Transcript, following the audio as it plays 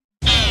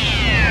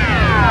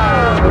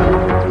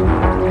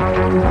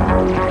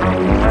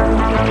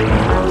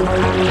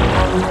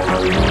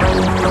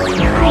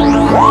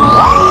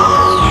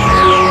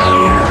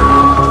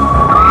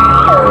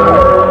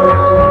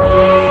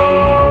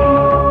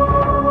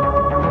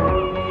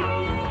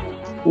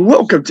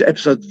Welcome to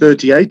episode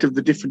 38 of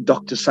the Different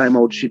Doctor Same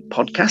Old Shit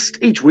podcast.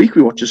 Each week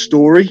we watch a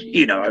story,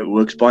 you know how it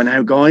works by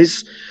now,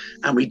 guys,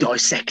 and we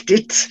dissect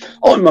it.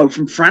 I'm Mo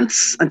from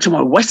France, and to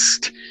my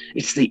west,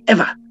 it's the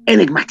ever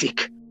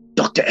enigmatic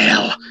Dr.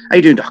 L. How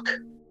you doing, Doc?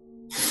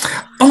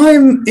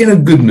 I'm in a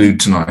good mood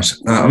tonight.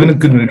 I'm in a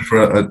good mood for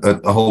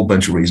a whole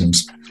bunch of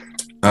reasons.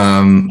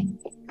 One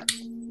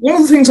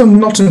of the things I'm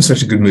not in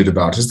such a good mood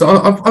about is that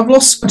I've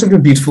lost sight of a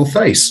beautiful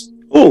face.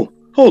 Oh,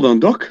 hold on,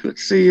 Doc.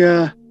 Let's see.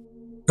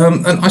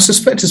 And I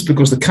suspect it's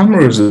because the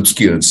camera is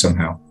obscured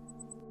somehow.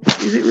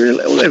 Is it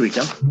really? Oh, there we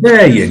go.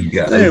 There you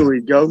go. There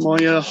we go.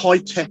 My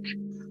high-tech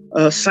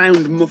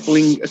sound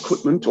muffling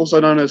equipment, also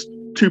known as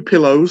two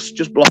pillows,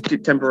 just blocked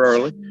it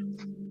temporarily.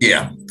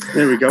 Yeah.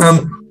 There we go.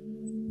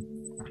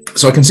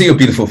 So I can see your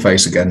beautiful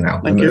face again now.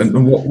 Thank you.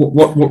 And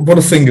what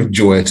a thing of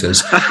joy it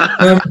is.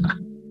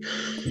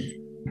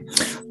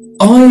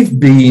 I've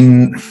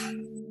been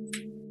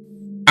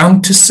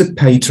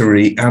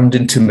anticipatory and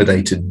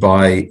intimidated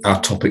by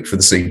our topic for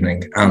this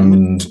evening,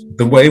 and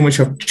the way in which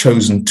I've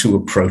chosen to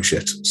approach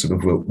it sort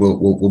of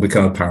will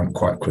become apparent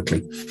quite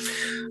quickly.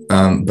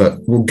 But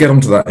we'll get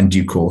onto that in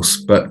due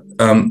course. But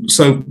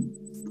so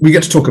we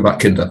get to talk about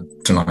Kinder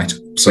tonight.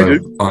 So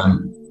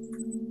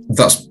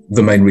that's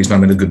the main reason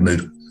I'm in a good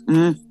mood.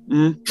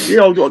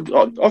 Yeah,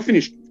 I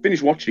finished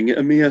watching it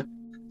a mere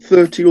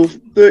 30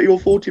 or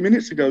 40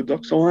 minutes ago,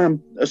 Doc. So I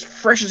am as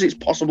fresh as it's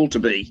possible to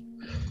be.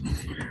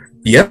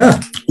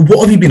 Yeah.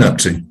 What have you been up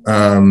to?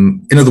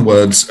 In other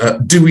words,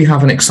 do we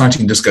have an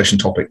exciting discussion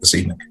topic this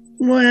evening?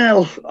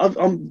 Well,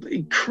 I'm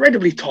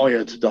incredibly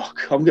tired, Doc.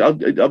 I'm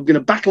going to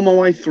battle my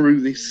way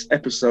through this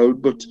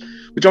episode, which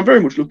I'm very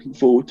much looking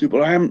forward to.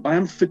 But I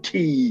am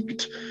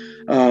fatigued.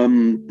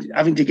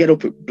 Having to get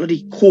up at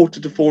bloody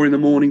 3:45 in the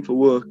morning for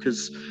work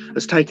has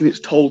taken its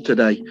toll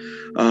today.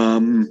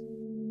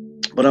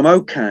 But I'm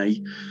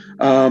okay.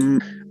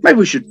 Maybe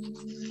we should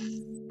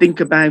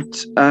think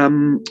about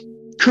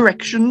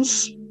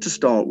corrections to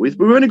start with.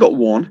 We've only got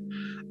one.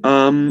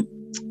 I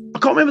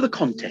can't remember the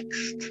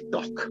context,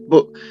 Doc,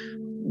 but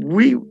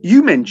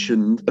you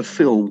mentioned a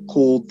film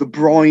called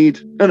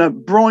Bride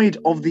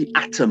of the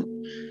Atom.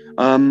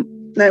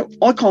 Now,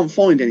 I can't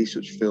find any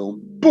such film,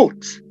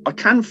 but I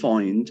can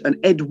find an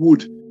Ed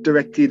Wood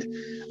directed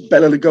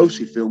Bela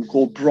Lugosi film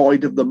called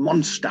Bride of the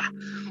Monster.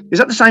 Is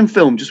that the same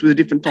film, just with a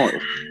different title?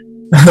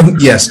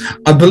 Yes,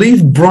 I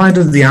believe Bride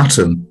of the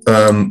Atom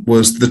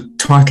was the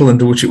title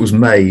under which it was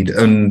made,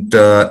 and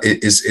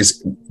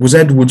was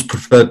Ed Wood's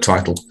preferred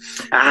title.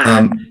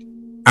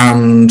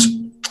 And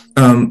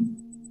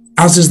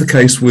as is the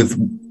case with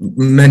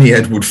many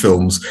Ed Wood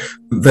films,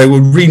 they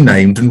were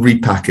renamed and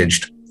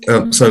repackaged.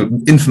 So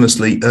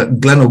infamously,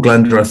 Glenn or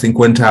Glenda, I think,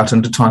 went out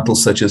under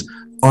titles such as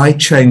I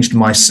Changed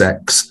My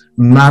Sex,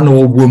 Man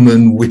or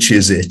Woman, Which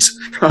Is It?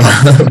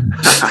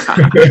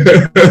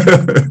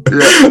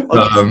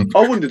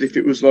 I wondered if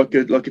it was like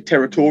a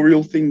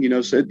territorial thing, you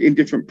know, so in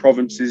different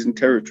provinces and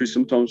territories,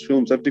 sometimes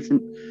films have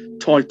different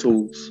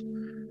titles.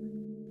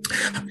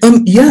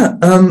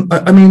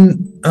 I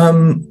mean,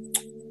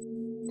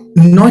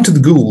 Night of the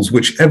Ghouls,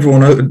 which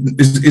everyone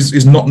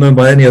is not known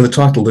by any other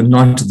title than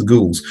Night of the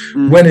Ghouls,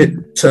 when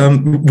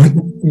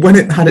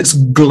it had its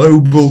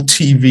global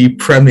TV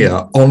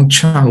premiere on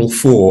Channel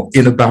 4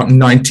 in about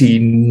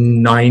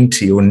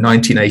 1990 or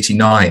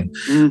 1989,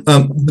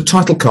 the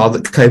title card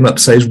that came up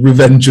says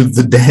 "Revenge of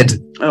the Dead."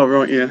 Oh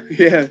right, yeah.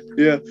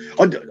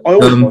 I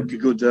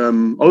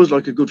always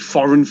like a good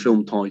foreign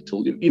film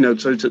title, you know.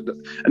 So it's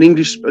an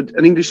English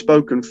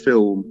spoken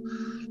film,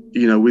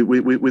 you know,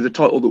 with a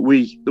title that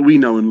we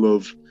know and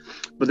love,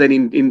 but then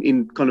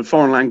in kind of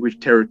foreign language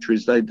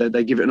territories, they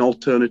give it an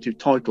alternative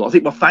title. I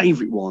think my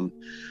favourite one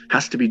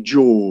has to be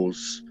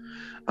Jaws,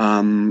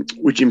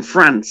 which in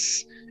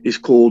France is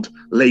called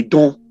Les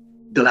Dents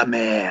de la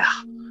Mer,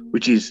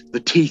 which is the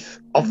teeth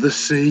of the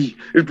sea.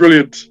 It's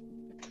brilliant.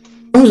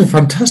 That was a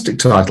fantastic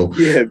title.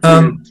 Yeah.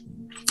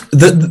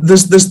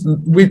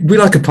 We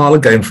like a parlour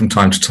game from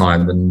time to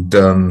time, and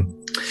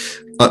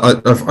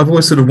I've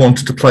always sort of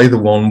wanted to play the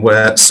one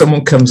where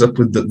someone comes up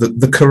with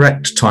the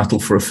correct title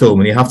for a film,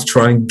 and you have to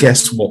try and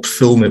guess what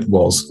film it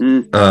was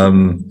in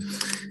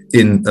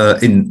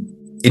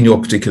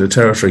your particular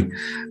territory.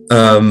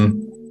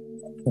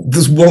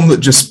 There's one that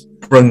just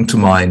sprung to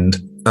mind,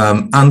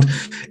 and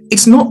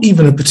it's not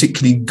even a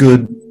particularly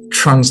good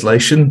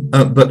translation,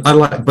 but I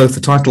like both the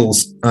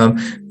titles.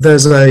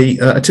 There's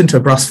a Tinto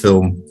Brass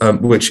film,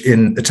 which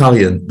in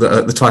Italian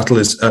the title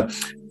is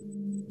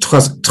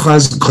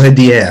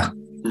Tragédie.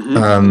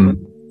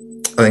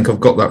 I think I've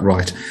got that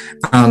right,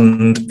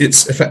 and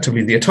it's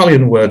effectively the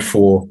Italian word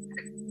for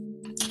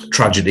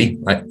tragedy,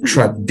 like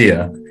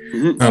tragedia,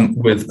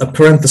 with a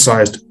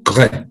parenthesized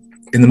gre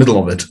in the middle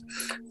of it,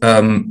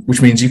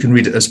 which means you can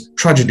read it as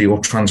tragedy or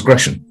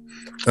transgression.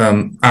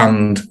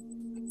 And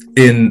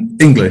in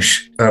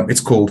English,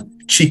 it's called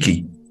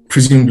cheeky,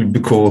 presumably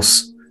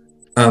because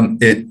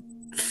it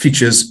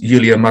features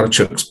Yulia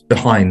Marichuk's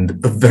behind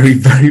a very,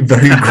 very,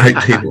 very great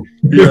deal.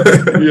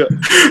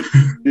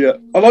 Yeah.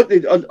 I like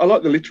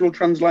the literal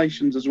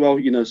translations as well.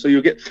 So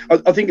you'll get.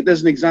 I think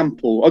there's an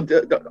example.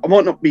 I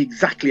might not be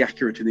exactly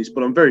accurate in this,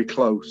 but I'm very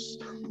close.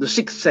 The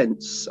Sixth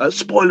Sense.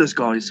 Spoilers,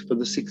 guys, for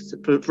the sixth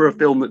for a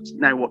film that's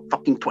now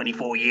fucking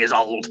 24 years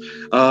old.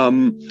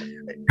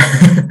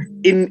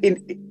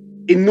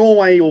 In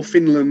Norway or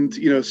Finland,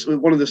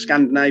 one of the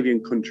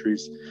Scandinavian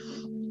countries,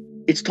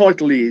 its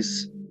title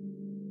is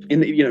in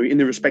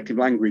the respective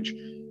language.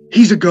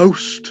 He's a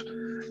ghost.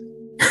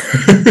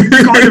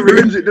 Kind of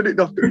ruins it, doesn't it,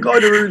 Doctor?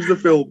 Kind of ruins the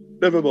film.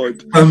 Never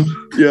mind.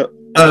 Yeah.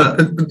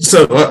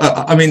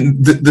 I mean,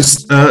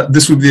 this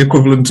would be the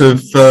equivalent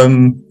of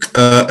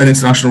an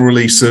international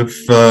release of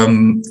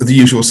The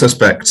Usual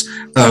Suspects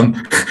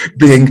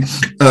being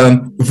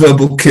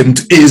verbal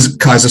Kind is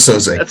Kaiser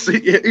Soze. That's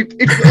it. Yeah,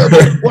 it's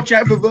verbal. Watch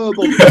out for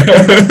verbal.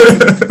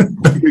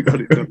 You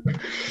got it done.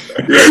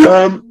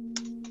 Yeah,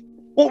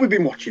 what have we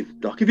been watching,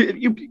 Doc? Have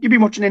you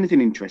been watching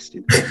anything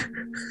interesting?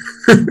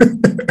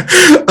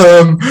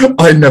 I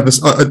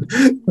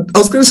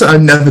was going to say I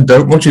never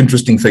don't watch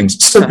interesting things.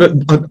 So,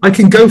 but I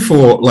can go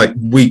for like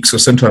weeks or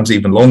sometimes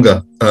even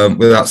longer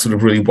without sort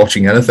of really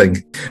watching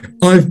anything.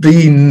 I've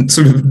been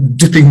sort of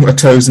dipping my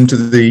toes into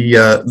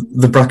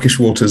the brackish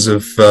waters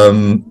of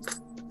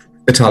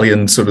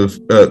Italian sort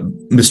of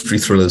mystery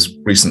thrillers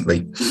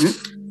recently.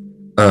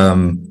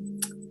 Mm-hmm.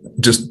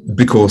 Just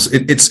because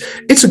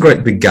it's a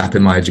great big gap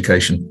in my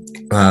education.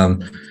 There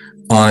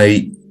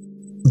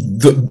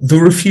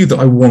were a few that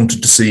I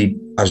wanted to see,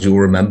 as you'll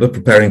remember,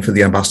 preparing for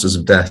The Ambassadors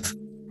of Death.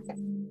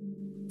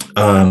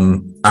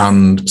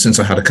 And since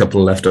I had a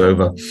couple left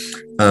over,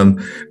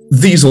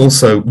 these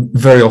also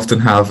very often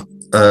have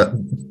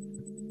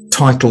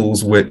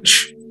titles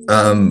which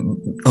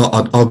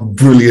are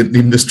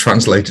brilliantly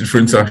mistranslated for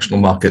international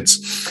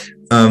markets.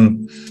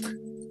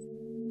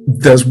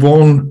 There's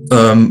one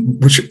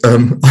which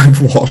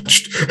I've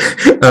watched,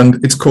 and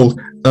it's called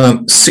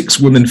Six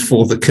Women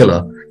for the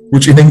Killer,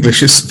 which in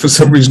English is for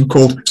some reason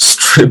called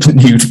Strip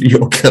Nude for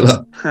Your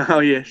Killer. Oh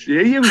yes,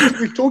 yeah.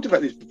 We've talked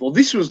about this before.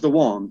 This was the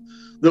one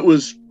that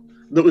was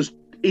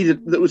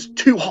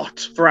too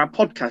hot for our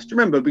podcast.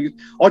 Remember, because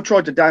I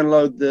tried to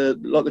download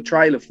the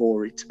trailer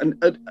for it,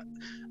 and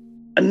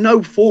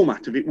no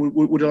format of it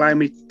would allow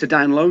me to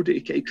download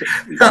it.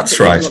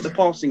 That's right. Like the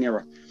parsing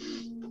error.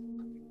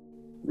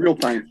 Real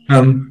pain.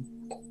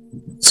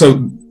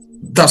 So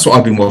that's what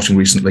I've been watching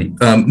recently.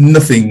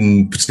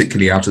 Nothing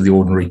particularly out of the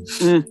ordinary.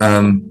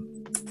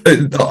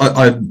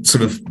 I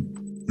sort of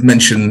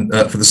mentioned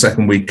for the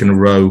second week in a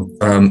row,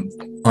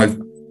 I've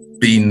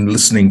been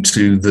listening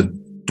to the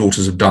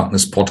Daughters of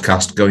Darkness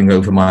podcast, going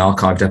over my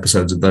archived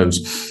episodes of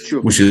those,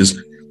 sure. Which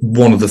is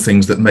one of the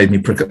things that made me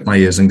prick up my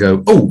ears and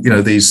go,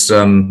 these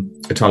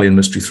Italian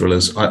mystery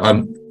thrillers.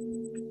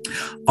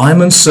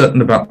 I'm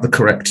uncertain about the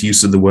correct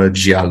use of the word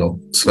giallo,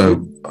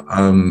 so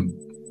I'm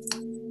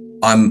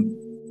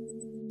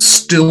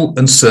still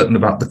uncertain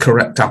about the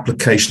correct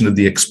application of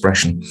the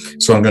expression.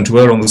 So I'm going to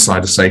err on the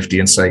side of safety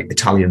and say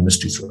Italian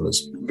mystery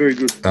thrillers. Very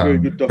good,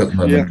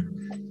 Doctor.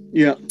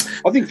 Yeah.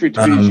 I think for it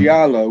to be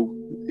giallo,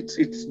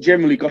 it's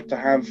generally got to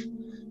have,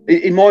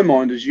 in my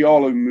mind, a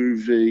giallo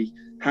movie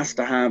has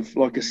to have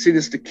like a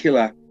sinister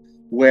killer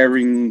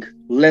wearing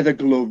leather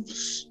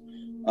gloves,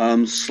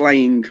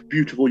 slaying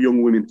beautiful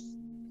young women.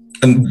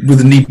 And with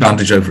a knee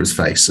bandage over his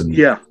face, and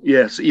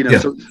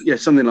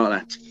something like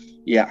that.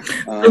 Yeah,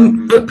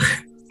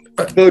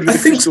 bird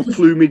with crystal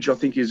plumage, I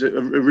think, is a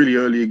really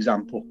early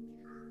example.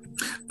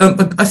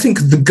 I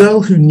think The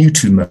Girl Who Knew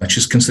Too Much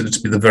is considered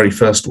to be the very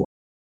first one.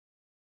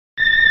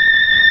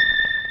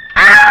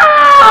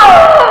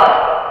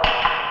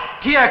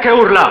 Chi è che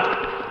urla?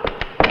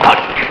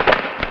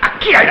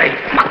 Chi è lei?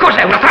 Ma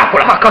cos'è una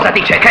trappola? Ma cosa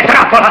dice? Che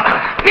trappola?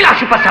 Mi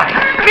lasci passare!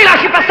 Mi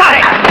lasci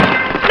passare!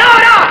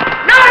 Nora!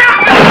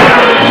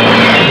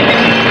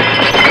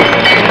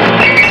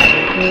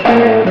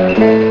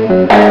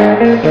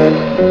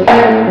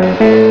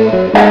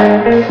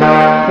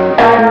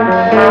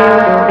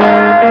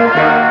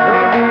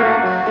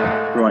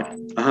 Right.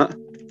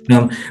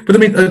 But I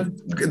mean,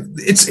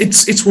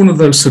 it's one of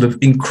those sort of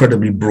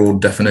incredibly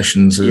broad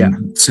definitions,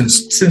 and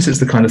since it's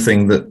the kind of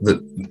thing that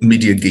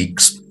media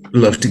geeks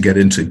love to get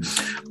into,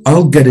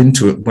 I'll get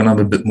into it when I'm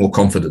a bit more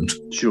confident.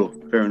 Sure,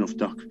 fair enough,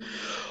 Doc.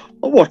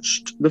 I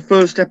watched the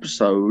first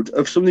episode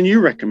of something you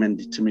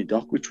recommended to me,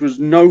 Doc, which was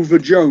Nova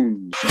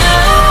Jones.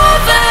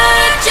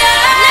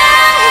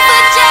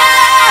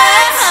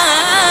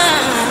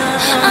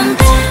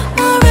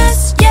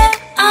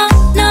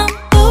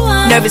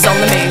 Nova's on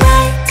the move.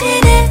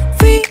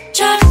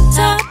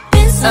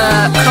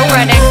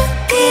 Co-running.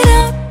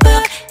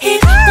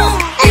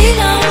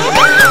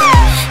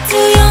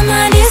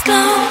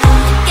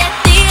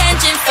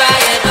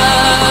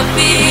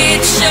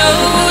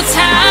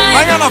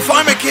 Hang on, I'll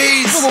find my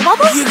keys. What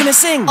are you going to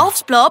sing?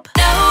 Offs, Blob.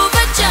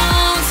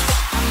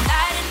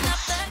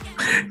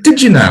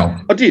 Did you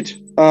now? I did.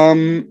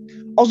 I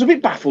was a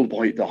bit baffled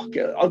by it, Doc.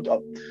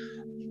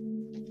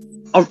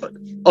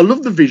 I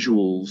love the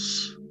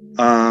visuals.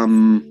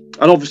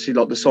 And obviously,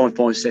 like the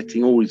sci-fi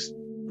setting always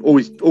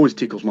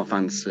tickles my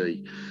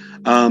fancy.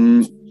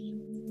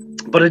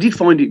 But I did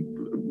find it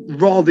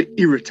rather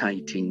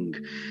irritating.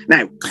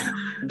 Now,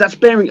 that's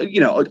bearing,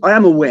 I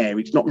am aware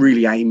it's not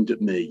really aimed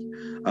at me.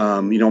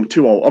 I'm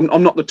too old.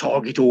 I'm not the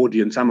target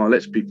audience, am I?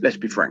 Let's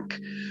be frank.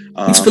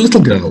 It's for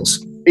little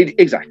girls.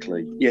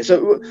 Exactly. Yeah.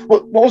 So,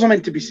 what was I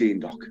meant to be seeing,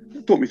 Doc?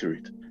 Talk me through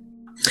it.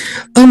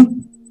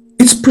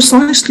 It's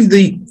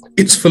precisely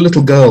it's for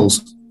little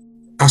girls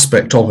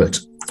aspect of it.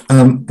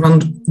 And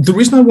the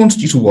reason I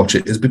wanted you to watch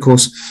it is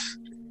because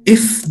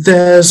if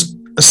there's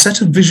a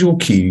set of visual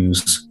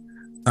cues,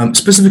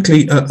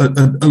 specifically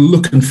a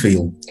look and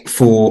feel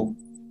for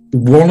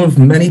one of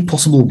many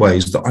possible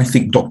ways that I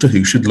think Doctor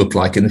Who should look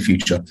like in the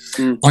future,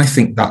 I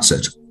think that's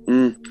it.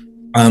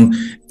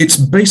 It's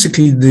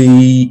basically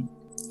the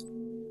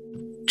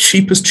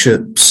cheapest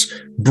chips,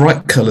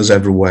 bright colours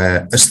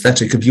everywhere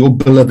aesthetic of your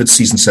beloved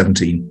season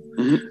 17,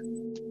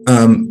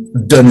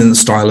 done in the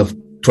style of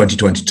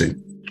 2022.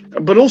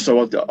 But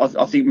also,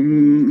 I think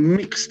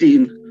mixed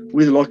in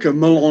with like a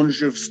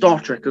melange of Star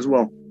Trek as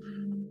well.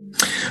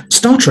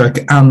 Star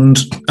Trek, and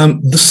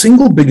the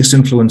single biggest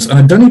influence, and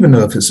I don't even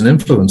know if it's an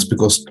influence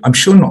because I'm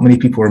sure not many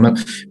people remember.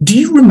 Do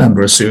you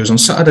remember a series on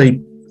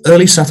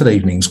early Saturday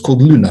evenings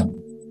called Luna?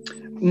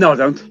 No, I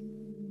don't.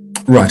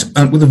 Right,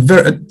 and with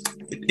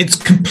it's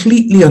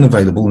completely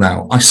unavailable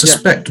now. I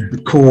suspect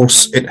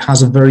because it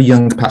has a very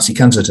young Patsy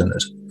Kensit in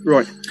it.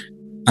 Right.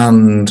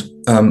 And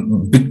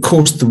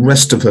because the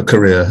rest of her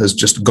career has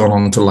just gone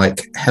on to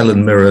like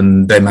Helen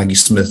Mirren, Dame Maggie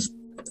Smith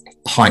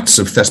heights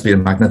of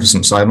thespian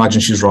magnificence, I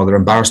imagine she's rather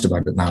embarrassed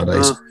about it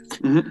nowadays.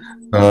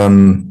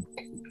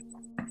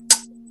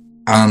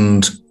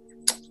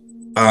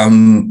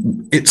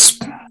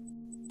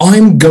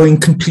 I'm going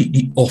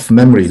completely off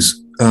memories,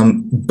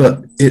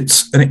 but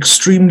it's an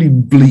extremely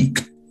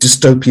bleak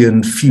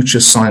dystopian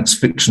future science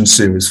fiction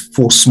series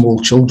for small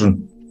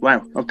children.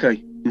 Wow.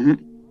 Okay.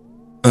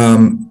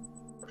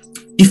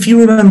 If you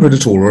remember it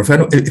at all, or if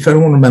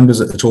anyone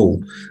remembers it at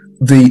all,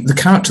 the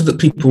character that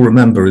people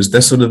remember is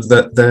their sort of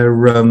their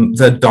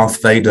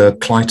Darth Vader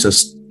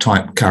Clytus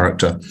type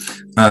character,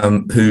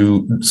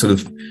 who sort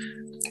of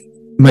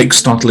makes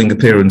startling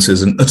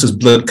appearances and utters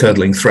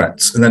blood-curdling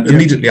threats, and then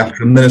immediately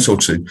after a minute or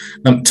two,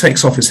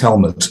 takes off his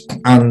helmet,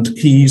 and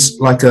he's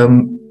like a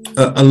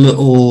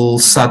little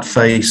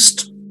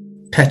sad-faced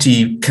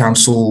petty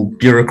council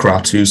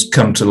bureaucrat who's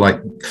come to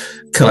like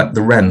collect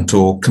the rent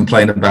or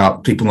complain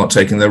about people not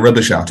taking their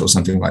rubbish out or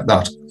something like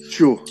that.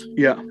 Sure.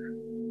 Yeah.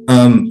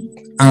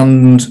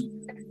 And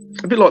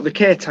a bit like the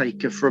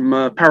caretaker from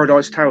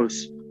Paradise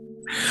Towers.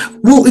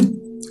 Well,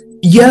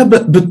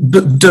 but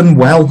done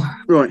well.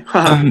 Right.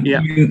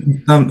 Yeah.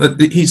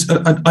 He's.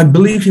 I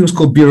believe he was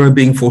called Bureau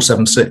Being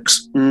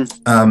 476.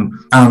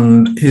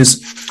 And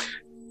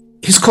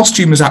his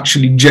costume is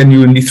actually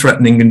genuinely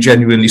threatening and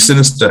genuinely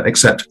sinister,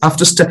 except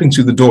after stepping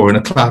through the door in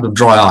a cloud of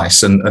dry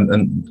ice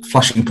and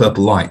flashing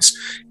purple lights,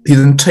 he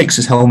then takes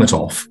his helmet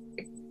off.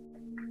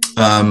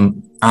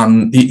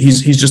 And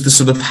he's just this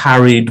sort of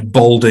harried,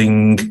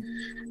 balding,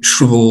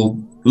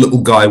 shriveled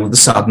little guy with a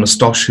sad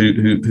moustache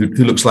who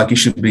looks like he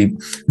should be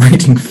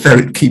reading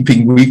Ferret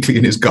Keeping Weekly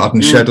in his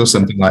garden shed or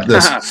something like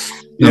this.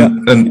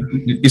 And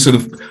he sort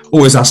of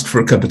always asks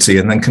for a cup of tea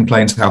and then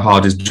complains how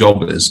hard his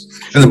job is,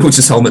 and then puts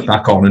his helmet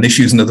back on and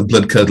issues another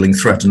blood-curdling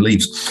threat and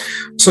leaves.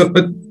 So,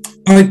 but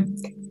I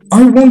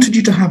wanted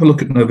you to have a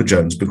look at Nova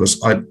Jones because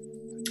I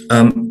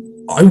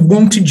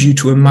wanted you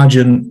to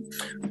imagine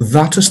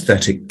that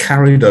aesthetic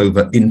carried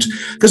over into,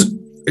 because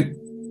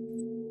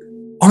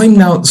I'm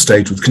now at the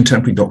stage with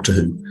contemporary Doctor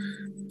Who.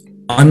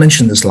 I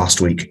mentioned this last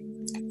week.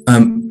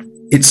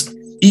 It's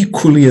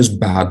equally as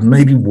bad,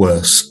 maybe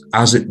worse,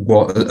 as it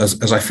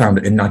was as I found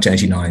it in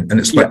 1989. And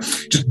it's like,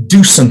 just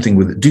do something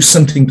with it. Do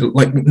something to,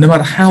 like, no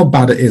matter how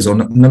bad it is or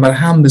no matter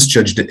how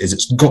misjudged it is,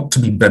 it's got to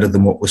be better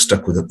than what we're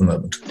stuck with at the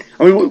moment.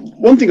 I mean,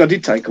 one thing I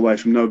did take away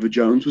from Nova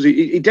Jones was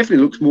it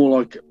definitely looks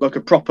more like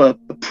a proper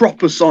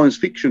science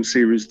fiction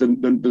series than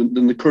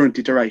the current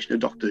iteration of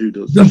Doctor Who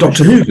does. Than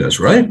Doctor Who does,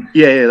 right?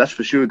 Yeah, that's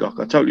for sure, Doc.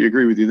 I totally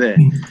agree with you there.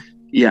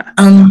 Yeah.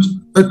 And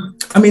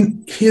I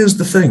mean, here's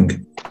the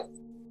thing.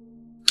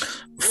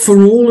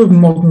 For all of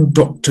modern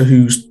Doctor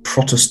Who's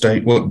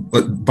protestate, well,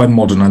 by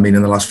modern I mean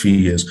in the last few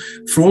years,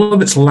 for all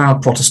of its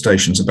loud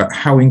protestations about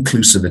how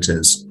inclusive it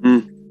is,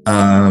 and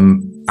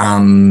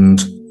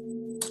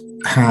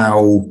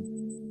how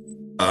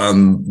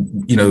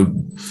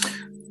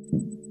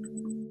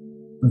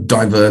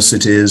diverse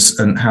it is,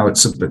 and how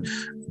it's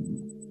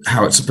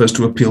supposed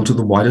to appeal to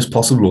the widest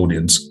possible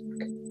audience.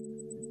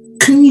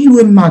 Can you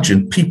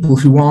imagine people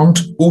who aren't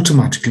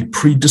automatically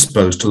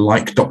predisposed to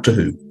like Doctor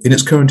Who in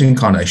its current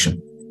incarnation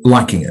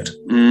liking it?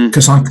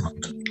 Because I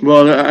can't.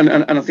 Well,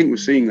 and I think we're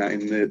seeing that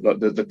in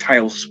the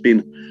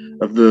tailspin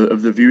of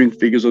the viewing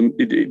figures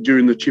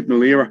during the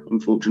Chibnall era,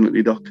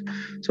 unfortunately, Doc.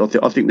 So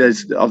I think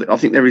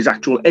there is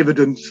actual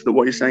evidence that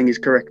what you're saying is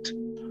correct.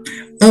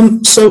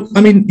 So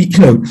I mean,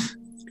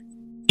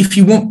 if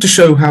you want to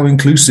show how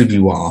inclusive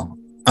you are,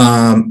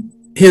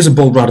 here's a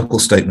bold radical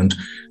statement.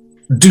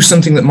 do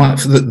something that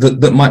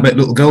might make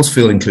little girls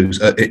feel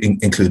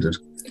included.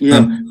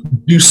 Yeah.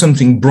 Do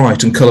something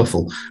bright and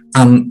colourful,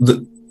 and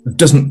that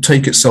doesn't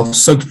take itself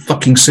so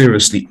fucking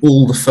seriously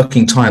all the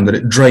fucking time that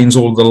it drains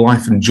all the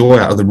life and joy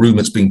out of the room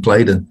it's being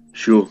played in.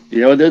 Sure.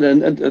 Yeah,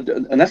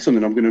 and that's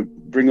something I'm going to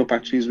bring up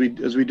actually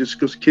as we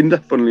discuss Kinder,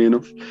 funnily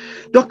enough.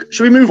 Doc,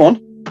 shall we move on?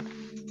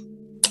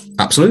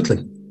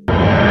 Absolutely.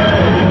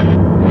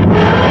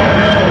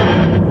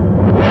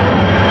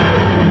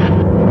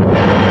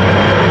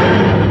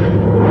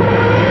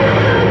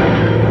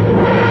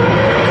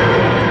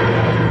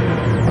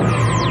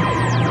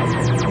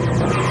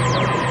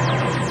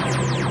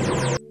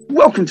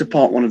 Welcome to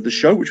part 1 of the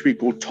show, which we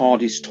call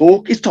TARDIS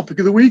Talk. It's topic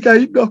of the week,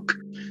 eh, Doc?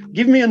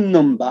 Give me a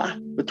number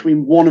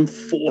between 1 and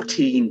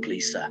 14,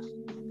 please, sir.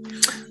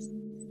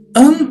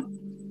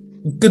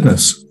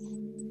 Goodness.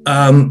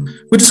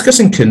 We're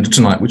discussing Kinder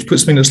tonight, which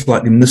puts me in a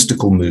slightly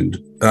mystical mood.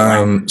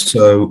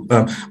 So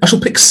I shall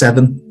pick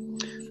 7.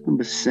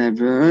 Number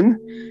 7.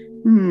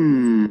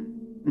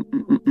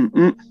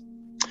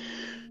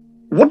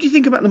 What do you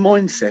think about the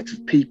mindset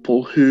of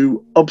people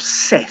who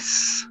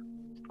obsess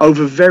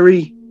over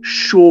very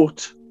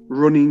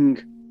short-running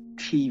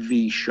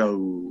TV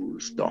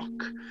shows, Doc?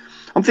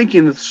 I'm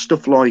thinking of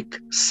stuff like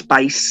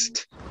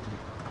Spaced.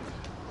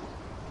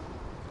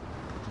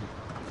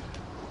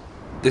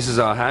 This is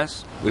our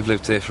house. We've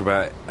lived here for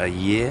about a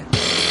year.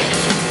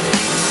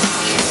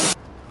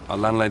 Our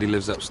landlady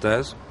lives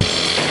upstairs.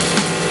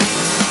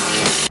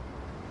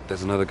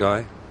 There's another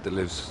guy that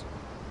lives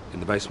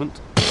in the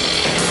basement.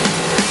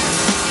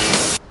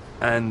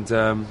 And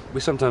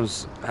we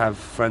sometimes have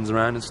friends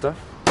around and stuff.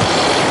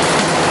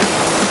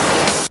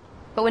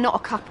 But we're not a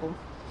couple.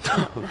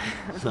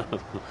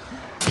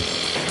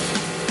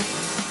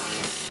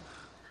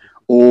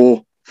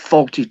 Or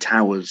Faulty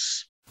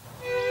Towers.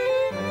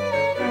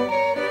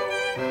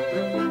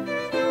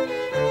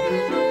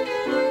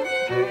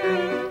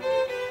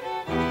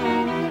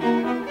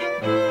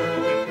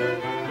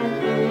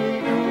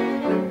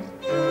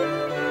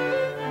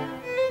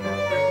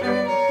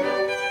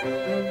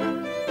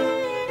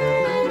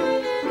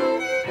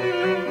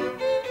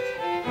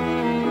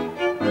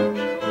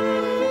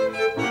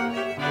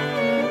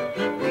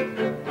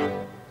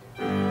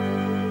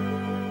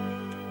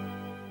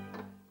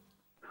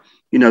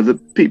 You know, the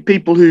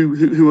people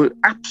who are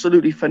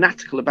absolutely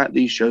fanatical about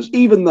these shows,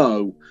 even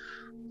though,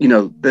 you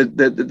know,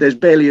 there's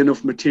barely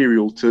enough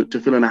material to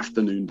fill an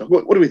afternoon.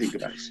 What do we think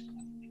about this?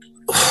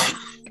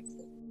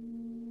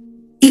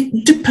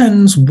 It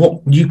depends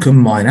what you can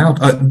mine out.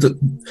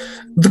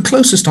 The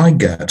closest I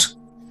get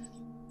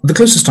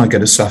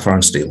is Sapphire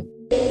and Steel.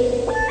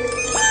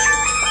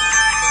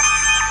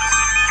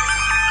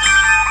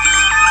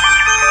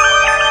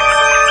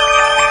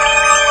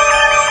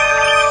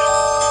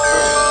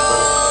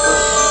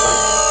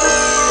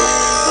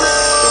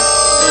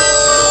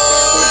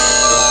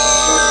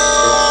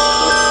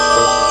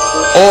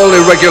 All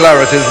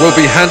irregularities will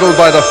be handled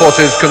by the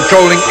forces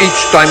controlling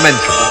each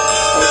dimension.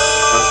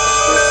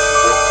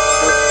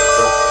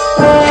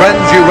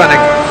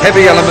 Transuranic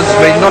heavy elements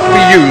may not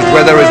be used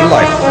where there is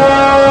life.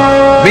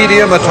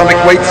 Medium atomic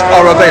weights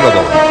are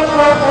available.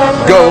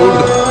 Gold,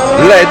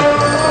 lead,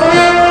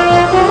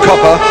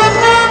 copper,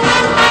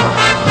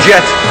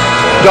 jet,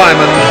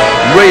 diamond,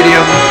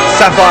 radium,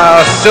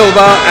 sapphire,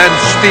 silver and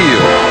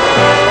steel.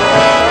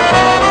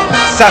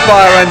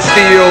 Sapphire and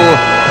steel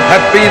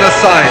have been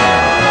assigned.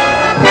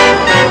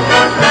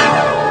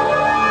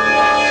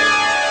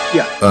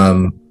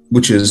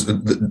 Which is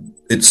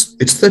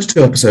it's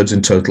 32 episodes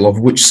in total, of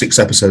which 6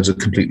 episodes are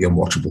completely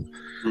unwatchable.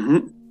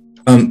 Mm-hmm.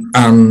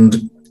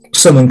 And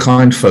some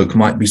unkind folk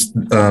might be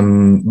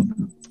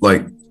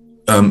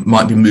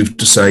might be moved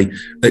to say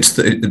it's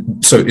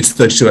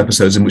 32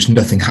 episodes in which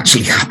nothing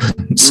actually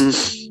happens.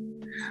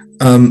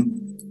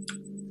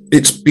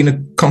 It's been a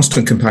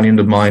constant companion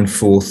of mine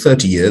for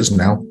 30 years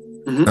now.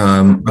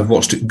 Mm-hmm. I've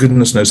watched it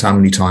goodness knows how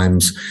many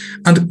times,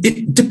 and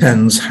it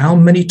depends how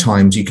many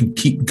times you can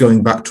keep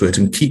going back to it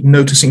and keep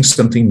noticing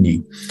something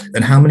new,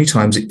 and how many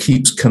times it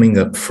keeps coming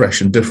up fresh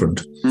and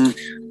different.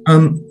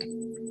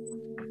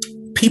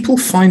 People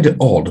find it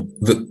odd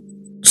that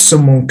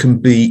someone can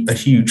be a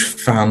huge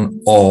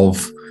fan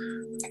of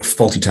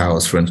Faulty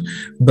Towers, for instance,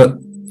 but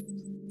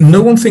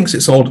no one thinks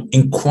it's odd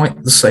in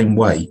quite the same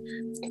way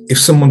if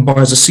someone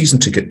buys a season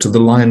ticket to The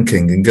Lion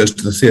King and goes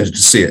to the theatre to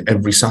see it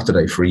every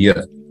Saturday for a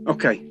year.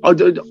 Okay, I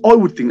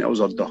would think that was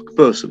odd, Doc,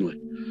 personally.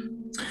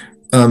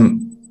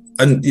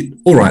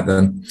 All right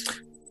then.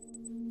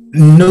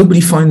 Nobody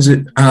finds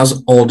it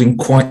as odd in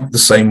quite the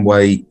same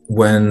way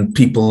when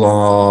people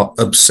are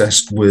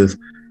obsessed with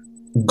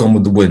Gone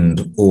with the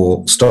Wind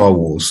or Star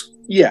Wars.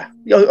 Yeah,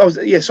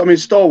 yes. I mean,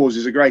 Star Wars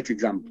is a great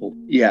example.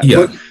 Yeah.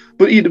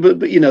 But you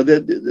know,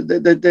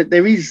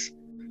 there is,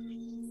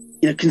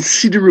 you know,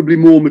 considerably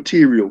more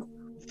material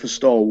for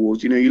Star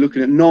Wars. You know, you're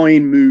looking at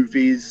 9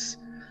 movies.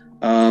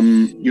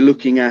 You're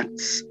looking at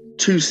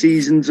 2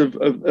 seasons of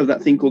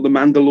that thing called The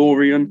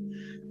Mandalorian,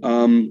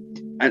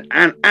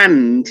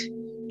 and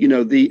you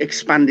know, the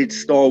expanded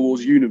Star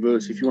Wars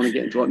universe, if you want to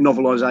get into like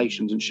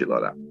novelizations and shit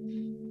like that.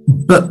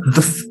 but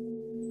this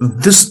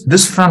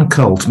fan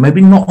cult,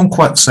 maybe not on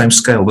quite the same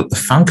scale, but the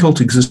fan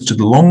cult existed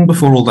long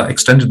before all that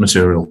extended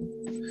material.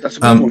 That's a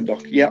good point,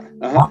 Doc. Yeah.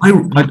 Uh-huh.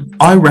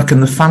 I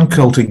reckon the fan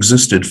cult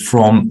existed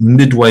from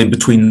midway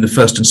between the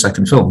first and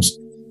second films.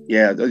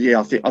 Yeah.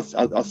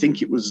 I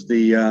think it was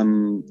the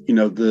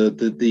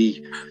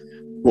the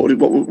what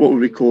would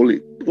we call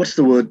it? What's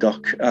the word,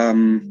 Doc?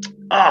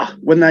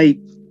 When they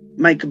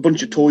make a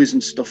bunch of toys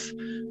and stuff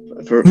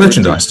for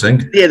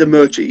merchandising. Yeah, the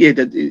merchant. Yeah,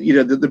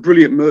 the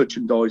brilliant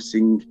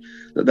merchandising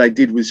that they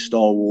did with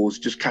Star Wars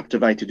just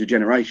captivated a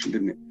generation,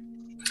 didn't it?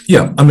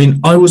 Yeah, I mean,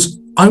 I was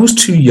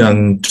too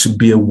young to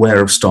be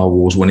aware of Star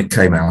Wars when it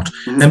came out.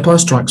 Mm-hmm. Empire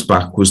Strikes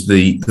Back was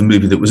the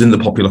movie that was in the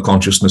popular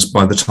consciousness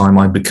by the time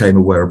I became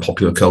aware of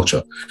popular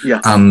culture.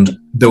 Yeah, and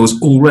there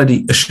was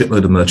already a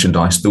shitload of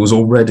merchandise. There was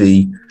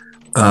already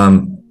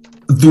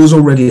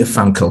a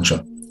fan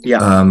culture.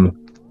 Yeah.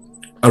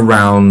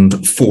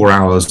 Around 4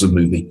 hours of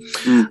movie.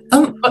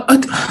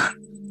 I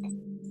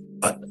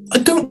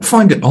don't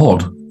find it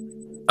odd.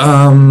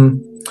 I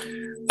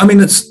mean,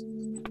 it's.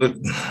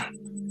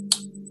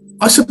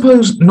 I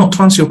suppose, not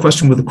to answer your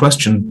question with a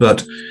question,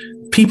 but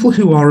people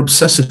who are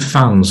obsessive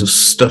fans of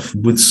stuff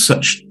with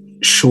such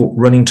short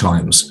running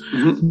times,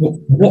 mm-hmm.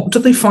 what do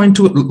they find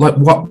to it like?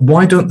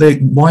 Why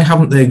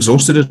haven't they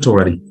exhausted it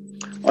already?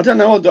 I don't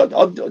know.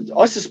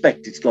 I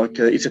suspect it's like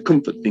it's a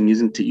comfort thing,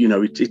 isn't it?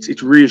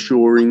 It's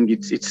reassuring.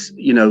 It's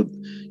you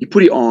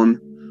put it on,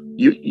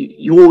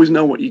 you always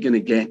know what you're going to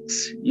get.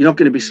 You're not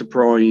going to be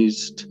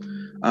surprised.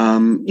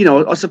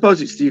 I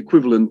suppose it's the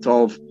equivalent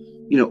of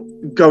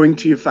going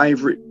to your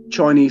favourite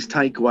Chinese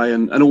takeaway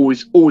and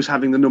always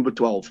having the number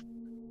 12.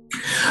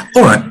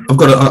 All right, I've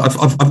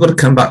got to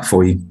come back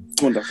for you.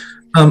 Wonder.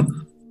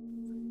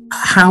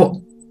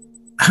 How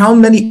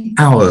many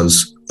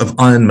hours of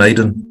Iron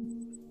Maiden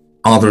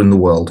are there in the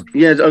world?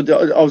 Yeah,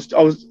 I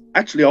was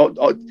actually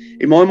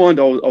in my mind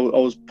I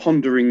was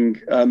pondering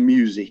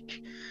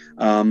music.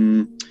 I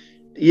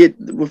think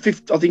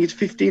it's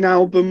 15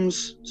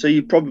 albums, so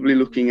you're probably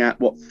looking at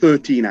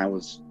 13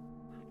 hours.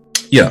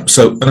 Yeah,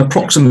 so an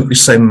approximately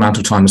same amount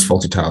of time as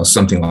Fawlty Towers,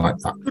 something like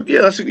that.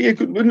 Yeah,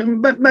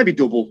 maybe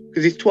double,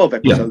 because it's 12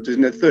 episodes,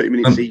 isn't it? 30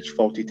 minutes each,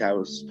 Fawlty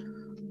Towers.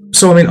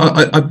 So, I mean,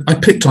 I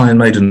picked Iron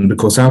Maiden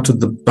because out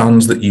of the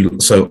bands that you...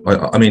 So,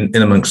 I mean,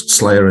 in amongst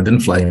Slayer and In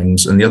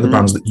Flames and the other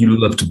bands that you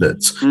love to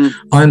bits,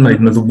 Iron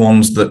Maiden are the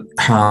ones that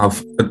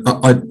have...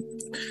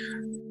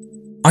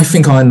 I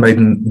think Iron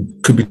Maiden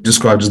could be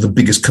described as the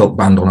biggest cult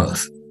band on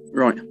Earth.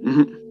 Right.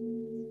 Mm-hmm.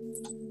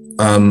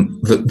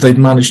 That they've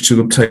managed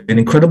to obtain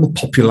incredible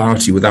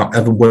popularity without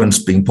ever once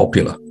being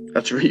popular.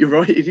 That's right. You're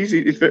right. It is.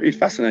 It's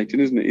fascinating,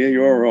 isn't it? Yeah,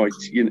 you are right.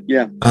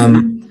 Yeah.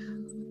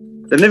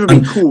 They've never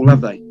been cool,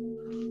 have they?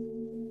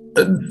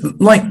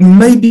 Like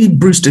maybe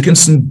Bruce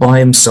Dickinson by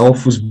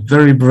himself was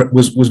very,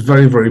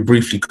 very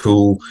briefly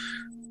cool.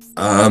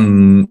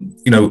 When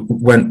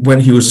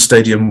he was a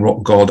stadium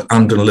rock god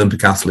and an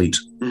Olympic athlete,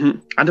 mm-hmm.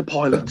 and a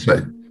pilot,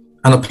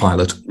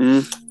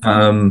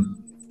 Mm-hmm.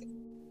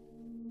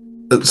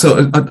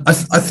 So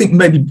I think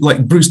maybe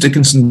like Bruce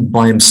Dickinson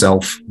by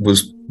himself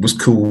was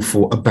cool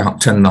for about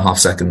 10.5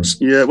 seconds.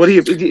 Yeah, well, he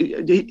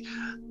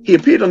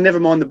appeared on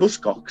Nevermind the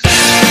Buzzcocks.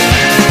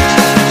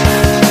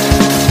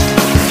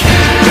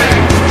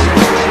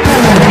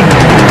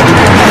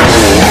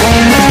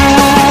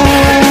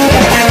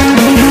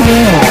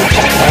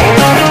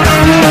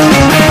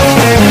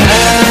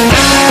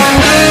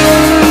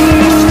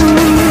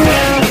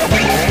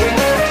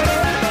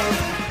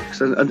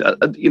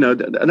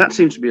 And that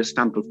seems to be a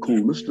stamp of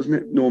coolness, doesn't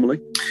it? Normally,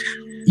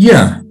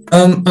 yeah.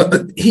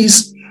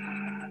 He's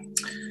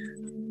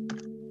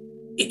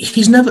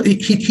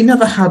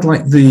never had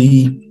like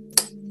the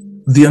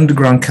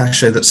underground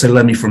cachet that say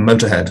Lemmy from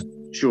Motorhead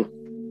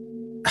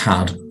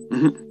had.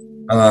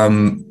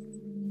 Mm-hmm.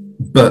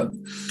 But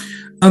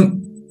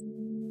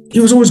he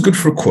was always good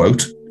for a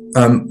quote.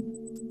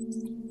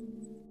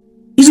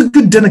 He's a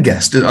good dinner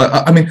guest.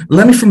 I mean,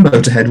 Lemmy from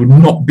Motorhead would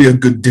not be a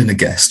good dinner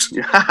guest.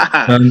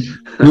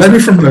 Lemmy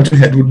from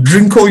Motorhead would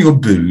drink all your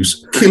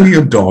booze, kill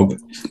your dog,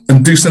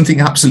 and do something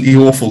absolutely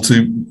awful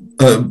to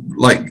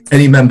like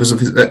any members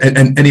of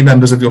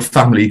your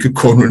family you could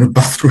corner in a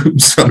bathroom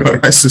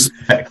somewhere, I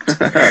suspect.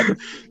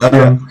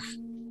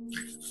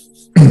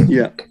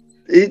 Yeah.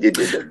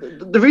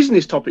 The reason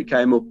this topic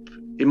came up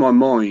in my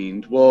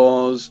mind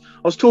was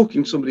I was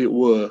talking to somebody at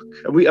work,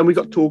 and we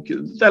got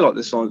talking. They like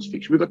the science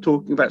fiction. We got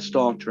talking about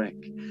Star Trek,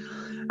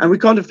 and we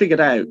kind of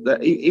figured out that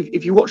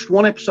if you watched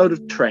one episode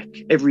of Trek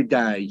every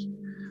day,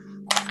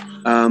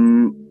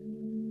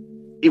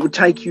 it would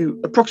take you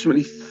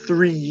approximately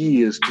 3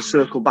 years to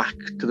circle back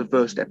to the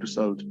first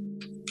episode.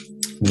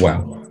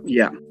 Wow.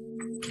 Yeah.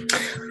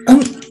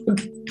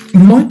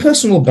 My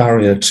personal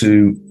barrier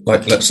to,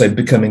 like, let's say,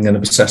 becoming an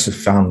obsessive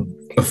fan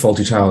of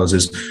Fawlty Towers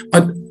is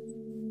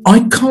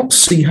I can't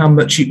see how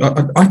much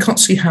I can't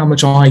see how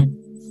much I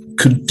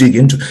could dig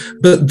into,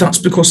 but that's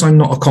because I'm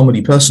not a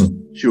comedy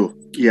person. Sure.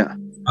 Yeah.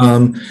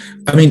 I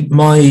mean,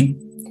 my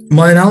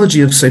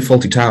analogy of, say,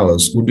 Fawlty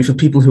Towers would be for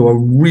people who are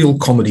real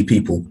comedy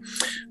people.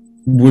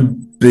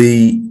 would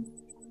be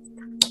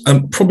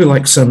probably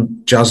like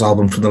some jazz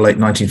album from the late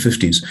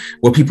 1950s,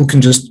 where people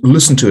can just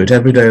listen to it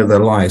every day of their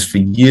lives for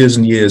years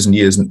and years and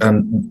years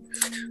and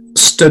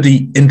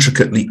study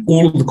intricately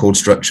all of the chord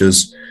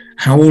structures,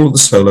 how all of the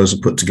solos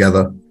are put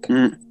together.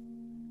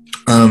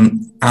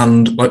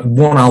 And like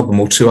one album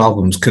or two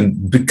albums can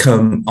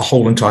become a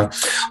whole entire...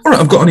 All right,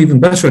 I've got an even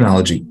better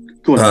analogy.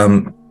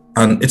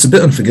 And it's a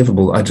bit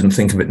unforgivable I didn't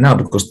think of it now,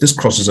 because this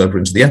crosses over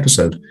into the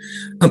episode.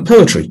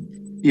 Poetry.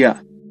 Yeah.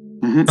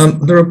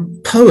 There are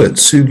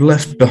poets who've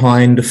left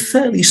behind a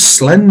fairly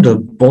slender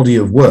body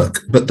of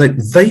work, but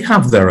they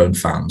have their own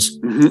fans.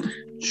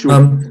 Sure.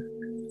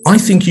 I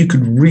think you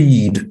could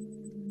read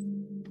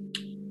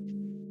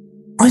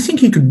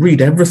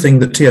everything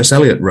that T.S.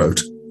 Eliot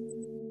wrote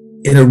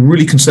in a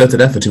really concerted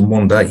effort in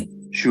one day.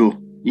 Sure.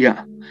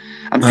 Yeah.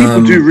 And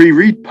people do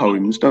reread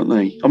poems, don't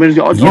they? I mean,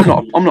 I'm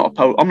not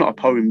a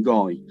poem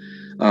guy.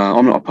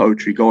 I'm not a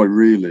poetry guy,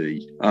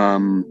 really.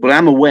 But I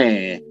am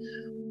aware,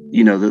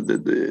 you know, that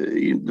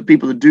the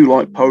people that do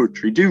like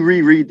poetry do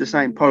reread the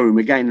same poem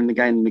again and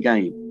again and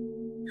again.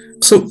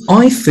 So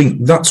I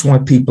think that's why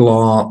people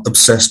are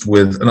obsessed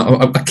with, and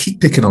I keep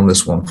picking on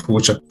this one, for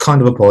which I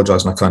kind of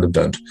apologise and I kind of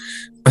don't.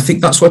 I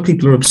think that's why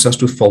people are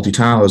obsessed with Fawlty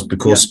Towers,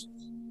 because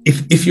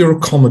if you're a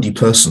comedy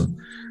person,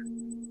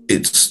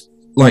 it's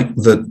like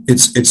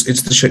it's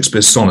the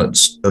Shakespeare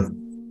sonnets of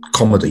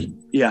comedy.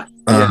 Yeah.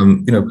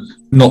 You know,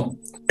 not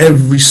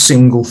every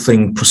single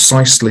thing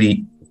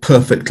precisely,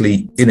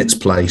 perfectly in its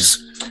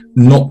place,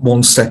 not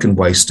 1 second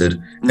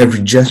wasted.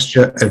 Every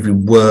gesture, every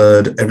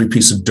word, every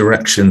piece of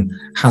direction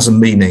has a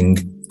meaning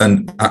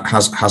and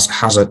has a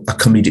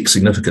comedic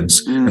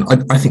significance. And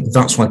I think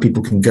that's why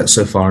people can get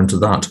so far into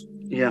that.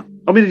 Yeah.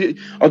 I mean,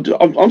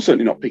 I'm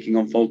certainly not picking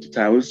on Fawlty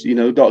Towers. You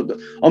know,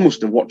 I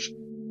must have watched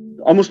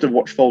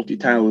Fawlty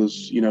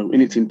Towers, you know,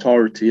 in its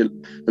entirety at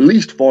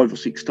least 5 or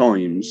 6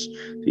 times.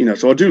 You know,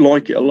 so I do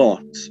like it a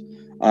lot.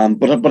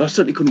 But I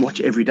certainly couldn't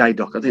watch it every day,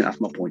 Doc. I think that's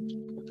my point.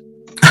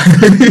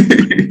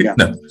 Yeah.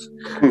 No.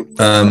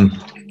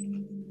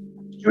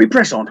 Shall we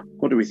press on?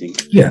 What do we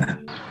think? Yeah.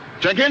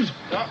 Jenkins?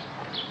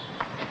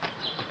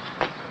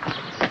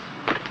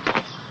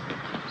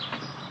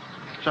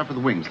 Shot for the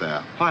wings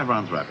there. 5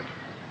 rounds rapid.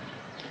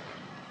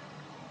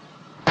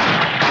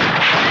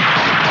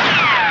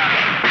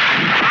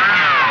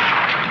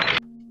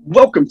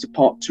 Welcome to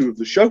part 2 of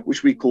the show,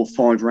 which we call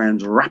 5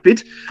 Rounds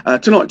Rapid.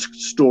 Tonight's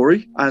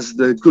story, as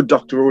the good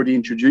doctor already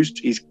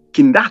introduced, is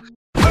Kinder.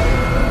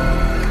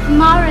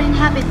 Mara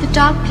inhabit the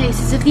dark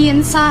places of the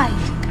inside.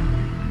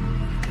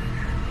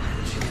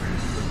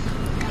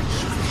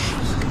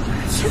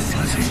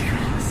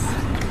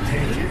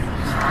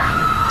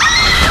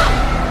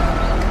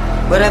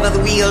 Wherever the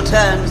wheel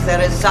turns,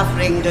 there is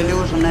suffering,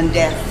 delusion, and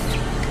death.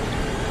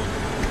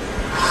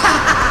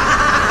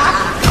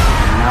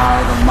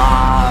 Now the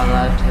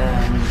Mara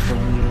turns the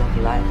wheel of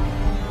life.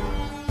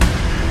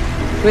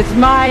 With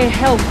my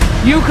help,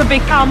 you could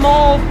become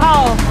more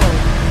powerful.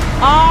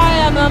 I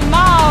am a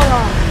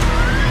Mara.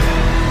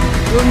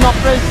 Do not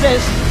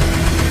resist.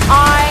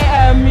 I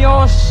am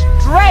your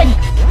strength.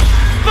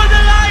 Put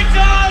the light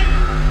on!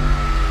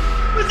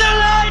 Put the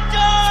light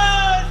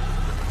on!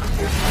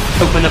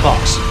 Open the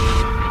box.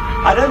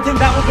 I don't think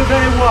that would be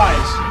very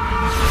wise.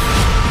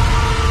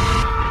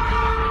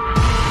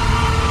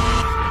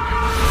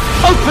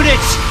 Open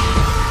it!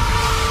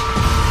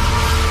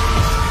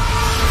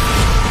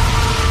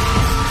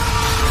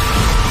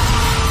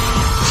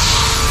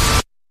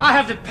 I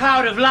have the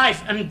power of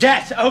life and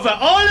death over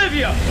all of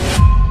you!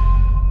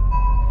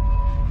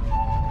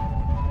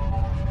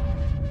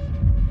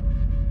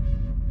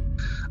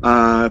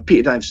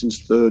 Peter Davison's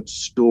third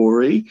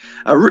story,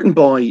 written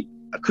by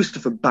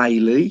Christopher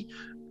Bailey.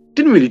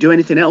 Didn't really do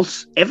anything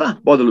else ever,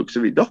 by the looks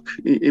of it, Doc,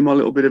 in my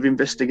little bit of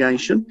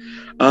investigation.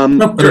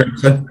 No,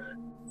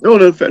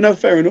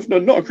 fair enough. No,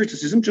 not a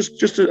criticism,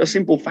 just a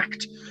simple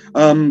fact.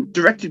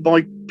 Directed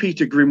by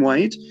Peter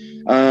Grimwade.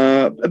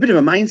 A bit of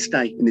a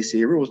mainstay in this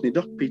era, wasn't he,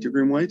 Doc, Peter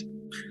Grimwade?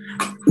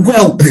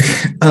 Well,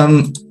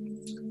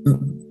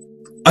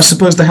 I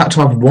suppose they had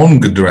to have one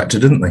good director,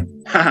 didn't they?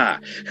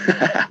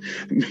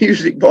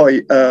 Music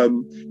by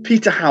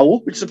Peter Howell,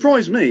 which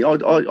surprised me.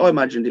 I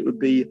imagined it would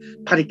be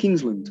Paddy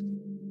Kingsland.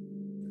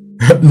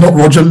 Not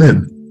Roger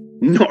Lim.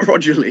 Not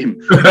Roger Lim.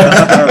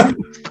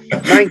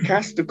 Main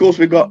cast, of course,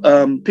 we've got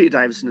Peter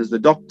Davison as the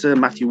Doctor,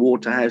 Matthew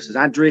Waterhouse as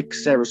Adric,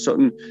 Sarah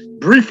Sutton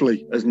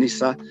briefly as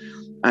Nyssa,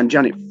 and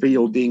Janet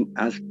Fielding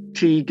as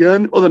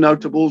Tegan. Other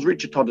notables: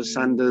 Richard Todd as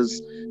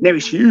Sanders,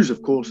 Neris Hughes,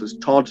 of course, as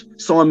Todd,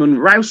 Simon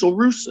Rouse or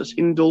Roos as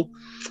Hindle,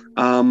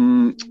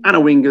 Anna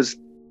Wingers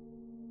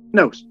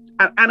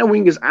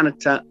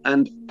Anita,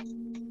 and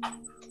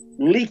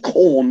Lee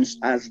Corns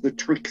as the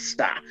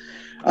Trickster.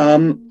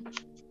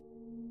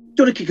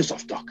 Do you want to kick us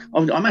off, Doc?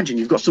 I imagine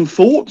you've got some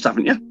thoughts,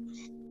 haven't you?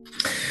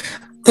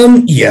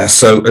 Yeah,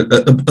 so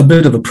a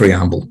bit of a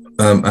preamble,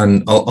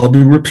 and I'll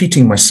be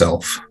repeating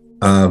myself,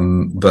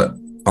 but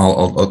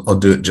I'll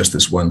do it just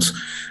this once.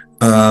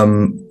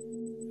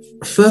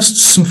 First,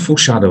 some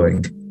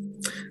foreshadowing.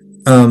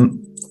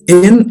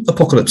 In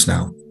Apocalypse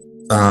Now,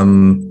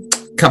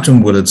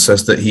 Captain Willard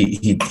says that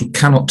he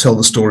cannot tell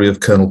the story of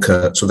Colonel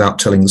Kurtz without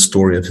telling the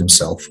story of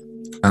himself.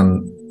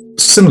 And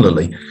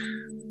similarly,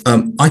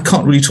 I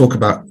can't really talk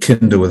about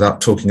Kinder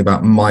without talking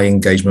about my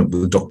engagement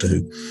with Doctor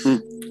Who.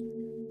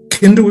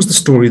 Kinder was the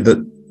story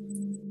that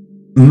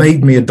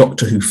made me a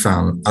Doctor Who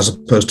fan as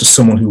opposed to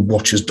someone who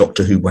watches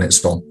Doctor Who when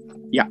it's on.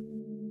 Yeah.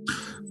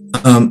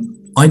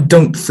 I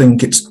don't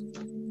think it's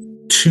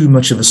too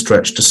much of a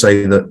stretch to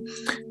say that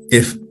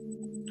if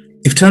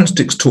Terrance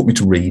Dicks taught me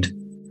to read,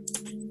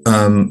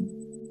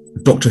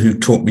 Doctor Who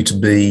taught me to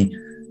be...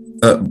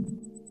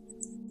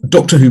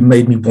 Doctor Who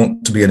made me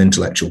want to be an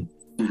intellectual,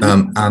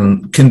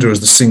 and Kinder is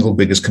the single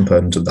biggest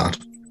component of that.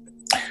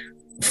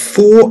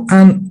 For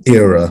an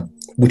era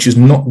which is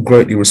not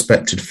greatly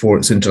respected for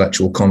its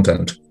intellectual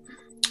content,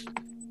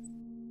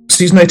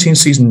 Season 18,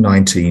 Season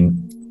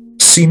 19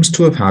 seems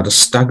to have had a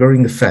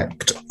staggering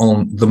effect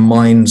on the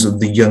minds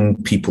of the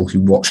young people who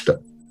watched it.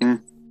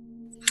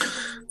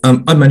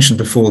 I mentioned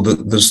before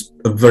that there's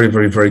a very,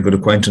 very, very good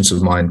acquaintance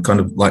of mine, kind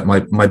of like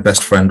my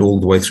best friend all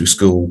the way through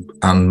school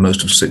and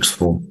most of sixth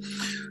form.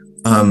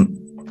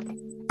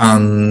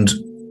 And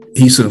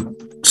he sort of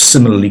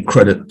similarly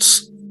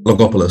credits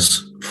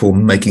Logopoulos for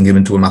making him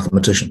into a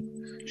mathematician.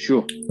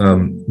 Sure.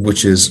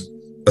 Which is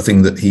a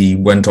thing that he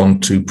went on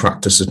to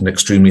practice at an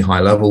extremely high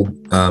level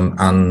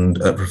and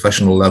at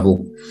professional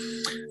level,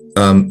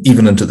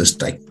 even unto this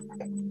day.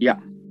 Yeah.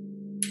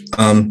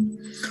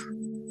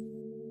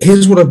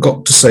 Here's what I've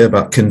got to say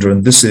about Kinder,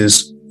 and this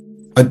is,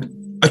 I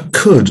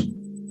could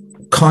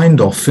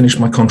kind of finish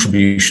my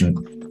contribution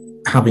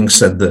having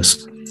said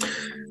this.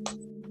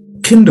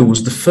 Kinder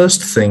was the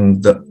first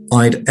thing that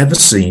I'd ever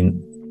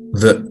seen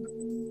that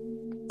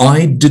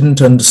I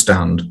didn't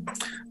understand,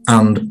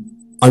 and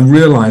I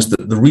realised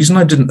that the reason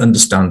I didn't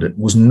understand it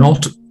was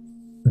not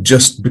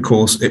just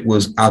because it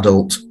was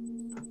adult,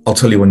 I'll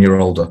tell you when you're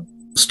older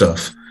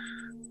stuff,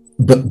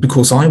 but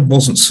because I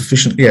wasn't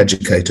sufficiently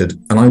educated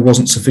and I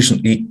wasn't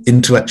sufficiently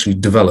intellectually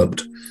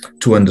developed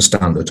to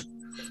understand it.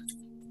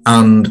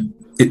 And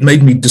it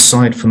made me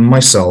decide for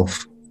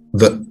myself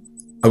that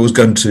I was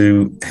going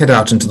to head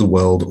out into the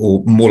world,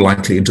 or more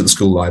likely into the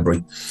school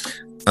library,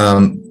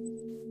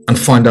 and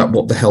find out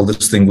what the hell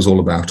this thing was all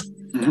about.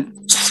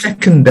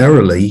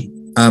 Secondarily,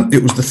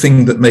 it was the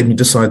thing that made me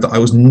decide that I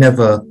was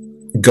never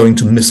going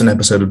to miss an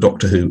episode of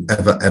Doctor Who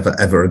ever, ever,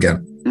 ever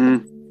again.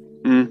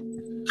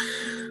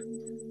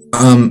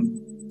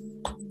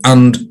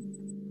 And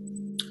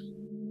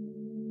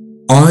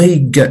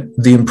I get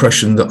the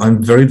impression that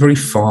I'm very, very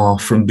far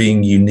from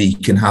being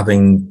unique in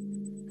having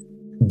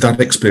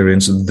that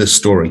experience of this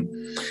story.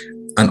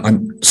 And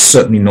I'm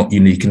certainly not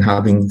unique in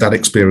having that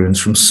experience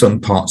from some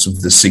parts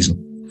of this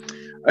season.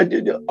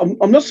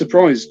 I'm not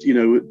surprised, you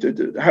know,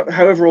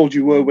 however old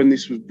you were when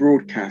this was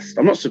broadcast,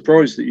 I'm not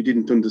surprised that you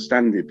didn't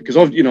understand it, because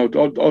I've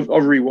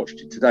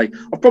rewatched it today.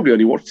 I've probably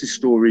only watched this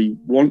story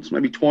once,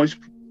 maybe twice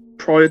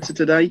prior to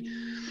today.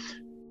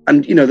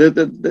 And, you know,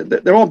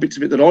 there are bits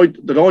of it that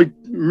I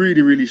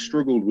really, really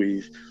struggled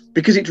with,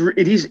 because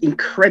it is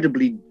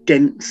incredibly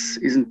dense,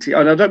 isn't it?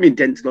 And I don't mean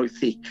dense like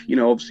thick, you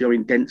know, obviously I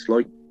mean dense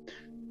like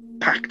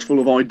packed full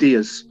of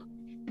ideas.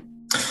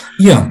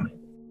 Yeah.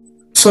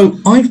 So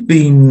I've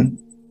been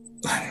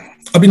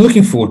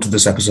looking forward to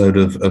this episode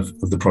of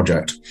the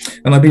project,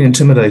 and I've been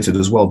intimidated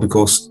as well,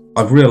 because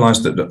I've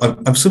realised that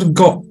I've sort of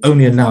got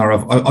only an hour.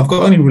 I've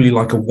got only really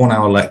like a 1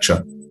 hour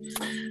lecture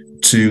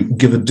to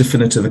give a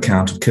definitive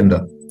account of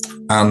Kinder.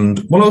 And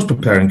while I was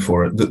preparing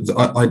for it,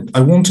 I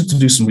wanted to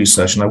do some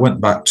research, and I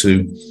went back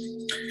to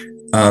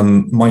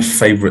my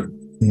favourite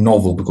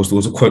novel, because there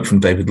was a quote from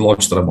David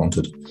Lodge that I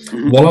wanted.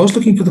 While I was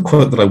looking for the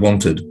quote that I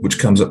wanted, which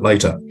comes up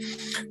later,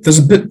 there's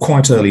a bit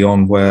quite early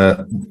on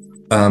where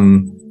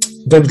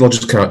David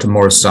Lodge's character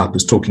Maurice Zapp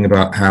is talking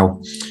about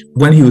how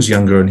when he was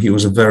younger and he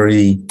was a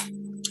very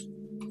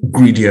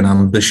greedy and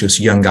ambitious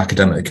young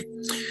academic,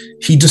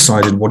 he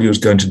decided what he was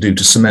going to do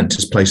to cement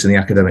his place in the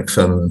academic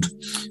firmament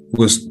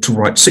was to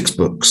write 6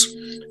 books,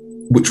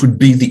 which would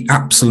be the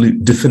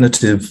absolute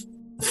definitive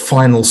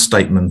final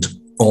statement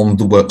on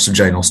the works of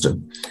Jane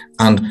Austen.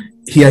 And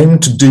he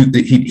aimed to do,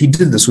 he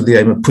did this with the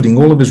aim of putting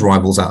all of his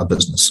rivals out of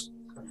business.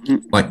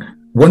 Like,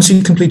 once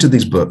he completed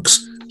these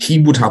books, he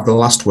would have the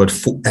last word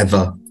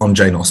forever on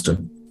Jane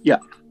Austen. Yeah.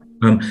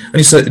 And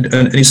he says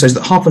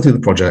that halfway through the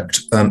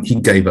project, he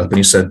gave up, and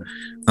he said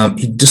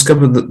he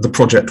discovered that the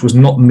project was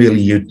not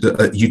merely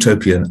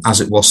utopian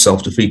as it was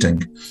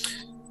self-defeating.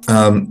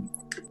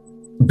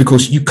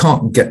 Because you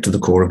can't get to the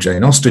core of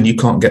Jane Austen, you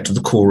can't get to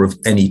the core of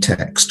any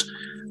text.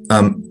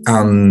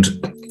 And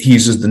he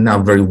uses the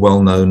now very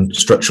well-known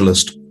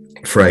structuralist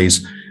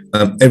phrase,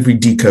 every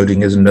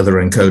decoding is another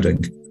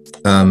encoding.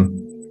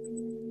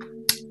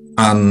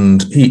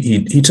 And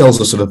he tells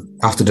a sort of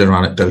after-dinner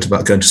anecdote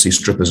about going to see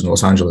strippers in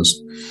Los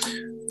Angeles.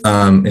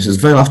 He says,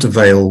 veil after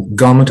veil,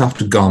 garment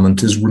after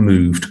garment is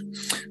removed.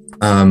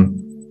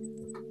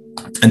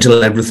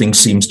 until everything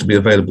seems to be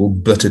available,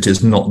 but it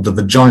is not. The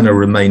vagina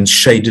remains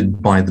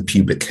shaded by the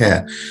pubic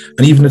hair.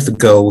 And even if the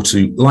girl were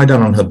to lie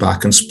down on her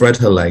back and spread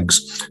her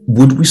legs,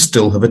 would we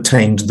still have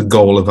attained the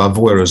goal of our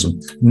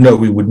voyeurism? No,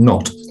 we would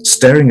not.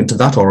 Staring into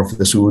that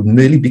orifice, we would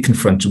merely be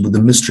confronted with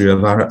the mystery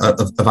of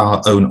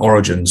our own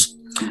origins.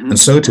 And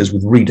so it is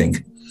with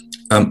reading.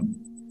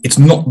 It's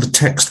not the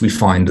text we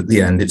find at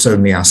the end, it's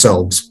only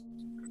ourselves.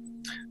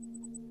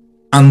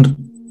 And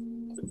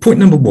point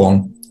number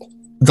one,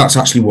 that's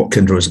actually what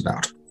Kinder is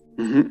about.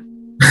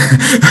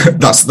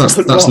 That's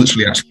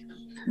literally actually.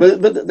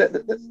 But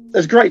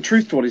there's great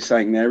truth to what he's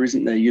saying there,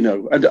 isn't there? You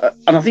know, and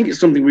I think it's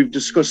something we've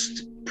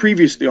discussed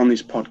previously on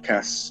this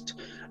podcast.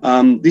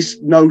 This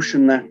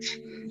notion that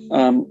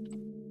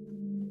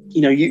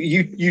you know,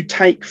 you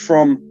take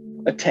from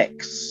a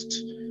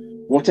text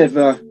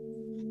whatever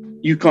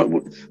you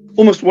can,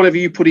 almost whatever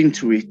you put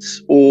into it,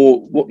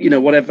 or what, you know,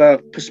 whatever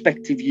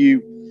perspective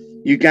you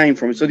gain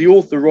from it. So the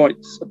author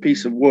writes a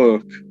piece of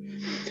work,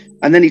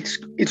 and then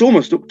it's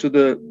almost up to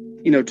the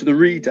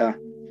reader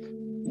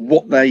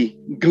what they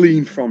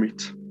glean from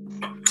it.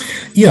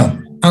 Yeah,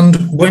 and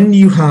when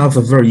you have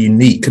a very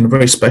unique and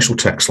very special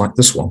text like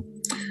this one,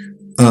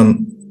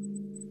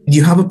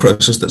 you have a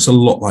process that's a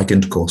lot like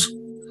intercourse.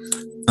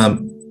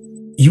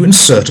 You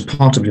insert a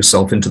part of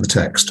yourself into the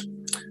text,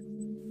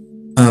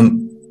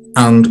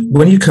 and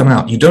when you come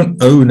out, you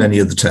don't own any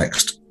of the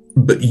text,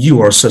 but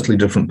you are a certainly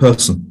different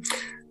person,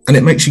 and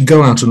it makes you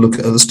go out and look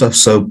at other stuff.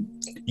 So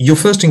your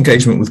first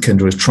engagement with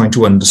Kinder is trying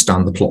to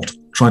understand the plot,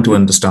 trying to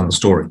understand the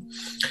story.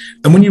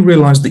 And when you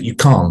realize that you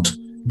can't,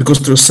 because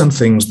there are some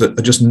things that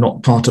are just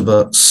not part of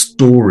a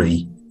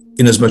story,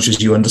 in as much as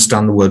you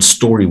understand the word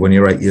story when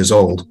you're 8 years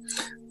old,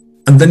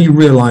 and then you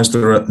realize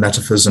there are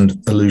metaphors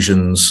and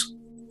allusions,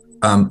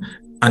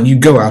 and you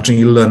go out and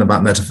you learn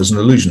about metaphors and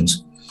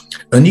allusions.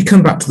 And you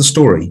come back to the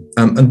story,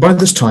 and by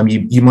this time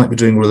you might be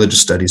doing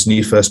religious studies in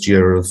your first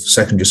year of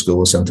secondary school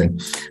or something,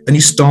 and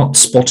you start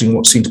spotting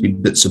what seem to be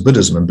bits of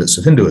Buddhism and bits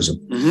of Hinduism.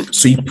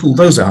 So you pull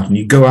those out and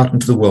you go out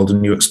into the world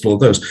and you explore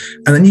those.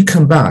 And then you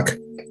come back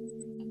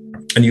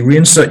and you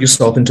reinsert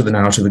yourself into the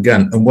narrative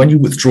again. And when you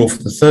withdraw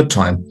for the third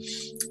time,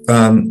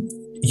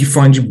 you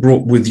find you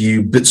brought with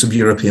you bits of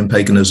European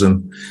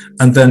paganism,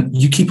 and then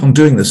you keep on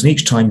doing this. And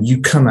each time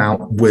you come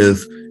out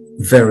with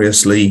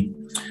variously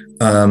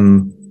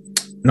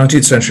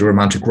 19th century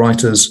romantic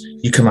writers,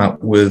 you come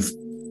out with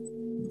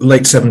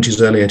late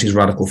 70s, early 80s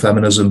radical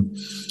feminism,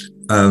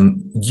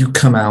 you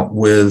come out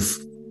with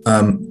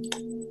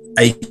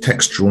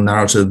atextual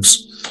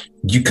narratives,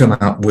 you come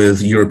out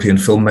with European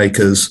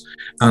filmmakers,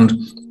 and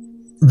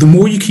the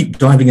more you keep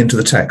diving into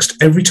the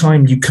text, every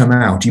time you come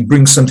out, you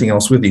bring something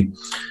else with you.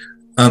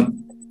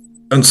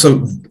 And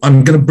so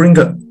I'm going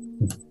to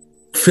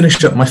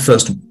finish up my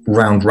first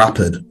round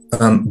rapid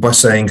by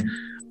saying,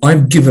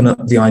 I've given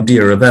up the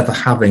idea of ever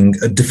having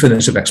a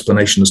definitive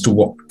explanation as to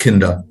what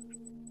Kinder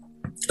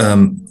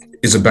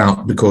is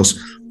about, because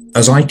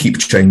as I keep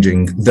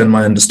changing, then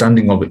my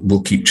understanding of it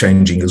will keep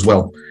changing as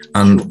well.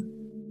 And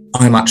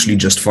I'm actually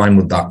just fine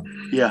with that.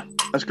 Yeah,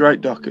 that's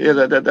great, Doc. Yeah,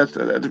 that's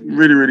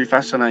really, really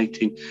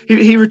fascinating.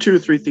 Here are two or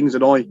three things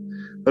that I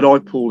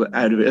pulled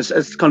out of it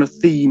as kind of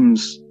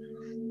themes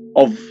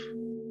of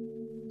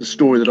the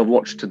story that I've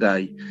watched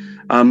today.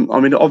 I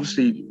mean,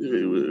 obviously,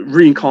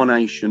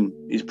 reincarnation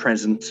is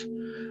present.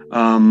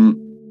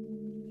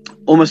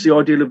 Almost the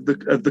ideal of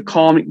the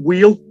karmic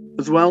wheel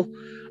as well.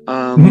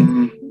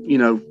 You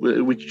know,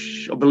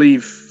 which I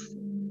believe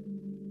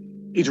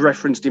is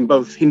referenced in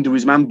both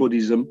Hinduism and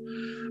Buddhism.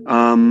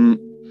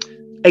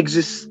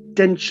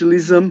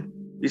 Existentialism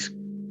is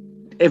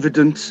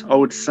evident, I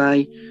would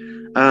say.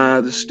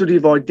 The study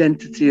of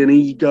identity and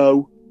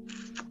ego,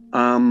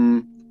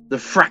 the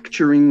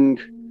fracturing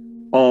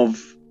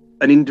of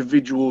an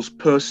individual's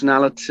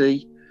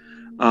personality,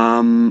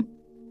 and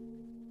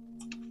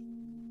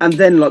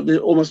then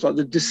almost like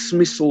the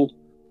dismissal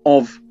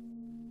of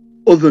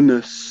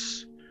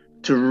otherness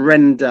to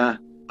render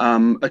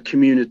a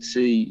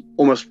community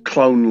almost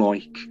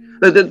clone-like.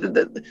 They're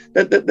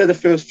the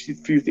first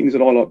few things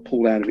that I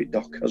pulled out of it,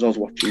 Doc, as I was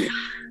watching it.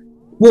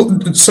 Well,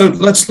 so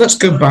let's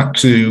go back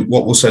to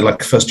what we'll say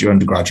like first year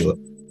undergraduate,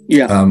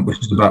 which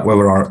is about where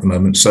we are at the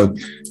moment. So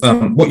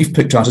what you've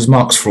picked out is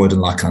Marx, Freud,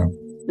 and Lacan.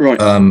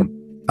 Right.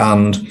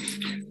 And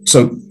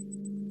so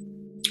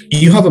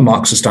you have a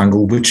Marxist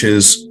angle, which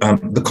is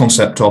the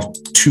concept of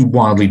two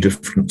wildly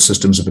different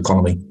systems of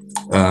economy.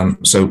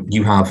 So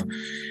you have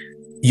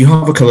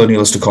a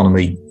colonialist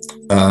economy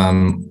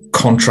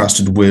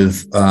contrasted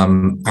with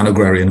an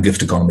agrarian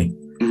gift economy.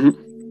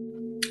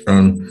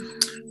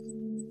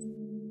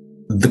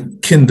 The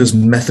Kinder's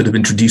method of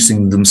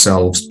introducing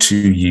themselves to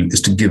you is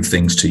to give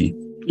things to you.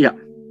 Yeah.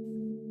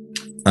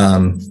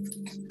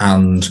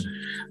 And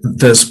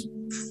there's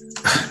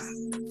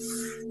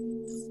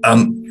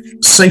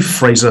say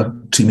Fraser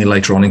to me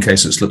later on in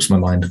case it slips my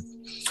mind.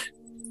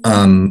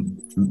 And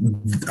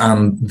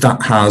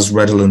that has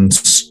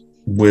redolence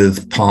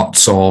with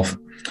parts of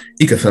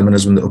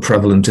ecofeminism that were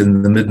prevalent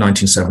in the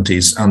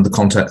mid-1970s and the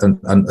concept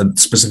and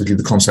specifically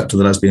the concept of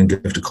the lesbian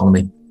gift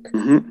economy.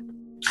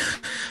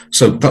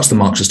 So that's the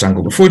Marxist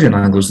angle. The Freudian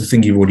angle is the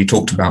thing you've already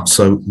talked about.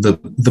 So the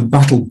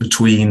battle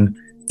between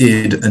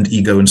id and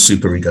ego and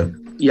superego.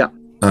 Yeah.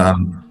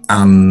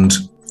 And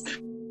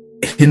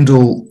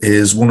Hindle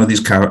is one of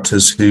these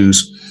characters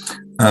who's,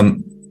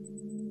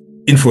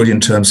 in Freudian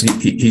terms,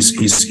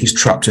 he's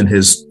trapped in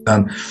his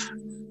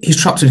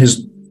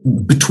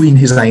between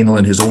his anal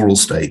and his oral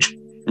stage.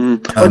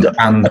 And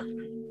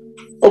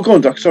go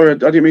on, Doc. Sorry, I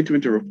didn't mean to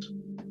interrupt.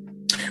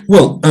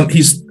 Well,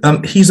 he's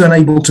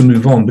unable to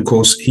move on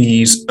because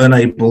he's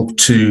unable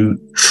to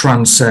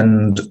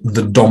transcend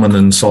the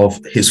dominance of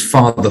his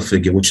father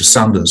figure, which is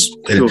Sanders.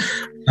 Sure.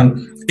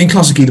 In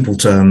classic Oedipal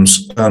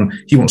terms,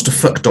 he wants to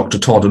fuck Dr.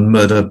 Todd and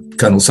murder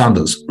Colonel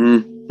Sanders.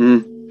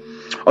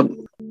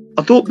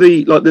 I thought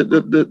the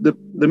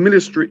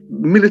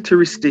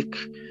militaristic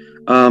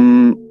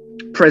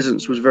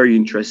presence was very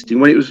interesting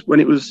when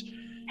it was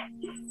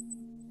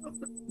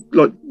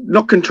like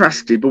not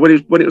contrasted, but when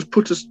it was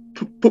put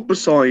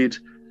beside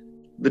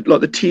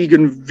the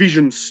Tegan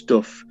vision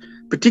stuff,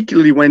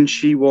 particularly when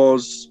she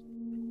was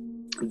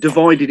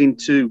divided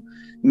into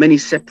many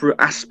separate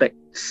aspects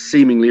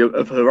seemingly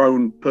of her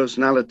own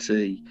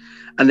personality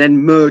and then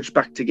merged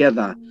back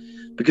together.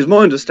 Because my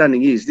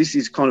understanding is this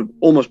is kind of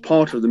almost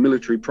part of the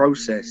military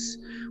process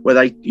where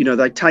they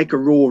take a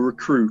raw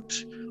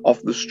recruit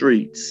off the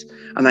streets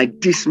and they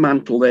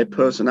dismantle their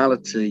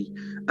personality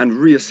and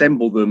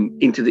reassemble them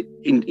into the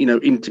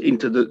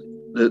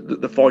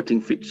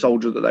fighting fit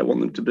soldier that they want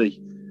them to be.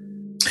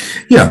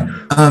 Yeah,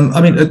 I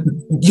mean,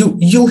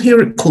 you'll hear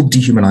it called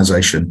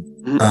dehumanization,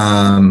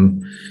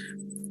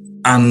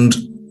 and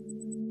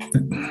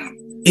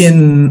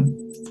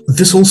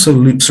this also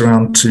loops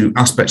around to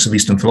aspects of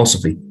Eastern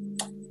philosophy,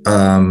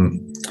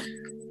 and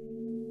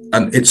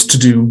it's to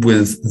do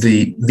with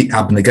the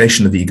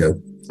abnegation of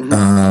ego.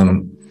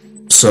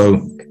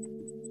 So,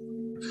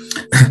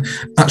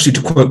 actually,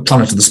 to quote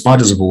Planet of the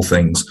Spiders of all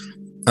things,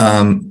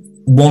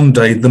 one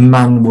day the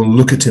man will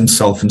look at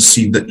himself and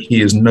see that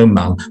he is no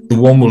man. The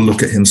one will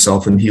look at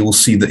himself and he will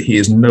see that he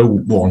is no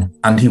one,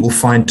 and he will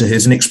find to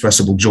his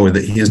inexpressible joy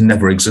that he has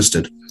never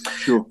existed.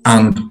 Sure.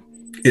 And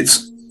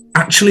it's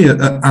actually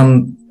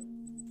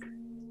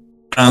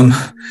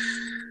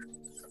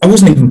I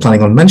wasn't even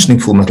planning on mentioning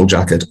Full Metal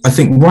Jacket. I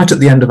think right at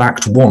the end of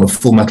Act 1 of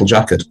Full Metal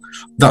Jacket,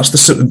 that's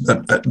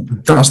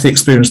the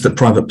experience that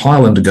Private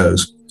Pyle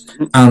undergoes,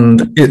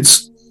 and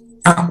it's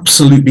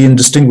absolutely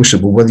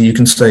indistinguishable whether you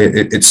can say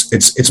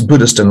it's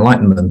Buddhist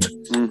enlightenment,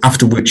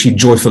 after which he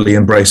joyfully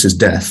embraces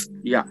death,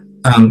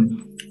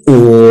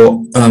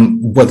 or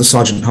whether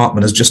Sergeant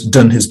Hartman has just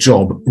done his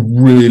job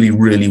really,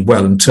 really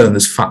well and turned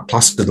this fat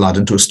placid lad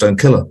into a stone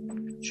killer.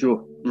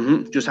 Sure.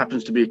 Just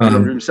happens to be a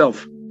killer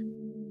himself.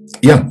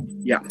 Yeah.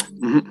 Yeah.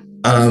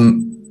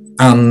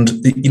 And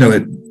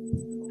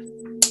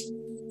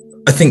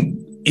I think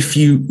if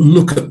you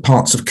look at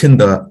parts of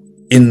Kinder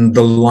in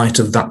the light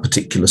of that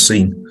particular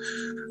scene,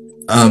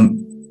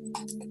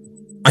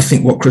 I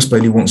think what Chris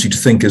Bailey wants you to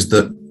think is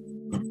that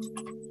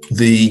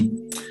the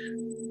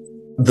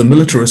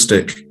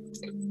militaristic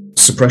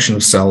suppression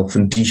of self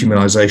and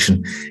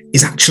dehumanization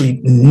is actually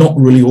not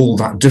really all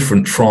that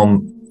different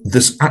from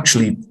this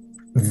actually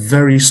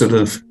very sort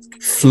of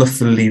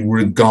fluffily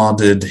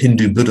regarded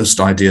Hindu Buddhist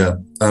idea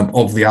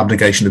of the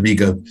abnegation of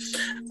ego,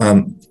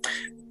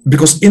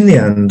 because in the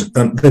end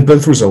they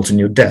both result in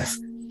your death.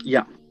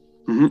 Yeah.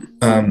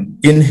 In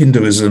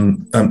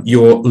Hinduism,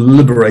 you're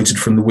liberated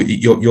from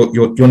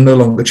you're no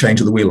longer chained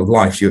to the wheel of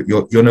life.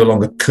 You're no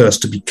longer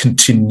cursed to be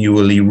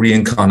continually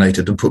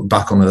reincarnated and put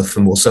back on earth for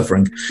more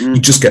suffering. You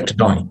just get to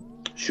die.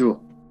 Sure.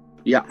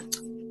 Yeah.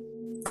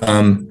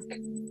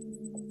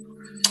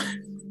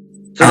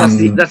 So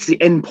that's the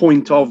end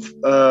point of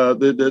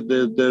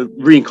the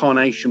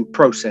reincarnation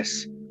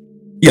process.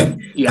 Yeah.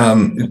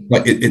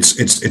 Like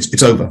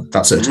it's over.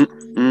 That's it.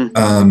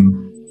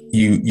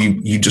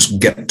 You just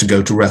get to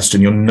go to rest,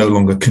 and you're no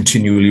longer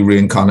continually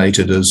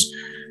reincarnated as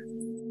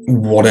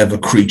whatever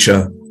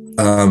creature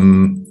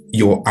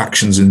your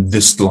actions in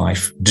this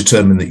life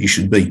determine that you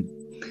should be.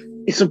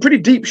 It's some pretty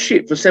deep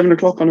shit for 7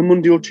 o'clock on a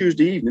Monday or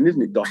Tuesday evening,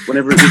 isn't it, Doc?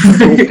 Whenever it is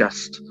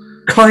broadcast.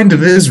 Kind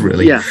of is,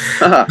 really. Yeah.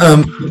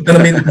 And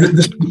I mean,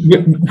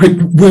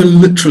 we're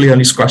literally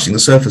only scratching the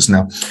surface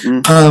now.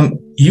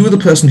 You were the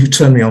person who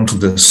turned me on to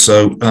this,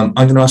 so I'm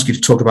going to ask you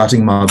to talk about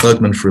Ingmar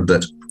Bergman for a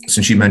bit,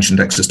 since you mentioned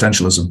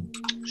existentialism.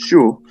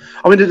 Sure.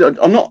 I mean,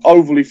 I'm not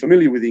overly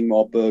familiar with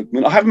Ingmar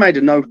Bergman. I have made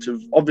a note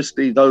of,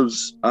 obviously,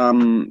 those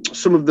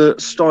some of the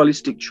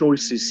stylistic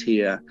choices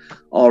here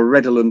are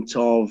redolent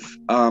of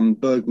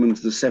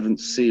Bergman's The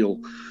Seventh Seal,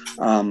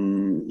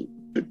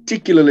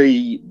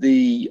 particularly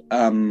the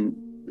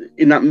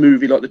in that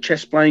movie, like the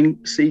chess playing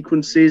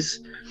sequences.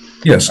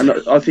 Yes. And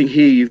I think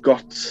here you've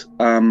got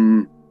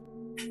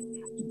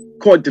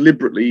quite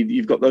deliberately,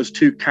 you've got those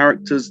two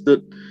characters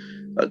that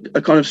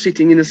are kind of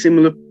sitting in a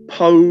similar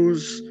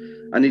pose,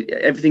 and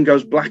everything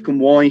goes black and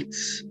white,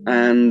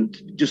 and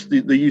just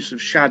the use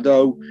of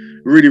shadow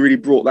really, really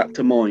brought that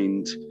to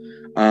mind.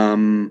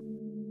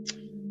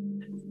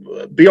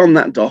 beyond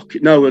that, Doc,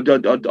 no,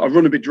 I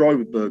run a bit dry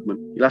with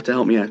Bergman. You'll have to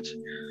help me out.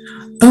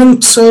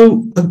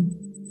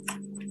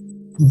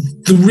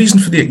 The reason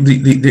for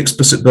the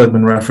explicit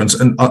Bergman reference,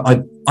 and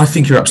I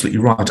think you're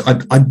absolutely right.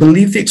 I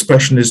believe the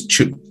expression is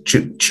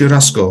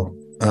churrasco,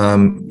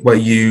 where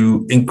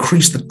you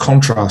increase the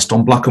contrast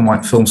on black and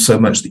white films so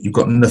much that you've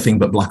got nothing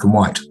but black and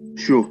white.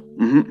 Sure.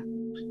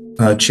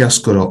 Mm-hmm.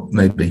 Chiaroscuro,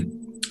 maybe.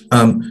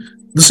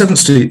 The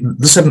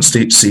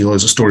Seventh Seal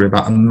is a story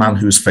about a man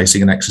who is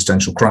facing an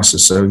existential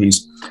crisis. So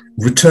he's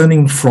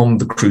returning from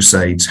the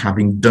Crusades,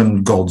 having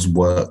done God's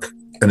work,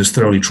 and is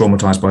thoroughly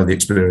traumatized by the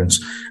experience.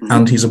 Mm-hmm.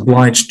 And he's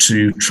obliged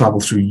to travel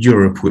through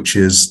Europe, which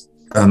is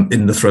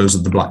in the throes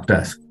of the Black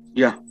Death.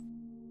 Yeah.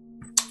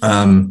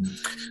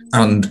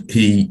 And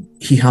he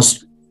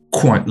has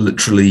quite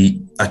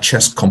literally a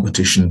chess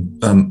competition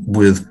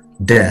with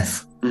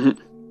death. Mm-hmm.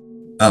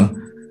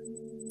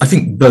 I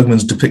think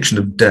Bergman's depiction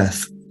of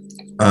death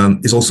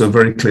is also a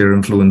very clear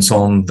influence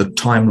on the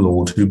Time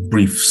Lord who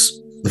briefs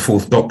the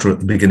Fourth Doctor at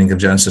the beginning of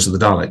Genesis of the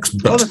Daleks.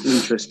 But, that's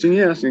interesting.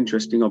 Yeah, that's an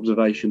interesting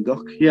observation,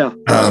 Doc. Yeah.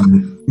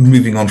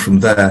 Moving on from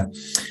there,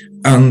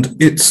 and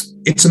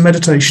it's a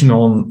meditation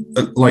on,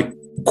 like,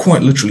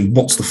 quite literally,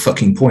 what's the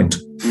fucking point?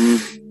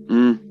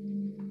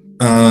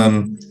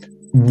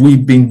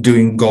 We've been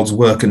doing God's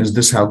work, and is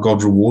this how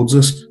God rewards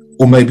us?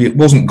 Or maybe it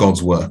wasn't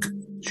God's work.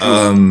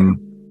 Sure.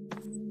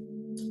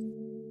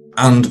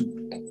 And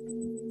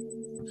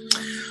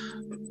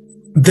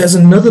there's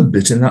another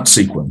bit in that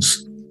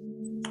sequence.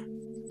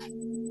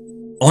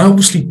 I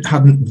obviously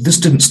this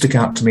didn't stick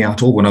out to me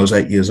at all when I was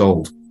 8 years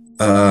old.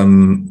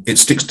 It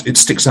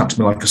sticks out to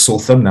me like a sore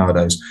thumb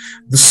nowadays.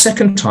 The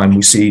second time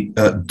we see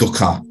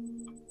Duka,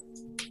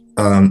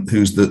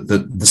 who's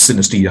the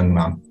sinister young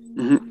man.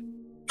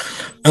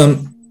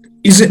 Mm-hmm.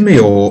 Is it me,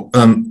 or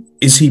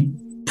is he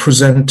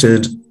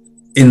presented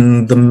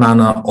in the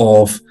manner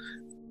of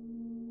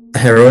a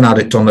heroin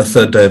addict on the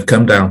third day of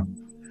Come Down?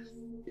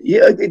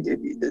 Yeah,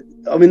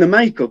 I mean, the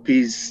makeup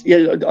is,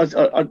 yeah,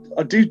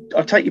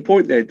 I take your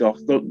point there, Doc.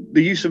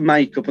 The use of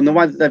makeup and the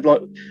way that they've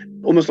like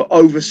almost like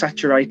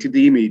oversaturated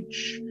the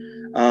image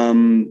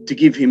to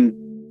give him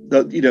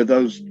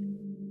those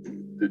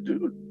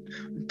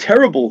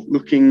terrible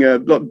looking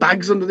like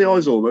bags under the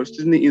eyes almost,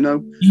 isn't it?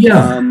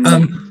 Yeah. And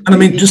I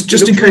mean, just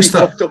in case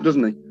really that up,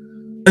 doesn't he?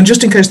 And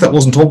just in case that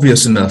wasn't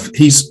obvious enough,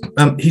 he's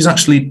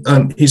actually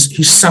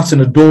he's sat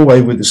in a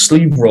doorway with his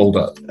sleeve rolled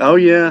up. Oh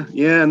yeah,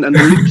 and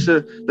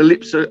the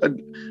lips are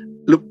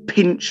look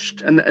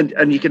pinched,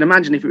 and you can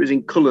imagine if it was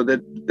in colour,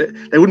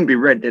 they wouldn't be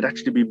red; they'd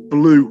actually be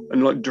blue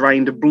and like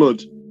drained of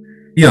blood.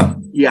 Yeah.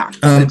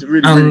 It's a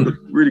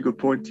really good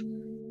point.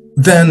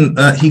 Then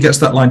he gets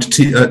that line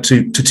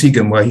to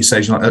Tegan where he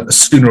says,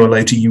 "Sooner or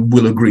later, you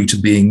will agree to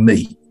being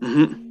me."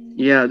 Mm-hmm.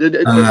 Yeah,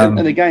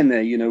 and again,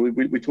 there,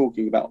 we're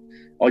talking about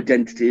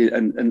identity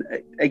and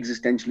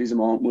existentialism,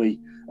 aren't we?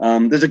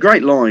 There's a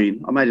great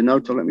line. I made a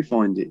note. Let me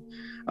find it.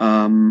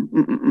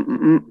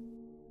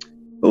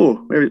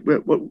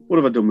 What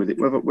have I done with it?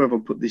 Where have I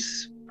put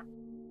this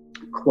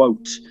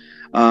quote?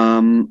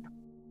 Hang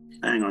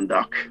on,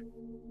 Doc.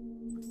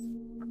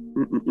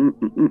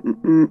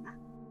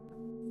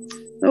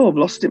 Oh, I've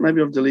lost it.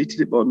 Maybe I've deleted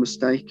it by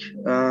mistake.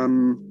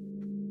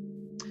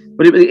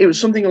 But it was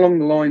something along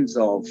the lines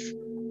of,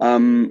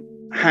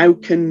 how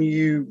can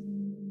you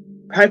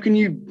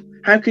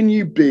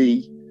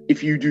be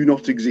if you do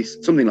not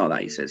exist? Something like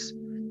that, he says.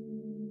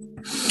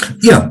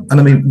 Yeah, and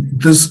I mean,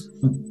 there's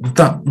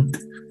that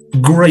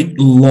great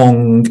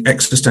long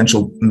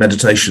existential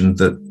meditation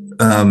that,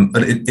 and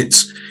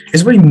it's a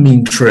very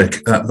mean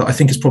trick that I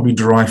think is probably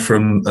derived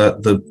from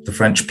the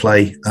French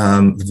play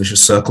The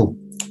Vicious Circle,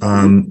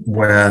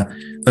 where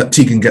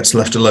Tegan gets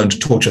left alone to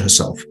torture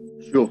herself.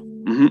 Sure.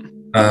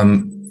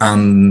 Mm-hmm.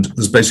 And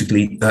there's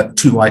basically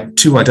two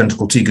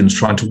identical Tegans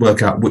trying to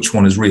work out which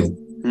one is real.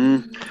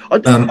 I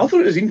thought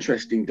it was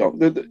interesting, Doc.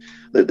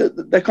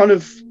 They're kind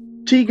of,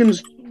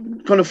 Tegan's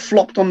kind of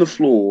flopped on the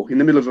floor in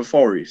the middle of a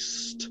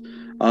forest,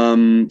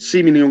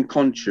 seemingly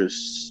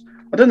unconscious.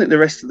 I don't think the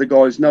rest of the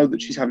guys know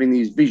that she's having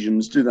these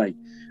visions, do they?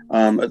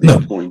 At this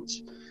point.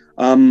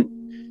 And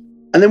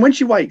then when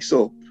she wakes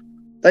up,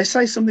 they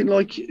say something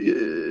like,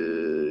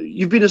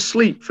 "You've been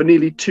asleep for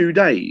nearly 2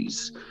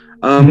 days."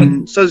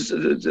 So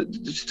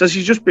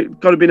she's just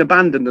kind of been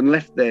abandoned and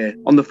left there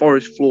on the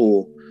forest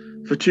floor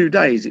for 2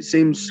 days. It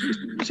seems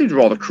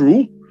rather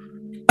cruel.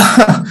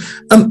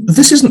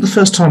 This isn't the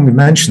first time we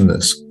mention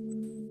this.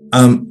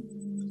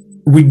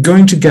 We're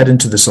going to get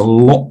into this a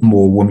lot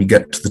more when we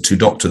get to the Two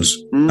Doctors,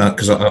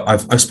 because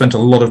I've spent a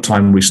lot of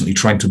time recently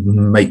trying to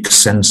make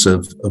sense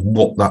of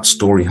what that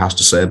story has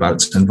to say about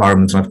its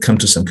environment, and I've come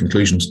to some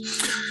conclusions.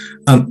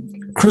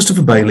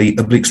 Christopher Bailey,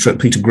 Oblique Strip,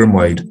 Peter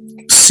Grimwade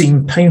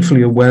seem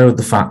painfully aware of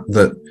the fact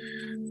that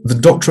the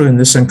Doctor in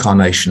this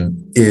incarnation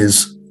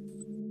is,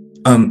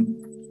 I'm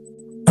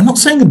not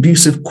saying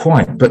abusive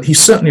quite, but he's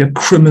certainly a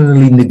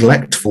criminally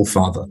neglectful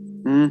father.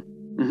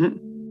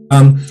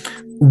 Mm-hmm.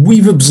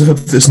 We've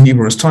observed this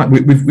numerous times.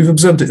 We've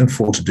observed it in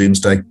Four to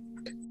Doomsday.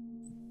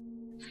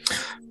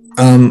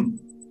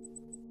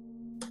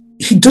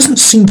 He doesn't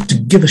seem to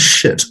give a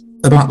shit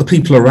about the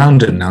people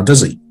around him now,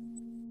 does he?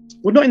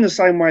 Well, not in the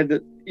same way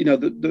that,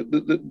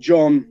 that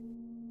John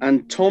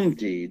and Tom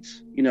did.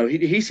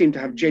 He seemed to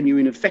have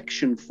genuine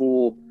affection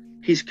for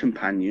his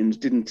companions,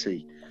 didn't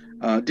he?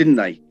 Didn't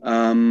they?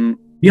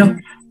 Yeah.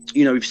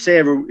 If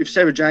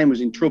Sarah Jane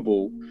was in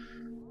trouble,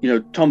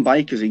 Tom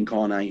Baker's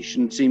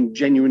incarnation seemed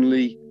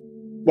genuinely,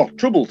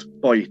 troubled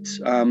by it.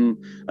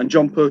 And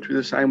John Pertwee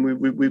the same.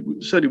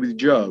 We certainly with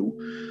Joe,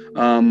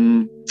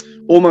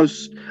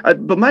 almost.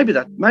 But maybe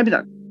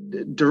that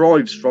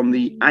derives from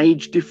the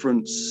age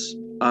difference.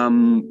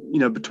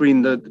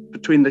 Between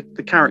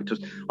the characters.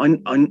 I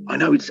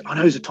know he's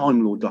a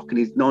Time Lord, Doc, and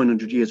he's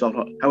 900 years old.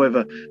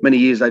 However many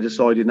years they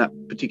decide in that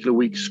particular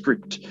week's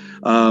script.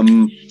 But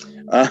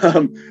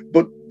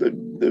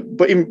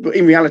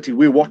in reality,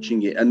 we're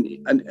watching it, and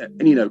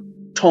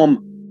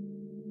Tom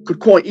could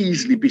quite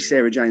easily be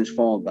Sarah Jane's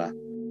father.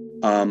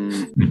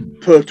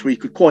 Pertwee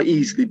could quite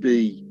easily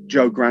be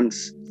Joe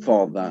Grant's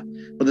father.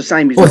 But the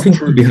same is I think it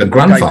could be her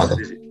grandfather.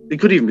 It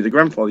could even be the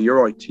grandfather. You're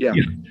right. Yeah.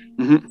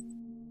 Mm-hmm.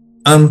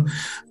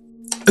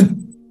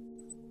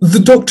 The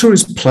Doctor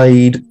is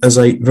played as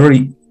a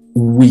very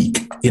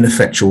weak,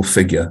 ineffectual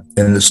figure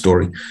in the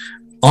story.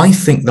 I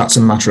think that's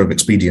a matter of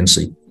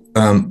expediency,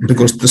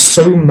 because there's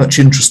so much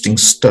interesting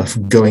stuff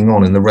going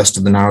on in the rest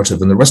of the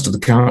narrative, and the rest of the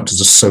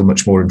characters are so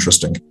much more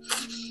interesting.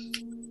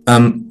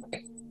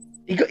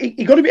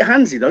 He got a bit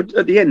handsy though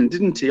at the end,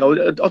 didn't he?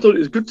 I thought it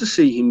was good to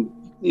see him.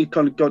 He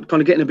kind of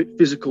getting a bit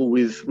physical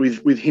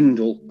with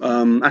Hindle.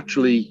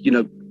 Actually,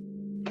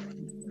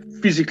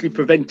 physically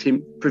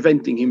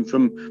preventing him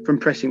from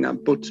pressing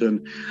that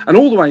button, and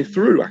all the way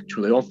through.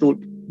 Actually, I thought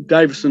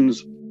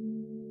Davison's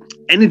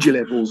energy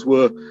levels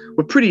were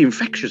pretty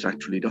infectious.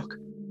 Actually, Doc.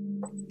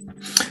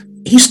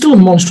 He's still a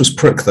monstrous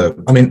prick, though.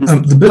 I mean,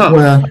 the bit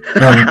where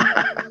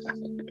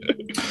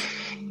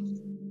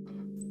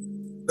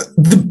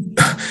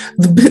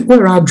the bit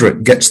where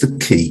Adric gets the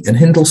key and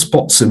Hindle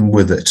spots him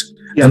with it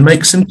and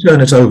makes him turn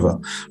it over.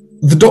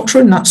 The Doctor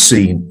in that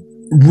scene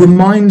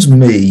reminds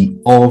me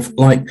of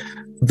like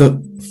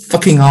the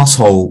fucking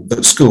asshole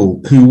at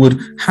school who would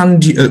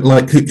hand you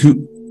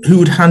who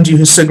would hand you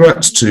his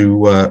cigarettes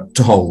to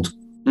hold,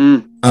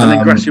 and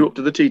then grass you up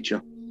to the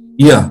teacher.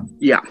 Yeah,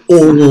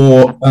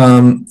 or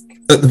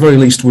at the very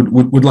least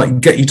would like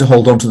get you to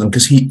hold on to them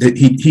because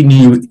he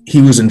knew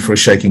he was in for a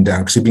shaking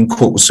down because he'd been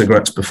caught with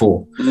cigarettes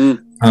before.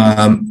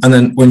 And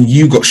then when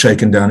you got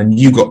shaken down and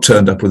you got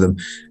turned up with him,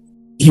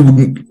 he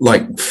wouldn't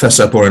like fess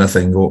up or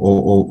anything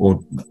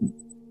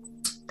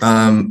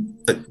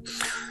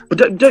But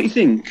don't you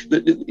think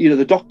that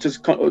the Doctor's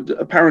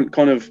apparent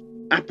kind of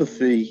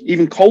apathy,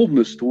 even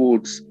coldness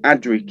towards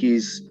Adric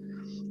is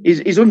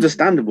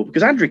understandable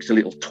because Adric's a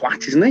little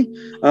twat, isn't he?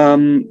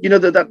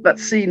 That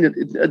scene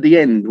at the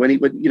end when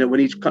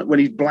he's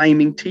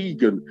blaming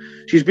Tegan.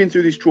 She's been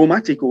through this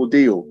traumatic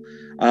ordeal,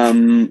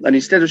 and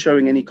instead of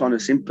showing any kind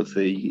of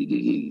sympathy,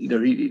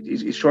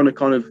 he's trying to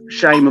kind of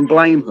shame and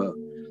blame her.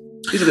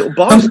 He's a little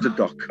bastard,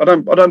 Doc. I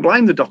don't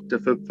blame the Doctor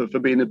for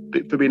being a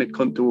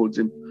cunt towards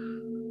him.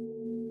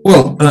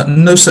 Well,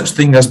 no such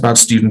thing as bad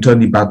student,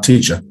 only bad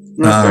teacher.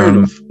 Fair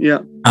enough.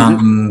 Yeah.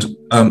 And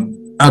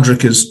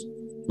Adric is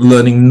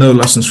learning no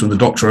lessons from the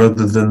Doctor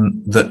other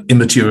than that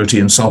immaturity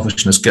and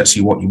selfishness gets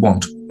you what you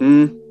want.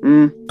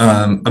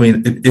 I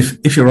mean,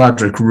 if you're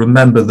Adric,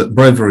 remember that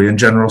bravery and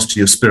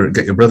generosity of spirit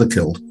get your brother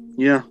killed.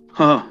 Yeah.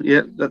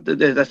 Yeah.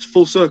 That's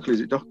full circle,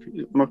 is it, Doc?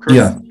 Am I correct?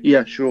 Yeah.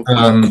 Yeah, sure.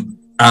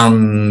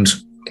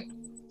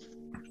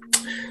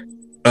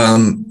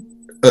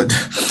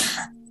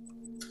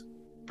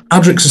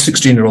 Adric's a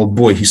 16-year-old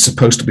boy. He's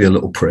supposed to be a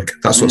little prick.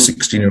 That's what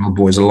 16-year-old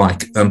boys are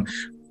like.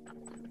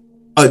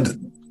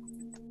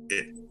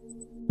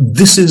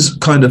 This is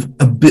kind of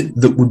a bit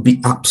that would be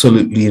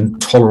absolutely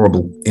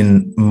intolerable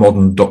in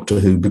modern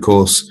Doctor Who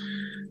because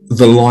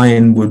the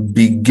line would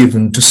be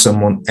given to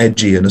someone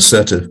edgy and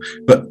assertive.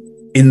 But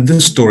in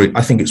this story,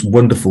 I think it's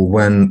wonderful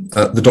when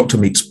the Doctor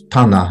meets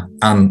Pana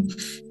and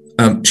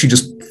she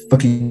just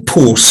fucking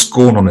pours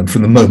scorn on him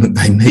from the moment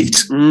they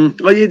meet.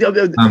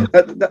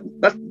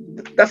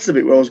 That's the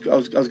bit where I was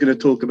going to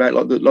talk about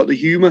like the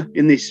humour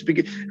in this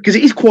because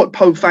it is quite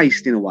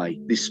po-faced in a way.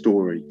 This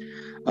story,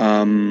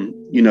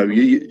 you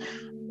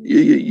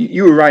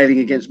were railing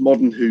against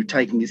modern Who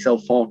taking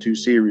itself far too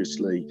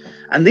seriously,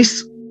 and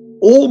this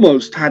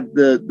almost had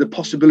the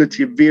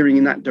possibility of veering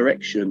in that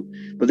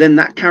direction. But then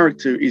that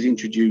character is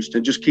introduced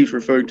and just keeps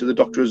referring to the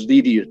Doctor as the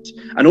idiot,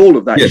 and all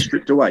of that is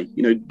stripped away.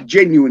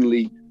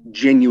 Genuinely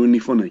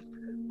funny.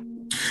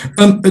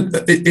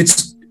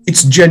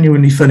 It's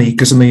genuinely funny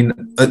because I mean,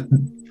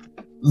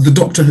 the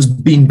Doctor has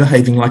been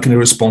behaving like an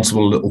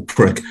irresponsible little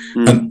prick,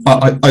 and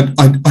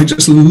I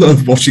just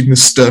love watching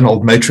this stern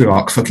old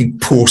matriarch fucking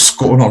pour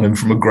scorn on him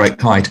from a great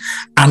height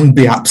and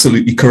be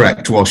absolutely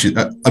correct while she.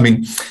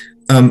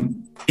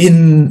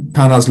 In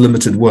Pana's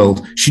limited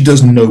world, she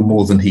does know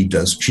more than he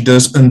does. She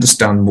does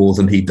understand more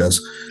than he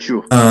does.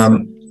 Sure.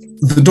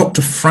 The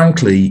Doctor,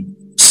 frankly,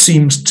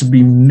 seems to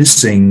be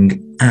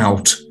missing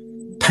out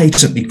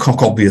patently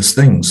cock-obvious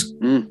things.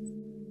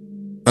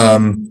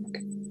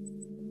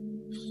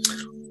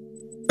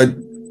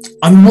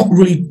 I'm not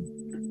really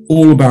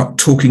all about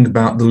talking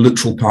about the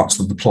literal parts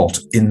of the plot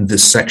in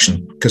this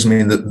section, because I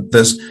mean that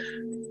there's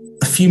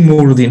a few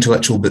more of the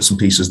intellectual bits and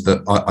pieces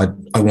that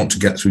I want to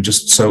get through,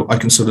 just so I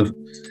can sort of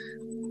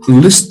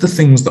list the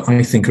things that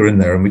I think are in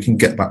there and we can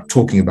get back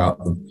talking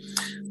about them.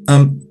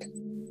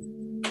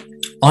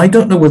 I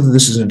don't know whether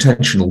this is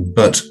intentional,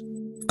 but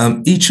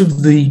each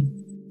of the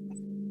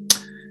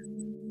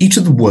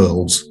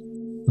worlds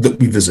that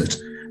we visit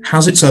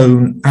has its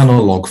own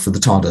analogue for the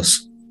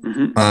TARDIS.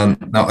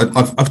 Mm-hmm. Now,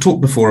 I've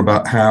talked before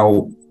about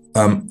how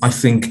I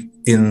think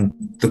in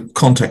the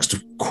context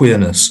of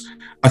queerness,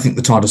 I think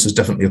the TARDIS is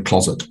definitely a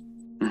closet.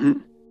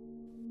 Mm-hmm.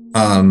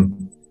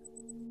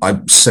 I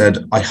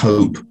said, I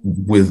hope,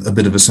 with a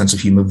bit of a sense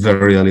of humour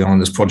very early on in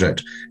this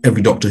project,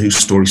 every Doctor Who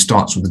story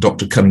starts with the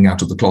Doctor coming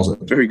out of the closet.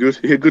 Very good.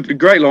 Yeah, good,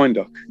 great line,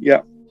 Doc.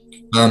 Yeah.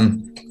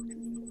 And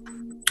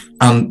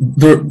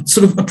there are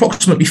sort of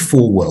approximately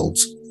 4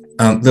 worlds.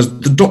 There's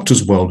the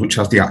Doctor's world, which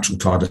has the actual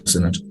TARDIS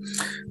in it.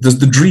 There's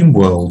the Dream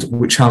world,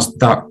 which has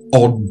that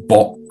odd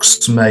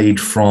box made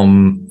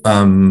from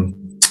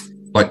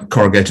like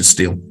corrugated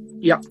steel.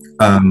 Yeah.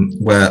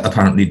 Where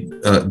apparently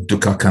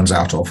Dukat comes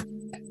out of.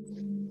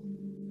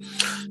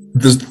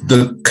 There's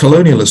the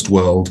colonialist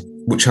world,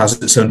 which has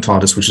its own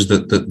TARDIS, which is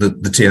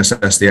the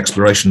TSS, the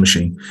exploration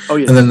machine. Oh,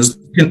 yeah. And then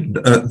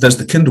there's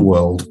the Kinder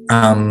world.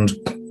 And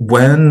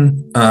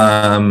when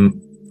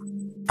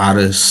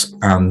Addis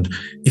and,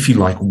 if you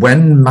like,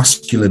 when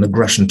masculine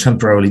aggression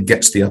temporarily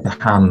gets the upper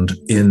hand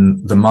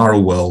in the Mara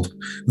world,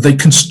 they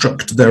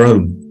construct their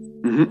own.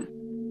 Mm-hmm.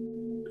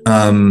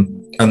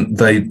 And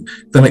they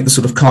make the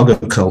sort of cargo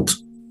cult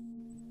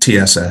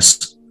TSS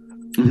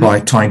mm-hmm. by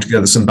tying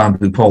together some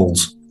bamboo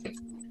poles.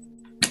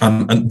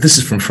 And this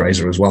is from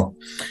Fraser as well.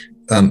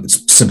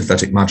 It's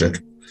sympathetic magic.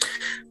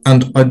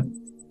 And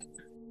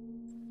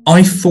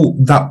I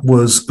thought that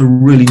was a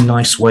really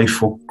nice way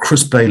for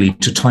Chris Bailey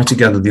to tie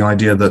together the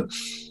idea that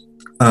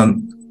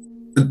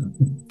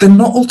they're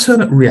not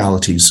alternate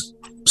realities,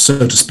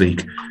 so to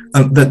speak.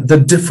 They're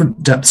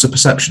different depths of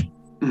perception.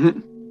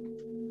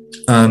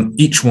 Mm-hmm.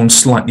 Each one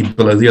slightly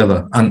below the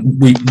other.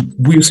 And we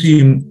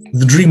assume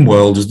the dream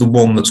world is the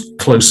one that's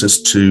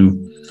closest to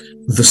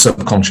the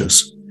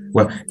subconscious,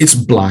 where it's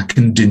black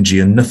and dingy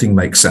and nothing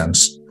makes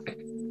sense.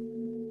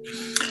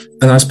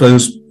 And I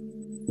suppose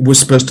we're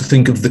supposed to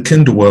think of the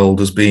Kinder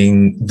world as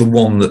being the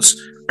one that's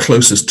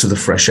closest to the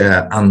fresh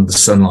air and the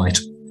sunlight.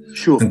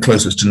 Sure. And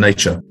closest to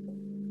nature.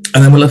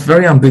 And then we're left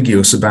very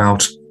ambiguous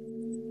about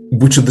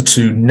which of the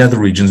two nether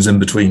regions in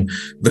between,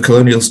 the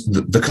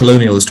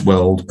colonialist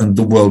world and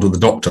the world of the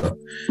Doctor,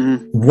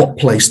 what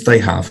place they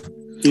have.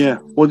 Yeah.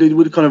 What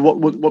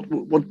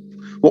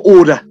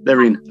order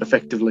they're in,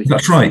 effectively.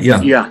 That's right,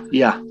 yeah.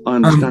 Yeah, I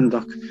understand,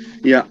 Doc.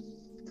 Yeah.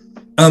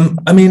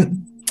 I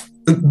mean,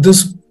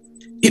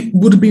 it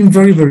would have been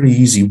very, very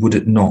easy, would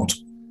it not,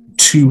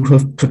 to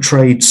have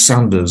portrayed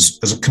Sanders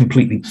as a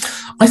completely...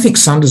 I think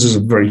Sanders is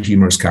a very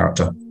humorous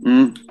character.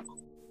 Mm.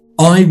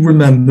 I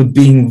remember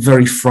being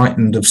very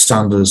frightened of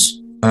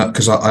Sanders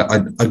because I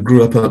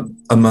grew up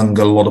among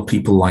a lot of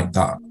people like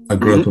that. I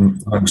grew up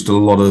amongst a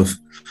lot of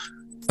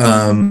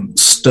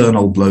stern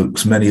old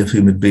blokes, many of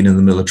whom had been in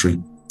the military,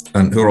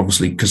 and who are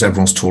obviously, because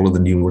everyone's taller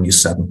than you when you're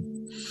 7.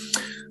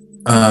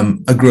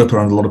 I grew up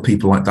around a lot of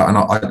people like that, and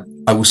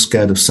I was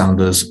scared of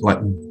Sanders. Like,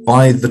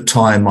 by the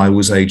time I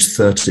was age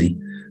 30,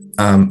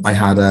 I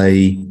had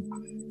a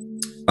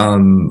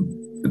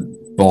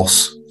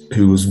boss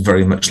who was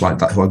very much like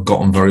that, who I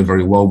got on very,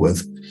 very well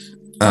with.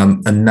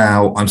 And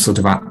now I'm sort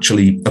of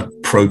actually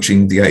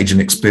approaching the age and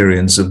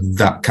experience of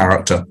that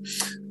character.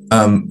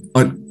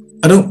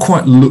 I don't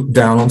quite look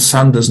down on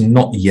Sanders,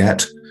 not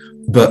yet,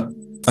 but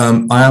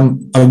I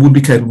would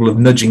be capable of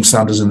nudging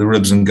Sanders in the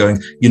ribs and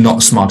going, "You're not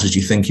as smart as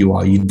you think you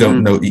are. You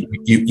don't know.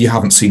 You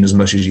haven't seen as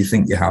much as you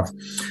think you have."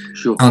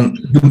 Sure. And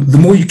the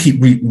more you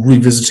keep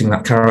revisiting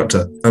that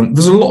character,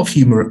 there's a lot of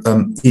humour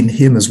in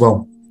him as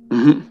well.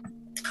 Mm-hmm.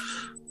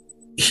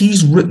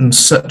 He's written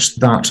such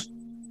that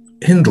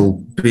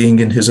Hindle, being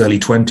in his early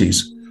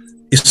 20s,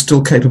 is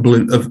still capable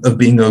of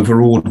being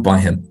overawed by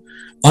him.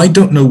 I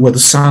don't know whether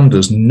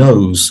Sanders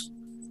knows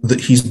that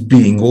he's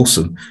being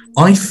awesome.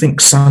 I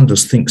think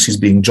Sanders thinks he's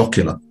being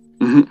jocular.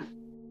 Mm-hmm.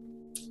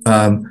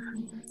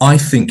 I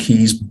think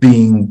he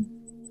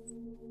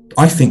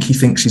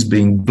thinks he's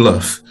being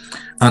bluff,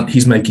 and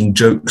he's making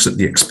jokes at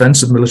the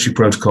expense of military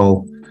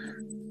protocol.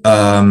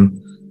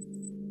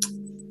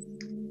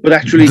 But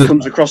actually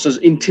comes across as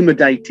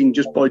intimidating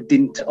just by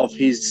dint of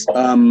his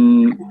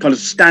kind of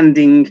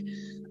standing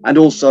and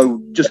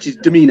also just his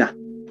demeanour.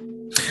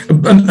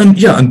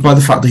 And by the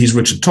fact that he's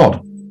Richard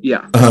Todd.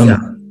 Yeah.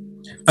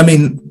 I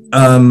mean,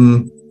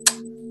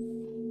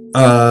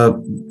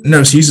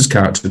 Nerys Hughes'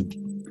 character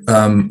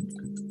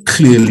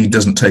clearly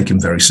doesn't take him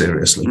very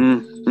seriously.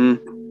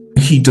 Mm-hmm.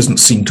 He doesn't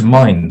seem to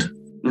mind.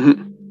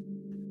 Mm-hmm.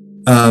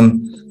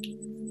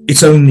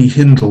 It's only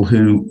Hindle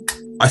who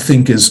I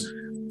think is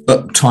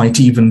uptight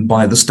even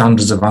by the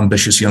standards of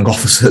ambitious young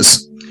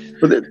officers.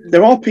 But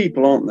there are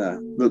people, aren't there,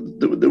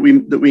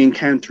 that we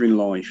encounter in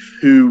life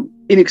who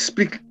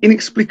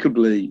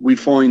inexplicably we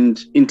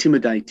find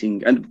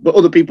intimidating, but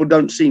other people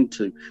don't seem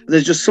to.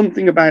 There's just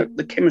something about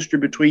the chemistry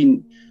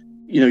between,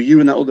 you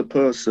and that other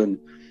person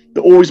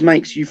that always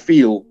makes you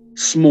feel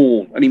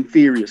small and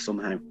inferior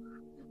somehow.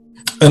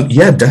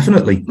 Yeah,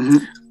 definitely.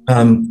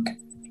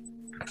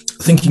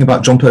 Thinking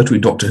about John Pertwee,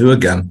 Doctor Who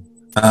again,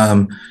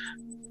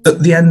 at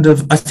the end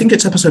of, I think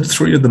it's episode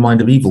 3 of The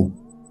Mind of Evil,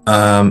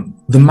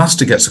 the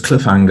Master gets a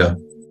cliffhanger.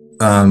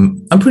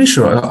 I'm pretty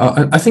sure,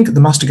 I think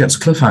the Master gets a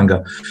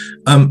cliffhanger.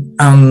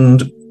 And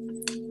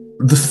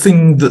the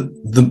thing that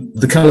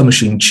the Keller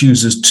machine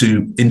chooses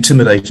to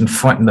intimidate and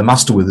frighten the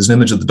Master with is an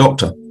image of the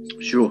Doctor.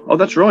 Sure. Oh,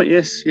 that's right,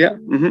 yes, yeah.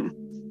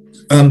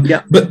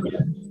 Yeah, but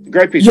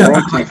great piece of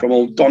writing from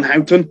old Don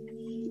Houghton.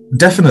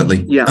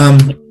 Definitely. Yeah.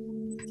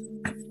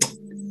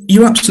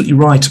 You're absolutely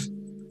right.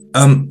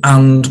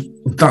 And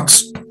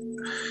that's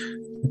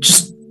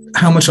just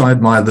how much I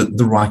admire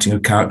the writing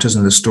of characters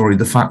in the story.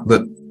 The fact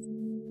that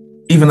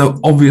even though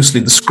obviously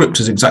the script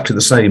is exactly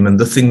the same and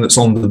the thing that's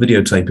on the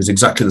videotape is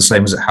exactly the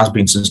same as it has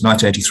been since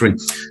 1983,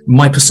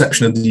 my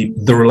perception of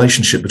the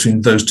relationship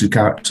between those two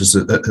characters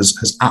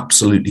has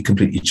absolutely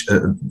completely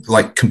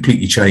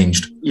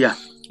changed. Yeah,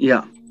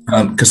 yeah.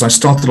 Because I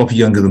started off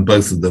younger than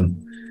both of them,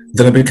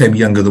 then I became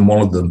younger than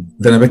one of them,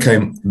 then I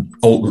became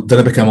older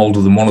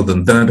than one of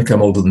them, then I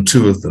became older than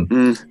two of them.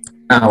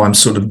 Now I'm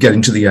sort of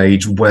getting to the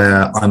age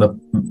where I'm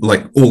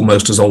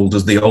almost as old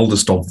as the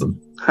oldest of them.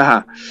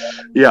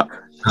 Yeah.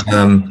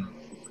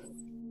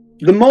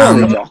 The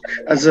Mara Doc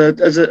as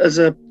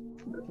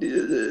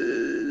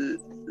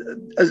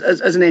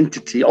an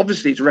entity,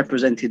 obviously it's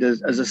represented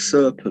as a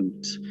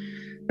serpent.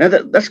 Now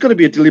that's got to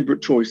be a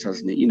deliberate choice,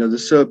 hasn't it? The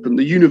serpent,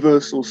 the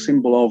universal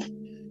symbol of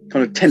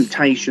kind of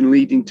temptation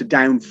leading to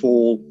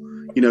downfall,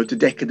 to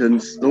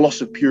decadence, the loss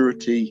of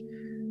purity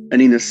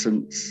and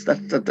innocence.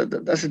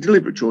 That's a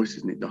deliberate choice,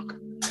 isn't it, Doc?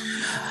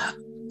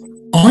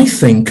 I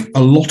think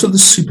a lot of the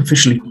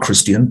superficially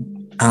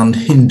Christian and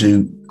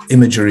Hindu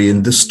imagery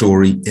in this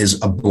story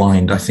is a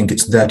blind. I think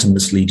it's there to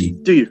mislead you.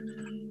 Do you?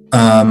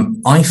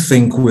 I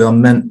think we are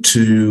meant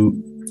to...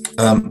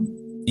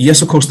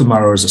 yes, of course, the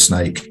Mara is a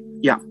snake.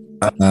 Yeah.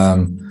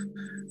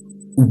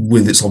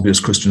 With its obvious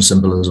Christian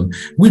symbolism.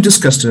 We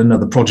discussed in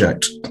another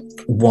project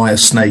why a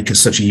snake is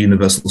such a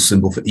universal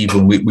symbol for evil,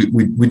 and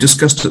we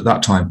discussed it at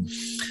that time.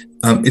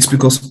 It's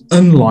because,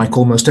 unlike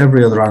almost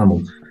every other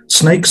animal,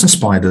 snakes and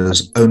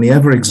spiders only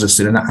ever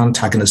existed in an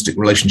antagonistic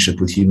relationship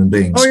with human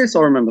beings. Oh, yes,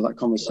 I remember that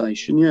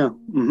conversation, yeah.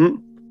 Mm-hmm.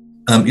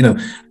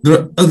 There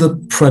are other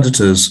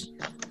predators.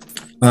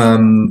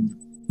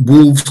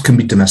 Wolves can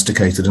be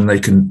domesticated and they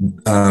can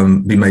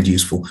be made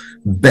useful.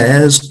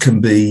 Bears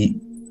can be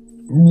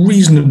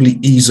reasonably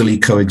easily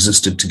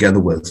coexisted together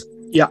with.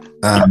 Yeah.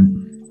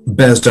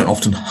 Bears don't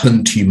often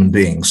hunt human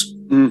beings.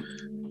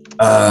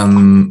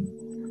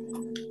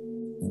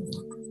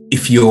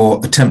 If you're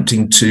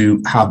attempting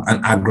to have an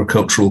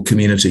agricultural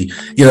community,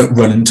 you don't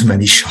run into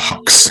many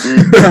sharks.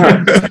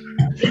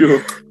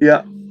 Sure,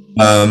 yeah.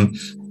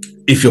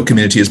 If your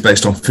community is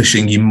based on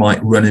fishing, you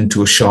might run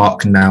into a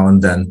shark now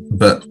and then.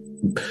 But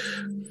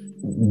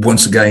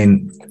once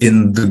again,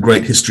 in the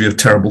great history of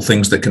terrible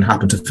things that can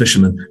happen to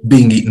fishermen,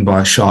 being eaten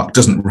by a shark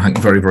doesn't rank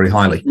very, very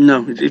highly.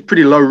 No, it's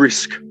pretty low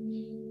risk.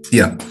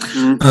 Yeah.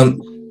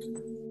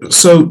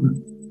 So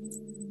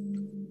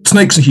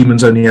snakes and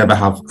humans only ever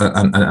have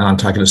an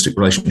antagonistic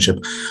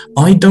relationship.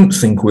 I don't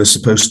think we're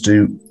supposed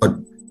to...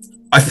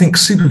 I think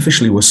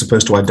superficially we're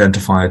supposed to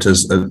identify it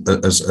as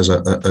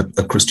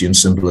a Christian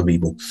symbol of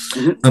evil.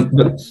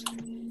 But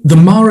the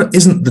Mara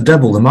isn't the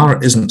devil. The Mara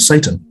isn't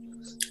Satan.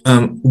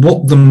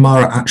 What the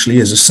Mara actually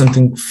is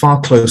something far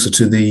closer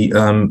to the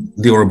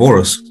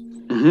Ouroboros.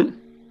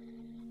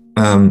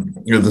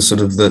 The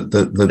sort of the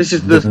this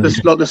is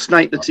like the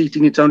snake that's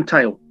eating its own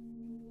tail.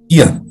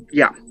 Yeah.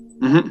 Yeah.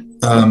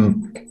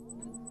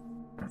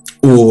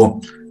 Or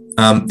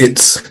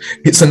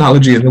its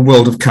analogy in the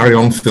world of Carry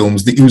On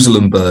films, the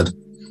Uzalan bird.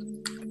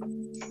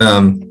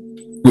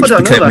 Which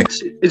I don't know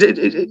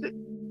that.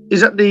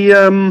 Is that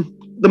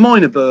the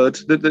minor bird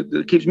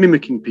that keeps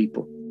mimicking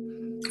people?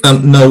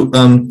 No.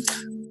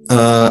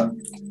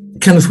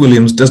 Kenneth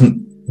Williams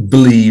doesn't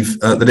believe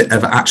that it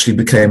ever actually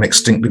became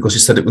extinct because he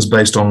said it was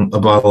based on a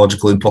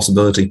biological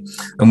impossibility.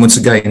 And once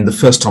again, the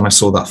first time I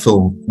saw that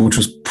film, which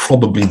was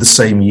probably the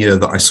same year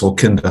that I saw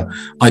Kinder,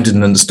 I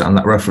didn't understand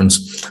that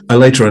reference. I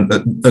later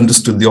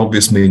understood the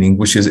obvious meaning,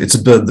 which is it's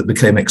a bird that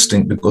became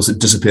extinct because it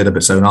disappeared up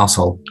its own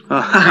arsehole.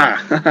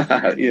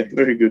 Yeah,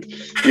 very good.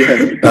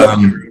 Yeah.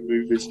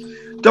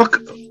 Doc,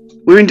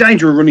 we're in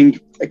danger of running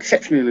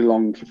exceptionally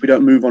long if we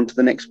don't move on to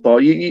the next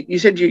part. You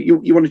said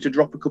you wanted to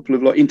drop a couple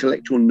of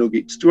intellectual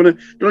nuggets. Do you want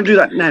to do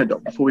that now,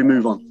 Doc, before we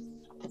move on?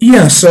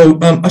 Yeah. So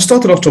I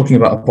started off talking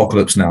about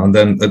Apocalypse Now, and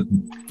then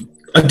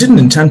I didn't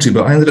intend to,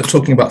 but I ended up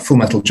talking about Full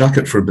Metal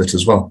Jacket for a bit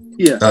as well.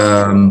 Yeah.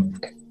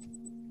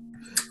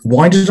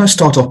 Why did I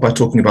start off by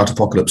talking about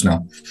Apocalypse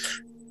Now?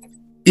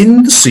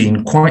 In the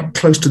scene quite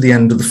close to the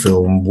end of the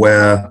film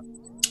where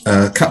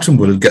Captain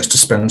Willard gets to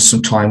spend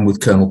some time with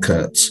Colonel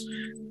Kurtz,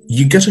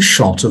 you get a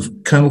shot of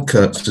Colonel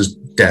Kurtz's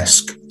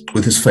desk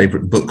with his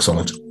favourite books on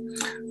it.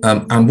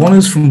 And one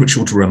is From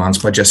Ritual to Romance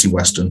by Jessie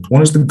Weston.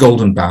 One is The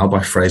Golden Bough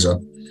by Fraser.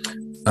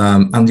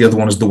 And the other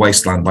one is The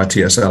Wasteland by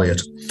T.S.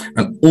 Eliot.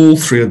 And all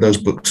three of those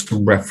books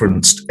are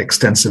referenced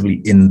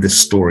extensively in this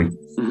story,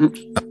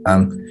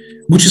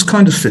 which is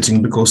kind of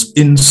fitting because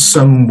in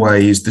some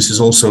ways this is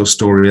also a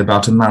story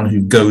about a man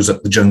who goes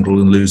up the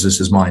jungle and loses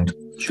his mind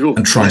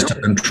and tries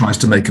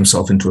to make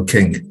himself into a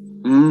king.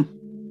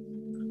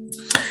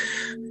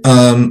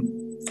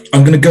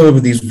 I'm going to go over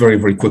these very,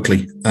 very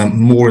quickly,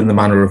 more in the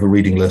manner of a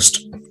reading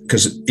list,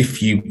 because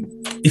if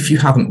you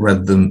haven't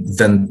read them,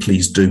 then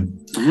please do.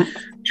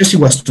 Jessie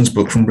Weston's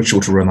book From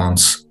Ritual to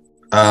Romance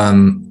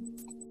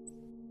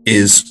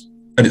is,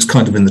 and it's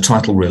kind of in the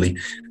title really,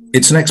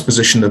 it's an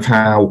exposition of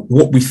how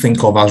what we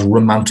think of as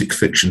romantic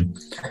fiction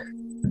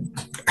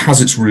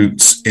has its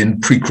roots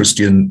in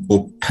pre-Christian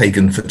or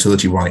pagan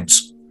fertility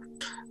rites.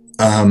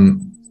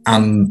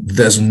 And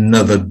there's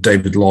another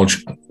David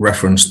Lodge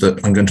reference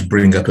that I'm going to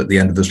bring up at the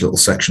end of this little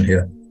section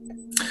here.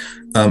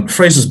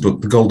 Fraser's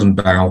book, The Golden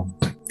Bough,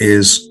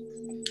 is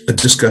a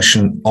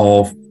discussion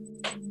of,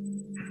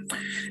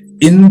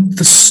 in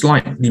the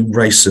slightly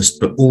racist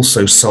but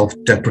also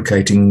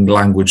self-deprecating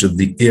language of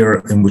the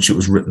era in which it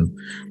was written,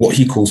 what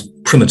he calls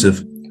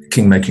primitive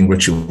king-making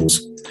rituals.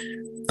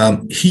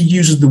 He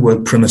uses the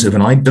word primitive,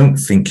 and I don't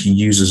think he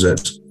uses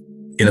it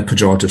in a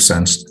pejorative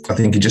sense. I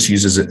think he just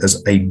uses it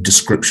as a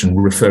description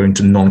referring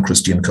to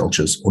non-Christian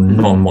cultures or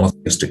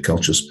non-monotheistic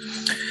cultures.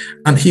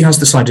 And he has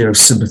this idea of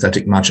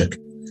sympathetic magic,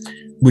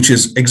 which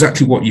is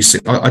exactly what you see.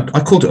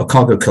 I called it a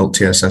cargo cult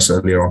TSS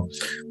earlier on.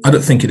 I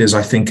don't think it is.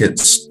 I think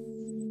it's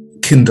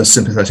kinder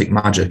sympathetic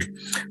magic.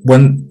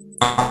 When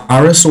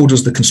Aris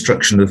orders the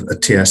construction of a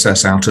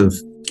TSS out of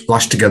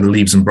lashed together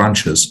leaves and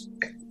branches,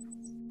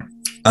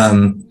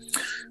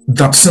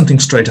 that's something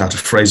straight out of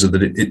Fraser,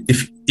 that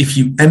if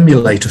you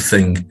emulate a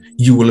thing,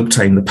 you will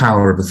obtain the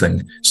power of a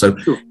thing. So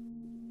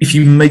if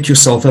you make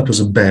yourself up as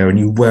a bear and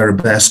you wear a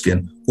bear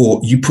skin, or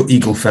you put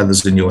eagle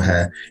feathers in your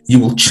hair, you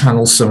will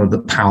channel some of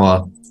the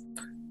power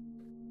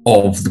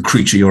of the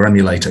creature you're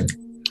emulating.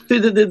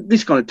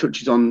 This kind of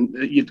touches on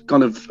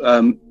kind of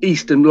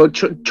Eastern, like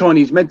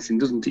Chinese medicine,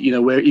 doesn't it? You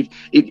know, where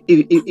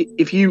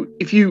if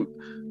you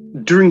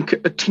drink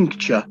a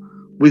tincture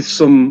with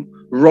some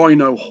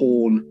rhino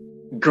horn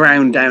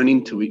ground down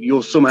into it,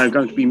 you're somehow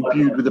going to be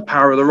imbued with the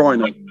power of the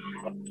rhino.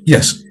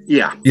 Yes.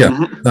 Yeah.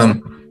 Yeah.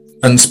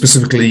 And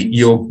specifically,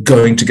 you're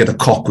going to get a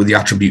cock with the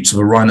attributes of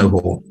a rhino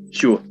horn.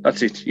 Sure,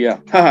 that's it. Yeah.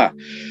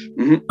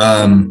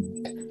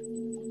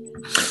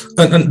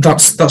 And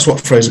that's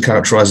what Fraser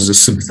characterizes as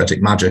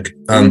sympathetic magic.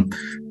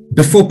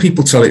 Before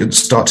people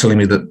start telling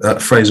me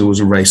that Fraser was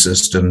a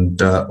racist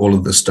and all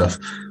of this stuff,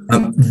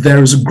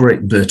 there is a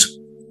great bit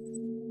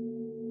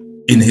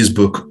in his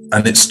book,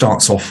 and it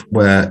starts off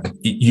where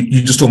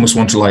you just almost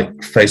want to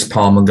like face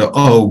palm and go,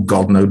 oh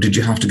God, no, did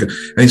you have to go?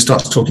 And he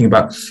starts talking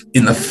about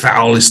in the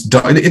foulest,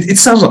 it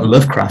sounds like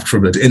Lovecraft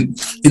from it, in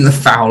the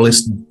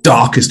foulest,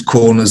 darkest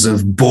corners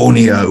of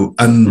Borneo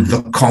and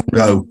the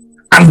Congo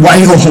and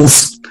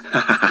Wales.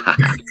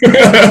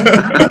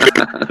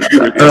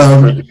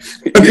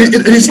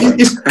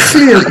 It's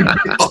clear,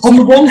 on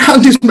the one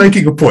hand he's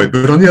making a point,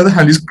 but on the other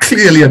hand he's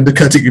clearly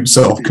undercutting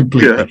himself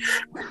completely. Yeah.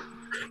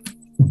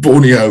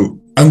 Borneo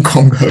and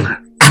Congo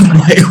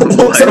and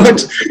Wales.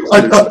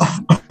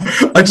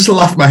 I just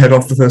laughed my head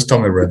off the first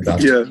time I read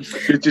that. Yeah,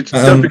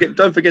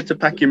 don't forget to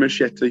pack your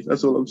machete.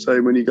 That's all I'm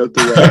saying when you go to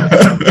Wales.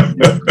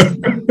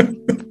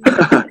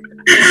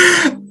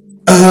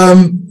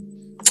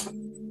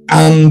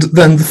 And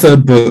then the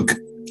third book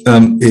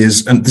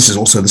is, and this is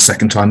also the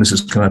second time this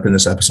has come up in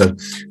this episode,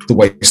 The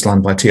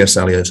Wasteland by T.S.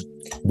 Eliot,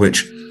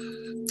 which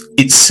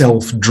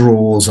itself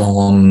draws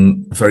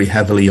on very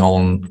heavily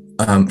on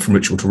From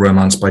Ritual to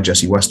Romance by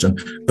Jessie Weston,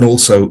 and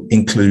also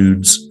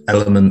includes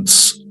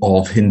elements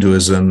of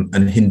Hinduism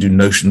and Hindu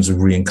notions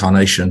of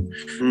reincarnation,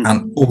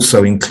 and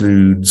also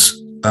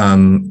includes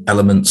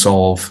elements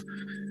of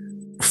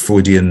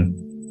Freudian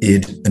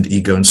id and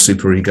ego and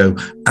superego,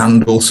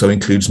 and also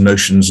includes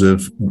notions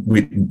of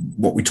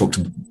what we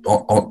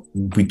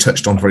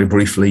touched on very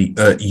briefly,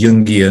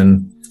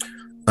 Jungian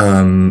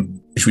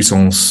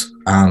jouissance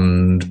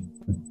and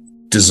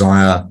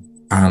desire,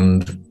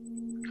 and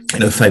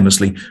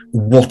famously,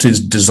 what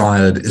is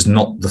desired is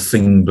not the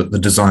thing, but the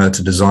desire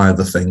to desire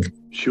the thing.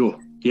 Sure.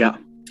 Yeah.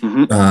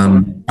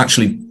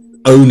 Actually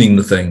owning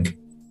the thing,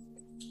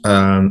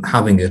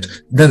 having it.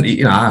 Then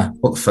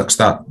what the fuck's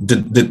that?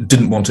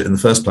 Didn't want it in the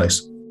first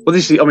place. Well,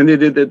 this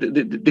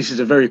is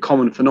a very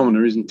common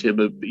phenomenon, isn't it?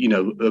 But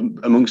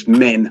amongst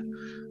men,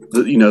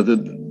 that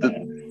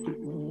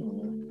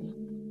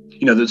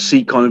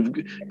seek kind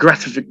of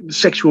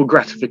sexual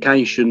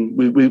gratification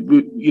with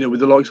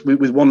the likes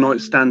with one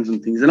night stands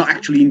and things. They're not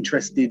actually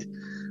interested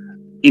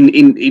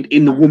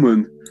in the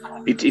woman.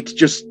 It's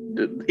just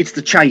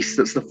the chase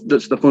that's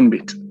the fun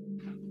bit.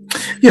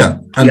 Yeah,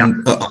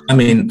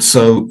 and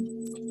so.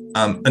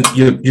 And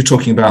you're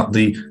talking about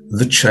the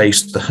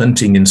chase, the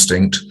hunting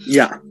instinct.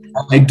 Yeah,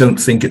 I don't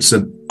think it's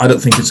a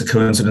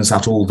coincidence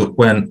at all that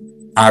when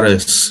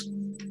Aris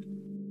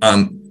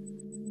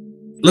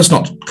let's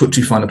not put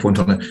too fine a point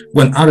on it.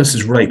 When Alice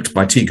is raped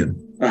by Tegan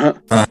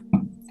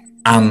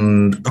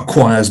and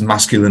acquires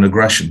masculine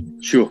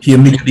aggression, sure, he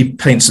immediately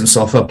paints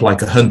himself up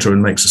like a hunter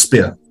and makes a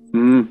spear.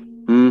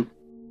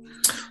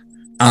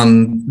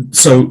 And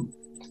so,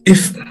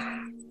 if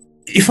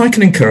I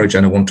can encourage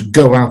anyone to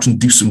go out and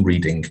do some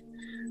reading,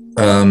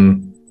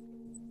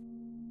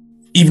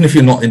 even if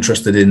you're not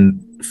interested in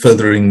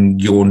furthering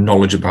your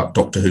knowledge about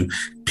Doctor Who,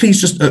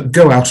 please just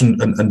go out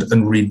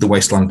and read The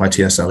Wasteland by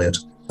T.S. Eliot.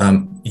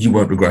 You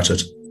won't regret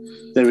it.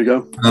 There we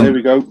go.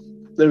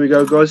 There we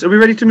go, guys. Are we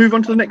ready to move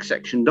on to the next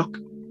section, Doc?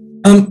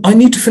 I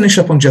need to finish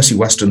up on Jessie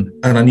Weston,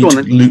 and I need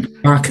to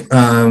loop back.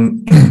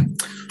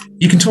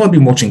 You can tell I've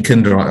been watching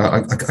Kinder.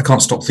 I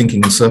can't stop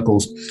thinking in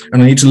circles,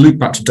 and I need to loop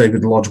back to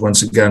David Lodge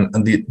once again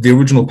and the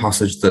original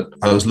passage that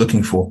I was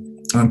looking for.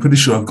 I'm pretty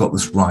sure I've got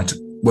this right.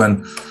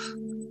 When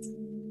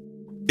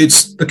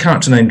it's the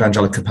character named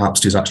Angelica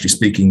Pabst who's actually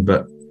speaking,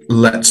 but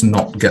let's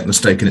not get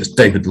mistaken. It's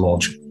David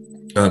Lodge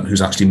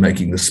who's actually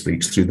making this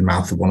speech through the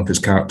mouth of one of his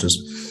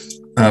characters.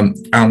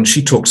 And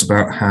she talks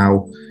about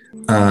how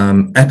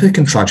epic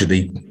and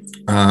tragedy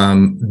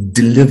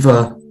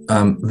deliver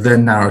their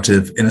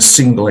narrative in a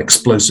single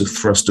explosive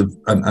thrust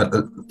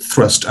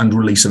and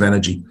release of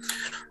energy,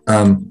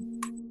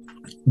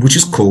 which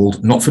is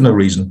called, not for no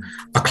reason,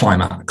 a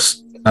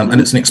climax.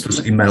 And it's an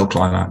explicitly male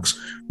climax.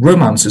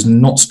 Romance is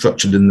not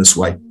structured in this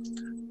way.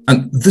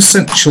 And this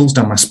sent chills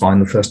down my spine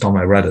the first time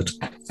I read it.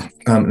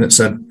 And it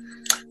said,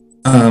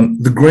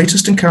 the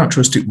greatest and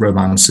characteristic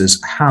romances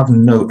have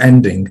no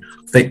ending.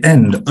 They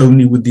end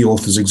only with the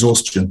author's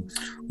exhaustion.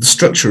 The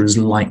structure is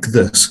like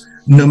this.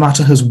 No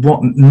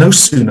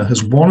sooner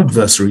has one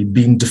adversary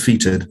been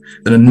defeated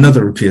than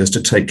another appears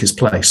to take his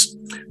place.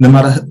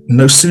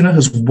 No sooner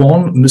has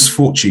one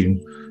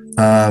misfortune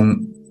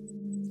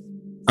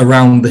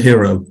around the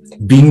hero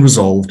been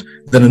resolved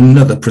than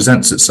another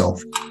presents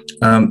itself.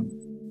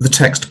 The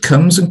text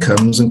comes and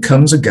comes and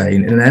comes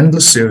again in an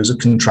endless series of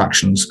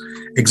contractions,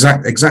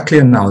 exactly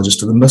analogous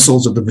to the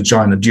muscles of the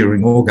vagina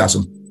during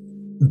orgasm.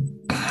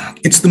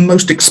 It's the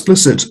most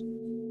explicit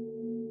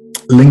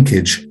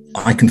linkage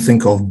I can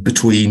think of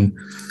between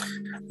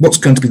what's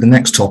going to be the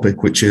next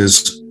topic, which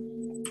is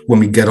when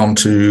we get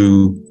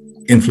onto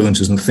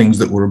influences and things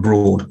that were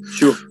abroad.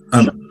 Sure.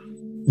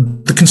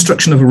 The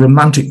construction of a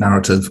romantic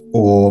narrative,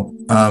 or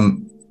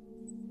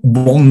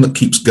one that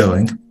keeps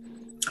going,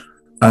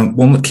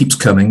 one that keeps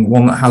coming,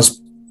 one that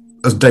has,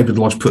 as David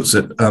Lodge puts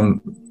it,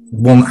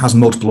 one that has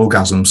multiple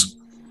orgasms,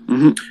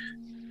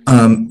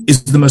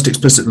 is the most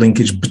explicit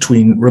linkage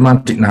between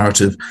romantic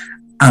narrative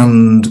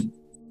and,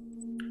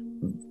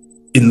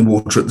 in the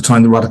water at the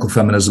time, the radical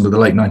feminism of the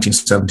late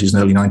 1970s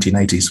and early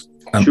 1980s.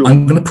 Sure.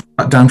 I'm going to put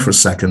that down for a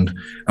second,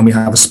 and we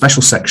have a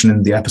special section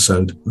in the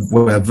episode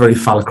where very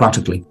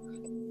phallocratically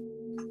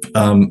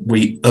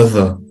we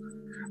other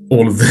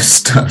all of this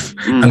stuff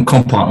and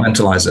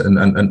compartmentalize it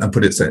and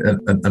put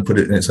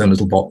it in its own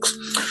little box.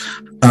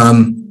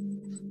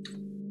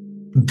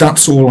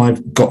 That's all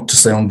I've got to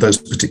say on those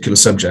particular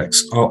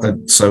subjects.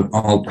 So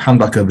I'll hand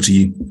back over to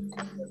you,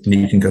 and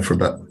you can go for a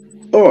bit.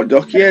 All right,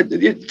 Doc. Yeah.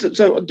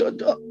 So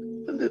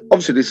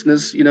obviously,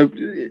 listeners,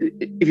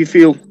 if you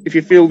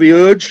feel the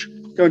urge,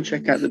 go and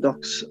check out the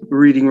Doc's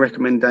reading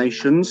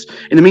recommendations.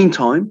 In the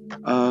meantime,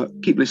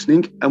 keep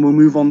listening, and we'll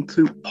move on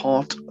to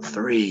part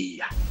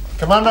 3.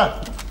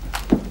 Commander,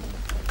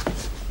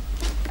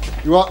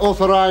 you are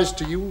authorized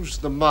to use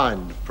the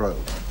Mind Probe.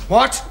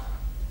 What?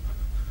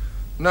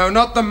 No,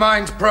 not the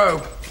Mind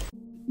Probe.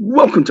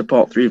 Welcome to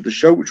part 3 of the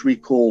show, which we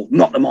call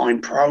Not the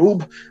Mind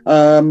Probe.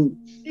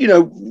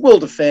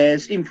 World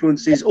affairs,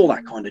 influences, all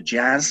that kind of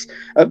jazz.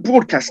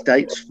 Broadcast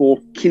dates for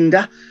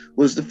Kinder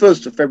was the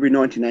 1st of February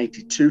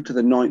 1982 to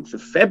the 9th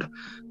of Feb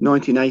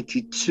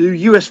 1982.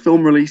 US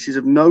film releases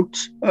of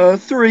note,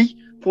 3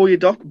 for you,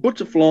 Doc.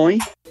 Butterfly.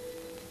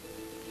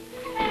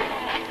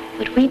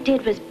 What we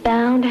did was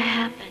bound to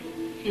happen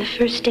the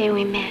first day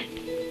we met.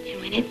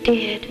 And when it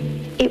did,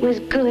 it was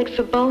good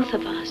for both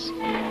of us.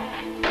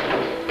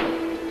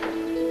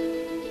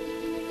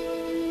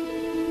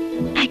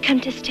 I come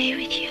to stay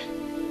with you.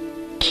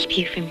 Keep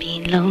you from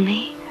being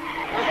lonely.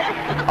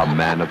 A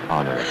man of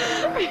honor.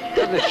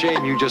 Doesn't it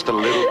shame you just a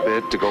little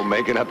bit to go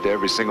making up to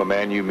every single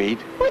man you meet?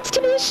 What's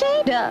to be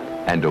ashamed of?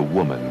 And a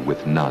woman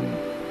with none.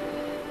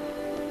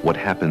 What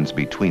happens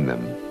between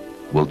them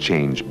will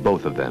change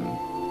both of them.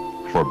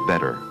 For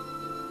better.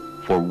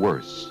 For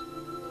worse.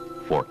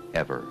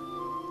 Forever.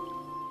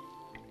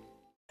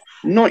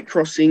 Night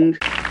Crossing.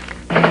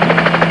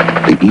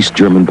 The East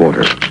German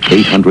border.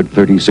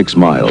 836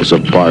 miles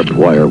of barbed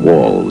wire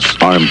walls,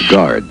 armed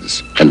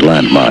guards, and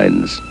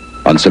landmines.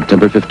 On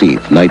September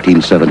 15th,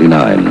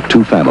 1979,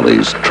 2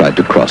 families tried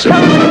to cross it.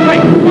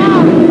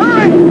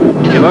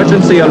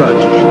 Emergency alert.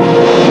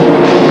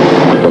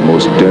 The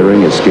most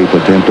daring escape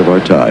attempt of our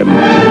time.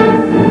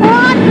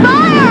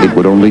 It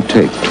would only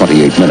take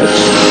 28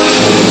 minutes.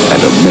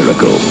 And a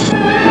miracle.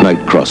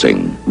 Night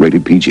Crossing,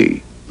 rated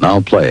PG.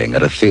 Now playing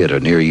at a theater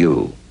near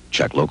you.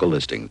 Check local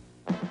listings.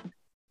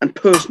 And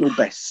Personal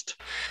Best.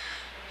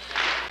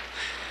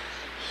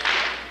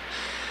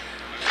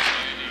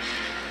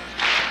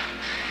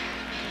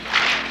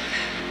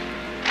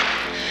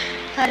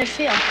 How'd it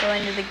feel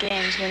going to the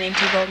games, winning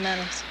 2 gold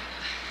medals?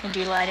 Would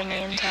you lie to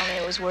me and tell me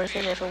it was worth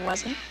it if it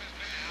wasn't?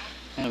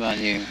 What about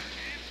you?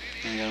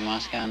 Gonna go to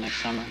Moscow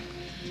next summer?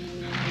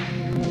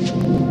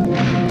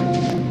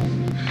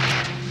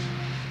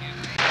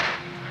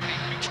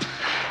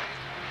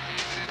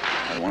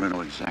 I want to know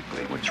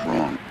exactly what's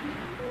wrong.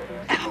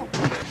 Ow!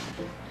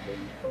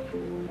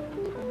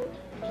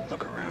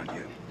 Look around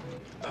you.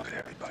 Look at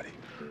everybody.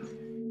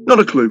 Not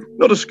a clue.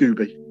 Not a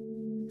Scooby.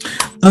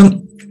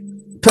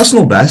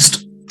 Personal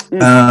best.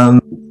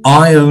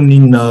 I only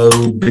know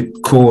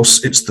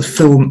because it's the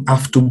film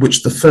after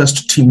which the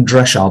first Team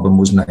Dresch album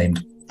was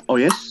named. Oh,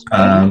 yes?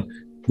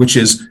 Which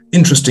is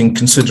interesting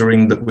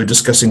considering that we're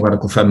discussing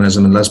radical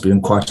feminism and lesbian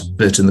quite a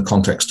bit in the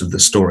context of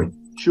this story.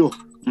 Sure.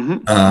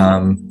 Mm-hmm.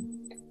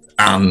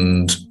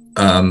 And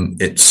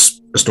it's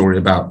a story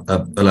about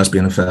a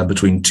lesbian affair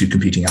between 2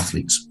 competing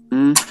athletes.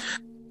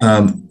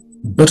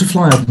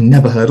 Butterfly I've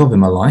never heard of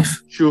in my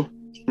life. Sure.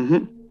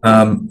 Mm-hmm.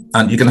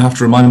 And you're going to have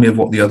to remind me of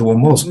what the other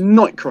one was.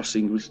 Night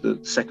Crossing was the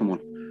second one.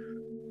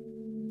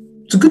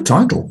 It's a good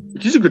title.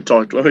 It is a good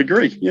title, I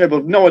agree. Yeah,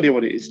 but no idea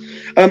what it is.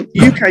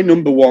 UK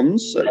number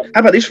ones. How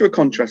about this for a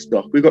contrast,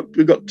 Doc? We've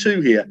got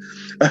 2 here.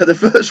 The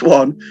first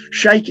one,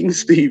 Shaking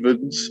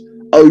Stevens,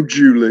 Oh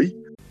Julie.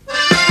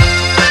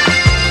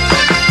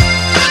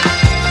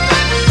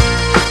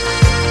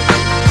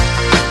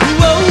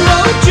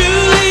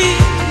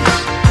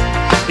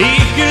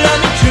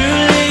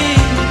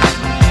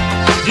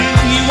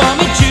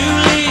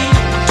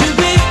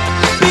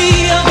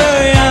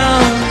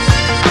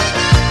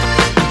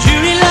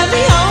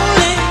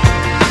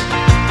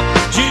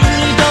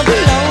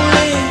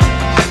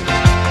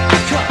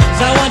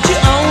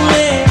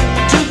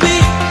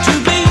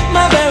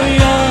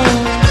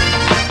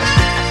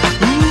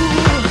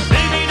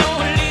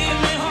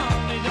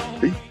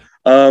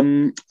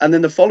 And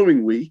then the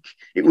following week,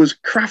 it was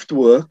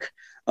Kraftwerk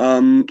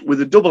with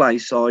a double A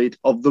side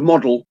of The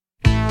Model.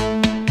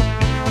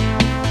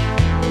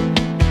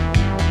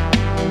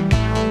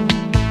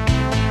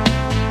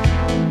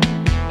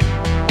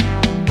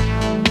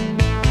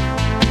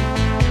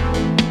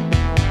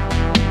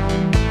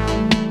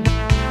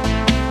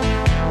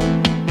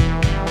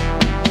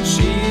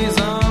 She's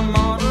a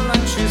model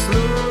and she's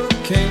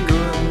looking good.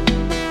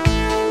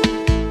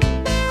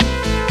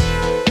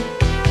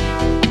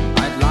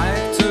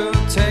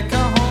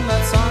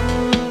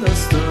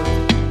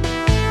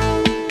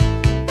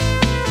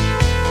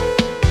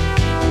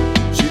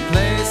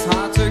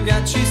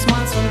 She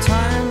smiles from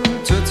time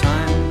to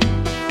time.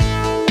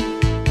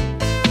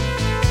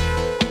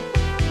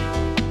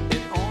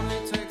 It only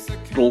takes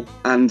a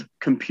and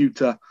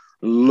Computer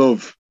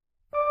Love.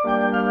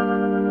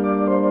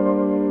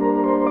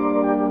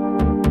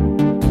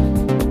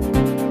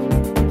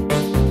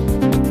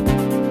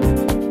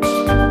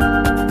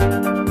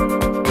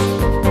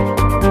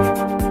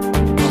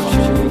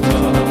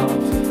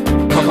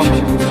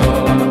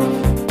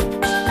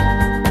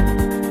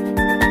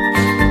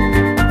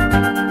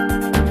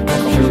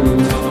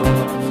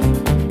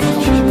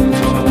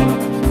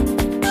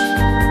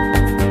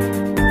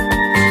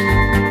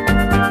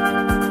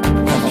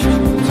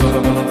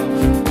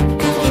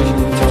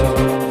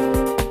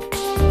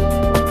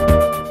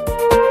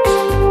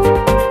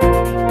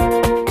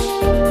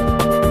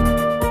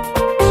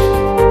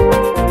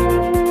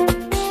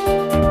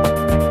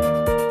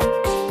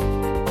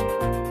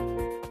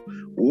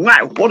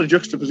 Wow, what a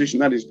juxtaposition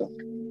that is, Doc.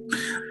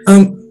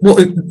 Well,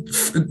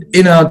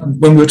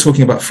 when we were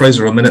talking about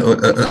Fraser a minute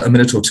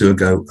or 2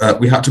 ago,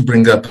 we had to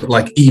bring up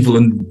like evil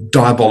and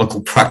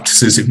diabolical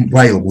practices in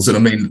Wales, and I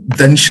mean,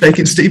 then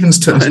Shaking Stevens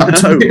turns out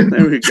to be.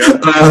 There we go.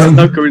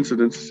 No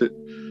coincidence, is it?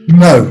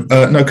 No,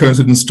 no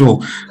coincidence at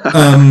all.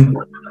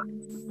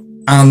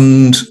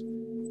 And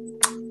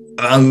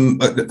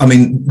I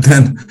mean,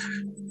 then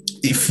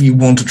if you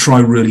want to try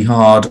really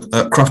hard,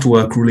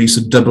 Kraftwerk release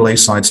a double A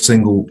side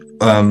single,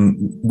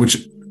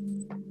 which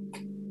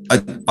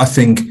I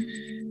think,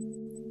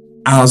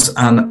 as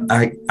an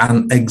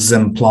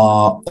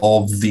exemplar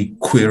of the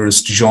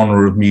queerest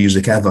genre of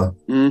music ever,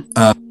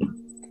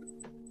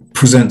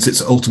 presents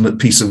its ultimate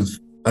piece of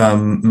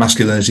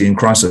masculinity in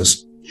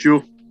crisis.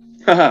 Sure.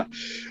 Doc,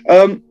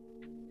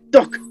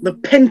 the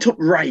pent-up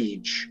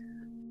rage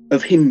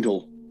of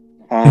Hindle,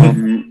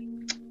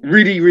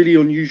 really, really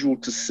unusual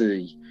to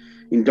see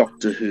in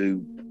Doctor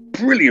Who.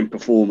 Brilliant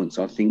performance,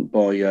 I think,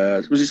 by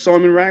was it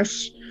Simon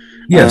Rouse?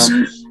 Yes.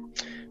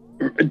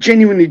 A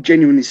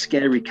genuinely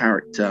scary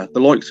character, the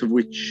likes of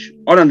which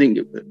I don't think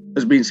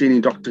has been seen in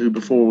Doctor Who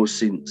before or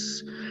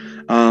since.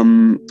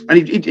 And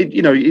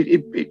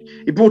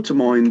it brought to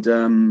mind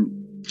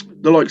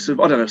the likes of,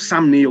 I don't know,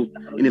 Sam Neill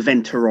in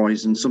Event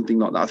Horizon, something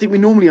like that. I think we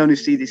normally only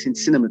see this in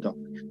cinema, Doc,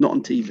 not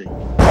on TV.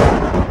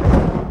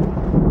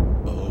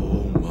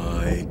 Oh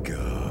my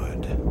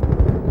God.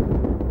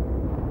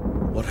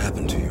 What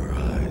happened to your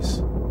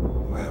eyes?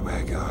 Where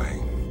we're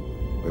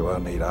going, we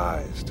won't need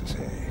eyes to see.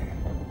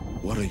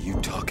 What are you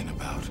talking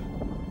about?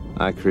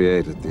 I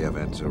created the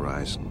Event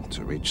Horizon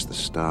to reach the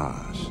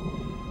stars.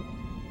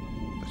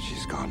 But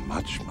she's gone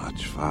much,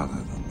 much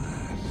farther than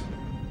that.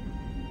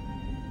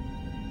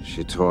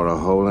 She tore a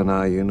hole in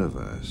our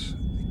universe,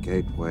 the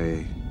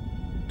gateway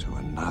to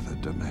another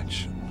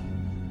dimension.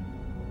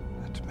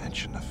 A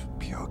dimension of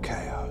pure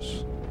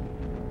chaos.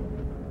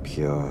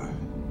 Pure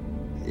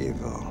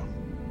evil.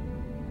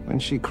 When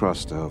she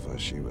crossed over,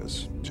 she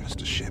was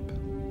just a ship.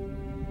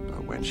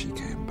 But when she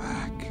came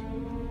back,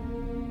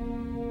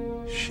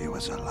 she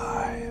was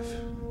alive.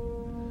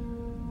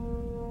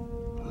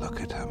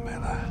 Look at her,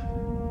 Miller.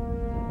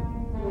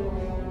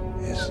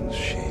 Isn't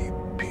she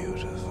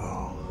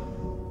beautiful?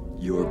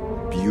 Your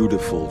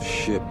beautiful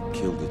ship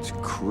killed its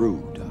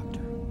crew,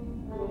 Doctor.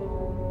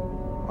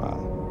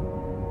 Well,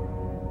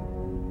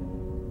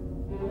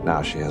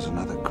 now she has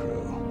another crew.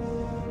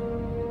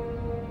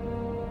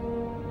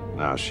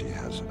 Now she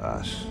has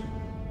us.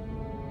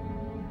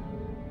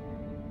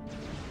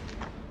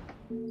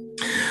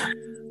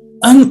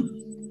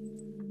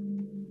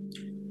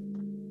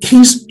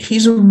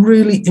 He's a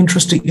really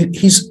interesting.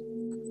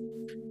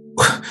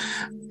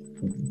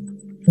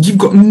 You've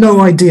got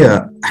no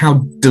idea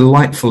how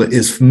delightful it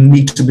is for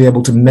me to be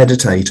able to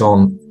meditate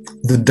on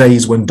the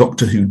days when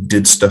Doctor Who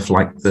did stuff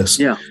like this.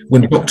 Yeah.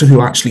 When Doctor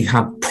Who actually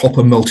had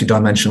proper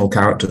multi-dimensional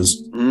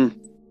characters in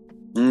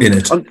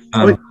it.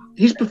 I mean,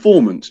 his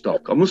performance,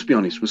 Doc, I must be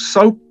honest, was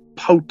so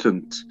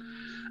potent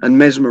and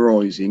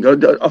mesmerising.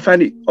 I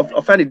found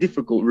it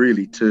difficult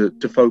really to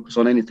focus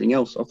on anything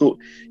else. I thought,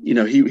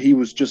 he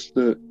was just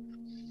the.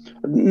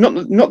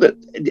 Not that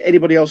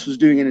anybody else was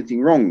doing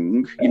anything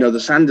wrong. The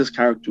Sanders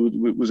character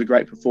was a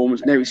great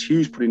performance. Nerys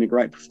Hughes put in a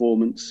great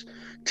performance.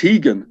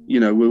 Tegan,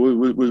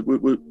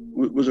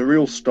 was a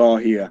real star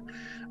here.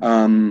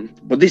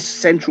 But this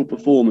central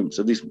performance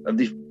of this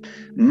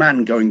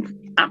man going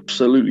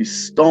absolutely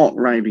stark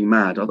raving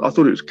mad, I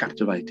thought it was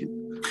captivating.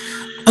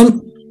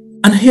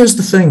 And here's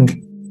the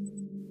thing.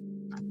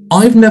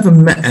 I've never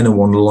met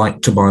anyone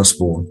like Tobias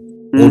Vaughan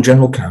or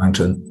General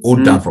Carrington or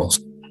Davros.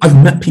 I've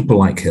met people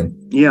like him.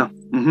 Yeah.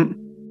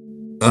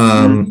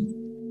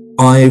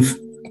 I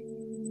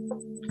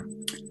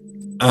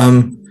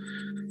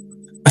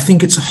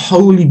think it's a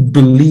wholly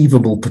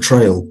believable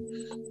portrayal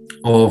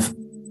of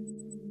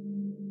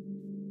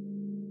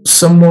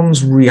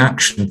someone's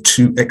reaction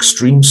to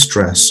extreme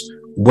stress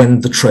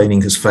when the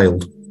training has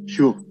failed.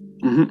 Sure.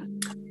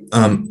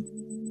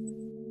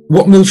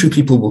 What military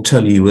people will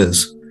tell you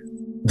is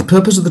the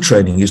purpose of the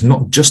training is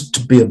not just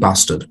to be a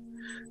bastard.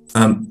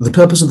 The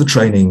purpose of the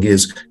training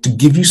is to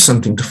give you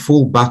something to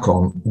fall back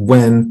on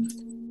when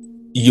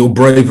your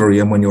bravery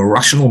and when your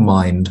rational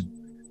mind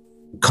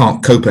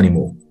can't cope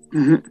anymore.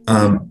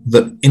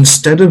 That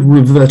instead of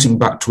reverting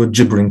back to a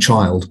gibbering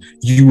child,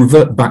 you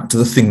revert back to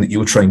the thing that you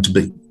were trained to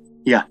be.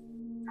 Yeah.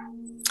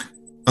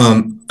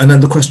 And then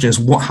the question is,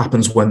 what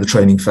happens when the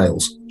training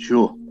fails?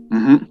 Sure.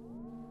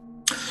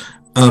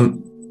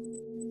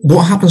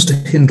 What happens to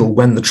Hindle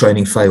when the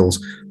training fails?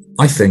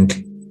 I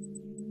think,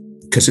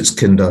 because it's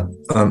Kinder,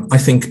 I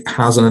think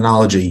has an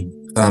analogy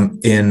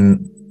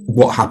in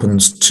what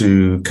happens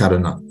to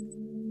Karuna.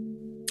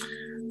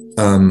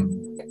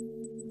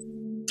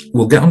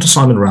 We'll get onto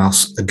Simon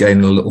Rouse again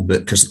in a little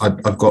bit because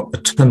I've got a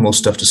ton more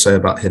stuff to say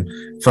about him.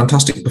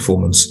 Fantastic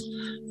performance.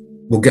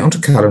 We'll get onto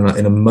Karuna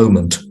in a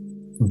moment,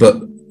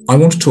 but I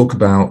want to talk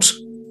about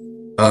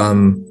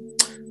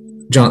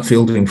Janet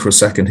Fielding for a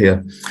second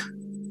here.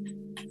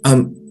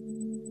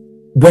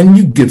 When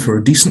you give her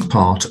a decent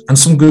part and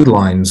some good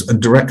lines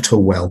and direct her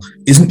well,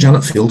 isn't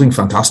Janet Fielding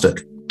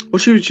fantastic? Well,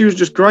 she was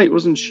just great,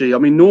 wasn't she? I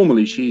mean,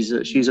 normally she's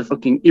a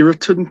fucking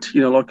irritant,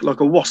 like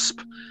a wasp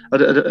at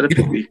a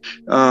picnic.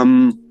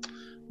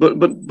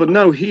 But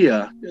no,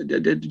 here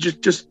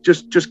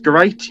just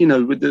great.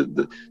 With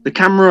the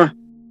camera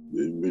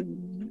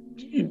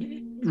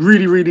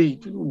really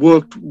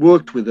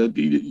worked with her.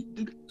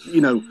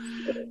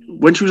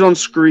 When she was on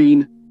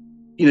screen,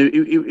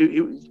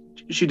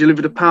 she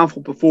delivered a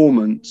powerful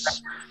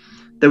performance.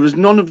 There was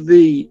none of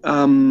the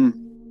kind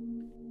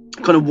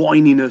of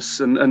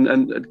whininess and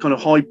kind of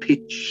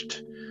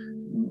high-pitched,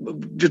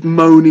 just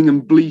moaning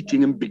and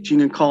bleating and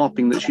bitching and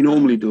carping that she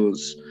normally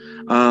does.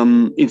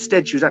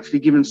 Instead, she was actually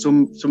given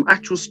some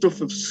actual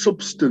stuff of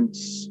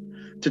substance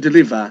to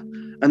deliver,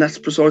 and that's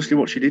precisely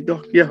what she did,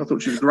 Doc. Yeah, I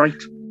thought she was great.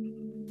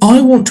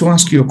 I want to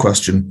ask you a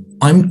question.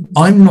 I'm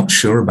not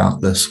sure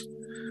about this.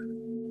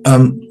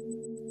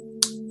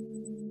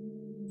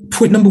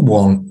 Point number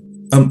one,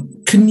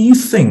 can you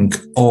think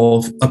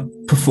of a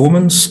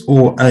performance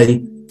or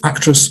a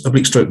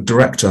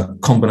actress/director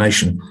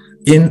combination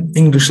in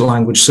English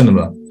language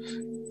cinema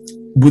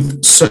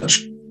with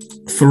such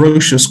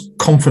ferocious,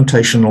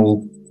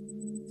 confrontational,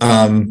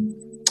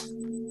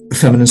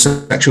 feminine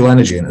sexual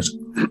energy in it?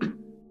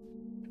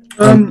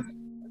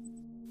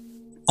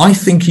 I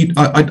think you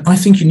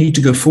need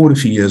to go forward a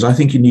few years. I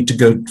think you need to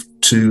go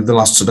to The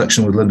Last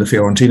Seduction with Linda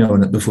Fiorentino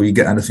in it before you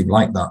get anything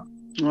like that.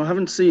 I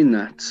haven't seen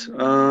that.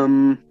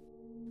 I'm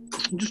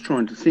just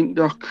trying to think,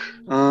 Doc.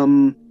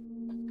 I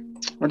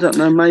don't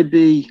know.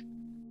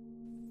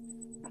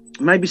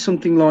 Maybe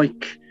something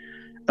like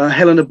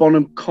Helena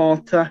Bonham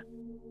Carter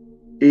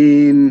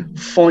in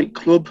Fight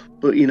Club,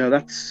 but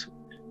that's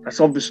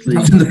obviously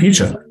that's in the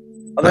future.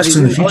 Oh, that is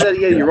in the future.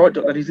 yeah, you're right,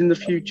 Doc. That is in the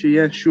future.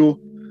 Yeah, sure.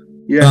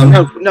 Yeah.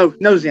 No,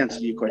 knows the answer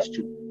to your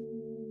question.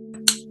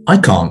 I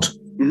can't.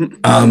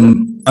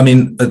 Mm-hmm. I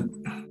mean,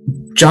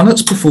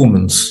 Janet's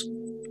performance,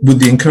 with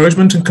the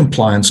encouragement and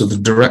compliance of the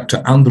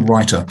director and the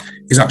writer,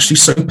 is actually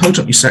so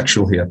potently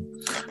sexual here.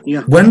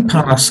 Yeah. When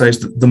Paras says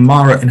that the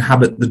Mara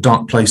inhabit the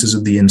dark places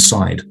of the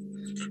inside,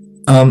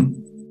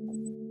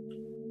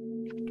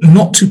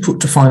 not to put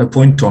to fine a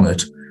point on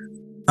it,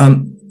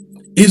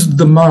 is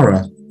the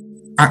Mara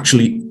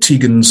actually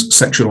Tegan's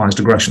sexualized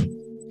aggression?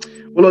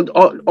 Well,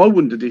 I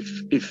wondered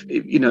if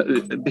you know,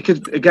 because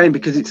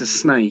it's a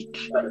snake,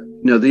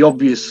 you know, the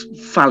obvious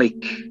phallic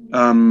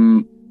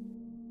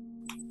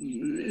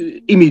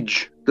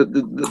image that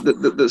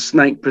the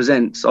snake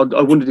presents. I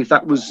wondered if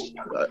that was,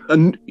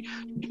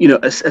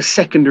 a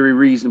secondary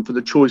reason for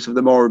the choice of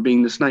the Mara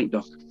being the snake,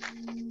 Doc.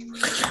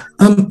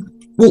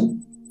 Well,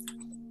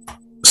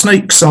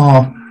 snakes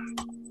are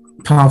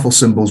powerful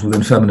symbols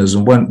within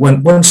feminism.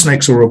 When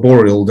snakes are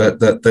arboreal,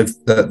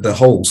 they're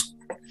holes.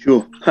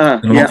 Sure.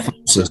 They're not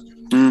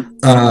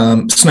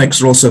phalluses.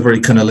 Snakes are also very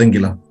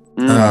cunnilingular.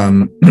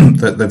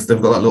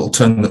 They've got that little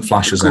tongue that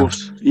flashes out.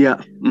 Yeah.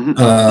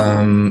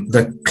 Mm-hmm.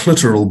 They're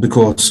clitoral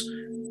because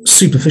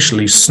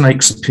superficially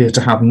snakes appear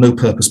to have no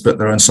purpose but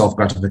their own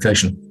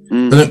self-gratification.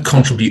 They don't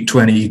contribute to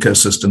any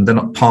ecosystem. They're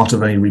not part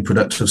of any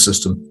reproductive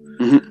system.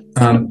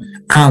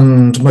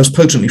 And most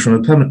potently,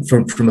 from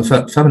a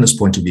feminist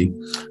point of view,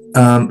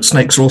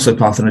 snakes are also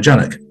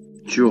parthenogenic.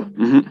 Sure.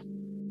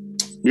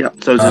 Yeah.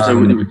 So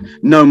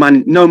no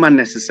man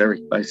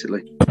necessary,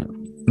 basically.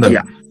 No.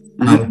 Yeah.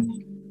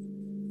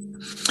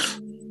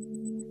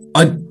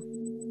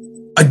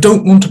 I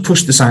don't want to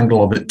push this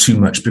angle of it too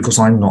much because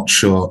I'm not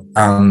sure,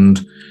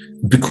 and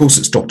because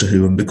it's Doctor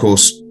Who, and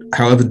because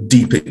however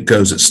deep it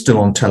goes, it's still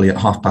on telly at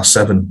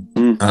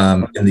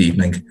 7:30 in the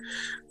evening,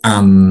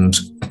 and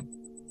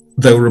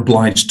they were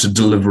obliged to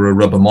deliver a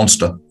rubber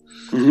monster.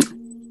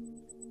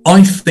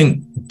 I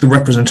think the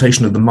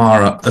representation of the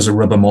Mara as a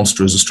rubber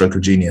monster is a stroke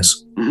of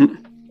genius.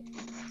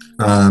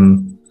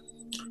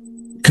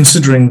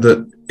 Considering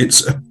that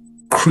it's a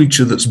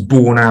creature that's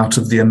born out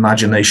of the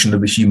imagination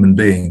of a human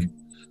being,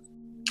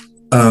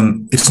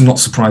 it's not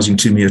surprising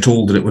to me at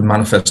all that it would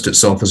manifest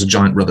itself as a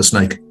giant rubber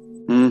snake.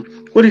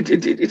 Well,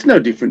 it's no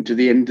different to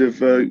the end of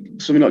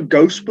something like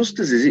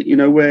Ghostbusters, is it? You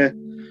know, where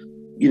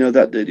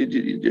that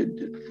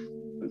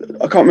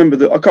I can't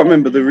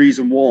remember the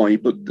reason why,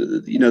 but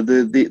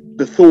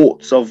the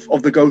thoughts of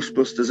the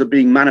Ghostbusters are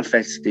being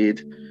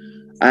manifested,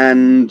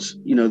 and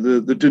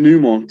the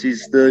denouement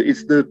is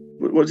the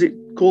what's it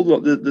called?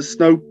 Like the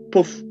snow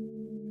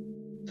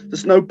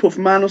puff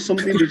man or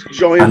something? This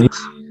giant.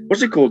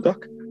 What's it called,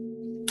 Doc?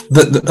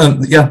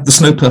 The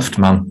snow puffed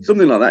man.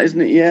 Something like that,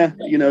 isn't it? Yeah.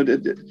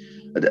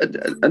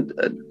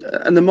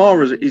 And the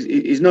Mara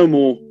is no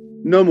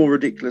more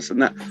ridiculous than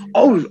that.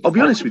 I'll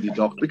be honest with you,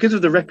 Doc, because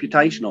of the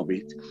reputation of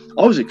it,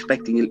 I was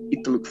expecting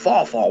it to look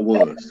far, far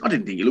worse. I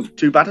didn't think it looked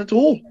too bad at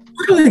all.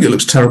 I don't think it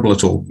looks terrible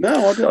at all.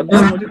 No, I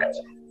didn't.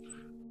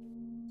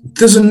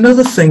 There's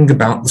another thing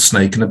about the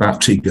snake and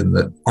about Tegan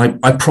that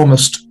I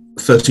promised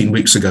 13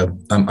 weeks ago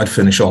I'd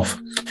finish off.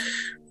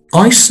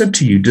 I said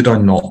to you, did I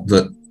not,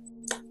 that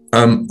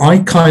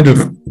I kind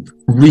of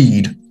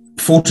read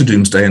Fort of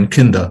Doomsday and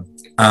Kinder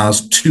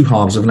as two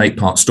halves of an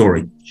 8-part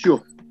story.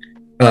 Sure.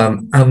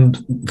 And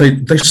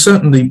they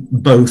certainly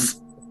both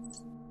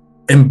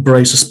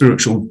embrace a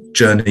spiritual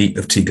journey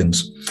of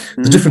Tegan's.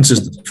 The difference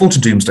is that Fort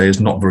of Doomsday is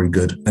not very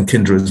good and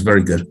Kinder is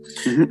very good.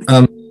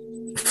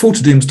 Fort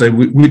of Doomsday,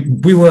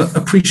 we were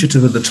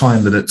appreciative at the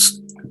time that it's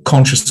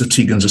conscious of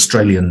Tegan's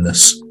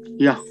Australianness.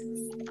 Yeah.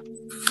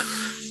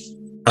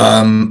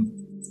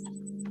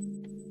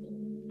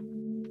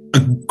 A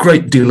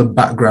great deal of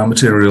background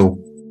material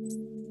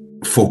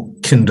for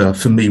Kinder,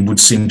 for me, would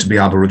seem to be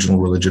Aboriginal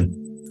religion.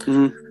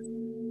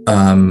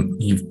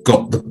 You've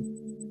got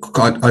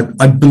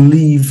I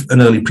believe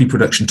an early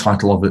pre-production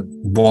title of it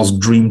was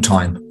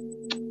Dreamtime.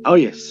 Oh,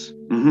 yes.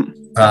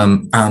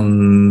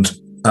 And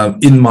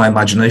in my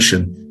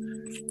imagination,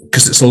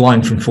 because it's a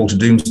line from Fort of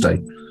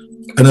Doomsday,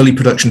 an early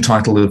production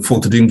title of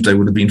Fort of Doomsday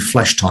would have been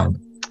Flesh Time.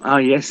 Ah,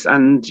 yes.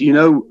 And,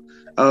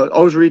 I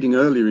was reading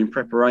earlier in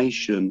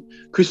preparation,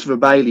 Christopher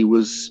Bailey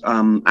was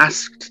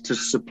asked to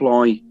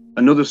supply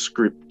another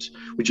script,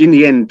 which in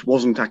the end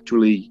wasn't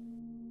actually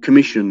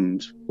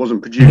commissioned,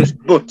 wasn't produced,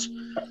 but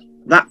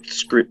that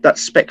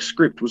spec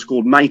script was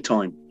called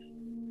Maytime.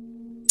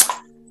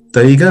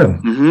 There you go.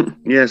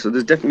 Yeah, so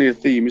there's definitely a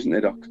theme, isn't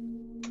there, Doc?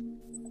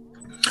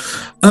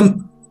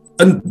 And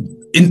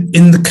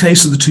in the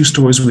case of the two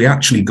stories we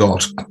actually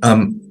got,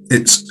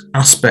 it's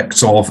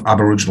aspects of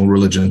Aboriginal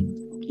religion.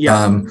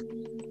 Yeah.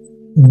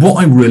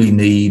 What I really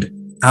need,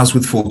 as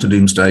with Fort of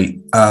Doomsday,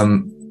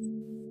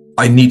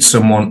 I need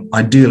someone,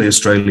 ideally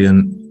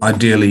Australian,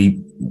 ideally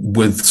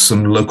with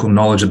some local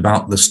knowledge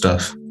about this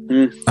stuff,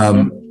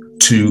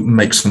 to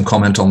make some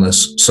comment on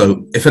this.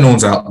 So if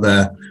anyone's out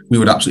there, we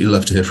would absolutely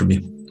love to hear from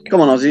you.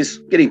 Come on, Aussies,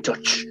 get in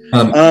touch.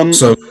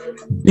 So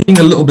being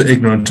a little bit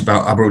ignorant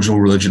about Aboriginal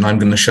religion, I'm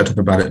going to shut up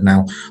about it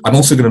now. I'm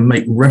also going to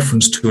make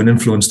reference to an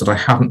influence that I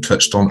haven't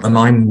touched on, and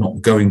I'm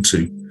not going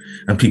to.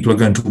 And people are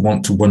going to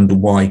want to wonder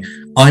why.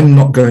 I'm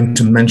not going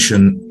to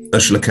mention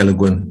Ursula K. Le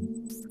Guin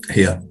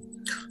here.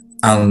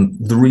 And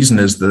the reason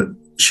is that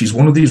she's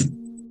one of these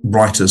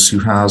writers who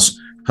has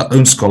her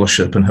own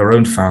scholarship and her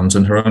own fans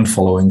and her own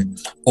following,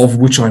 of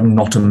which I'm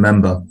not a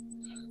member.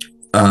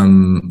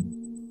 And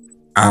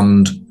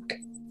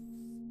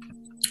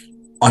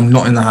I'm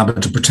not in the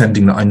habit of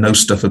pretending that I know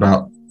stuff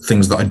about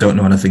things that I don't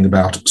know anything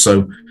about.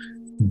 So,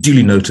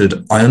 duly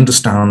noted, I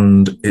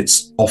understand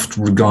it's oft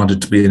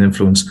regarded to be an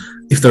influence.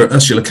 If there are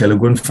Ursula K. Le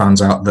Guin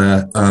fans out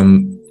there, I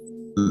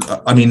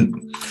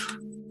mean,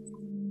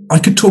 I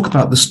could talk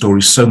about this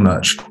story so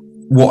much.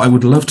 What I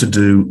would love to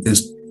do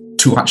is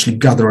to actually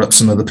gather up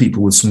some other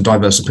people with some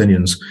diverse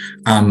opinions,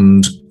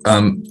 and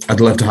I'd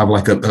love to have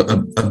like a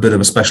bit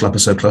of a special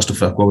episode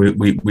clusterfuck where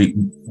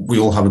we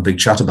all have a big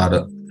chat about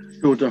it.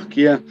 Sure, Doc.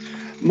 Yeah,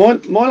 my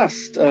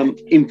last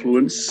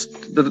influence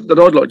that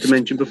I'd like to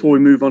mention before we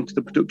move on to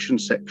the production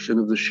section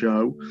of the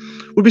show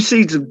would be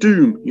Seeds of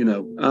Doom. You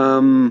know,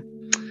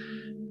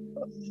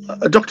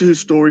 a Doctor Who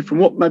story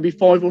from maybe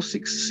 5 or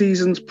 6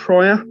 seasons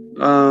prior,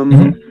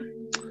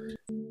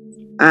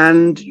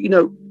 and you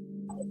know,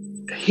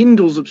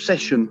 Hindle's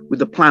obsession with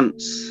the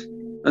plants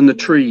and the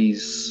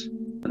trees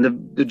and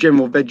the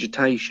general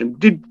vegetation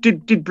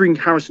did bring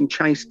Harrison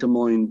Chase to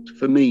mind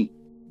for me,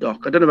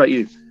 Doc. I don't know about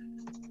you.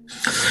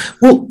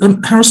 Well,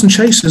 Harrison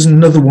Chase is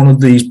another one of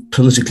these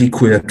politically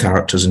queer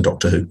characters in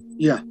Doctor Who.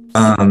 Yeah.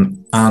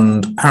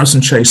 And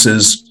Harrison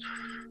Chase's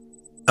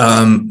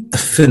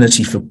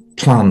affinity for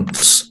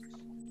plants,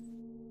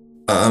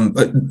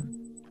 the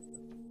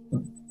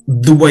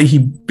way he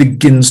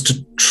begins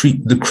to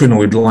treat the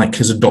crinoid like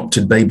his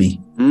adopted baby.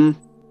 And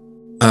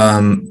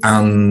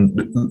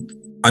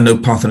I know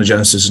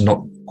parthenogenesis is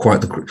not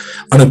quite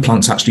I know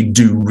plants actually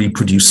do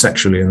reproduce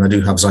sexually and they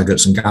do have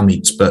zygotes and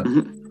gametes, but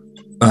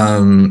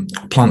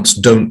plants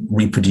don't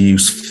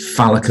reproduce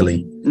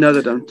phallically. No,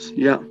 they don't.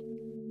 Yeah.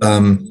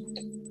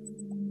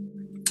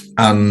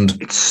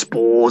 And it's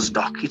spores,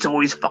 Doc. It's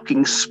always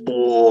fucking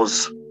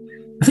spores.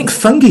 I think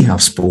fungi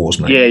have spores,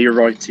 mate. Yeah, you're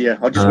right. Yeah,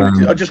 I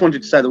just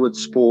wanted to say the word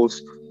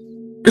spores.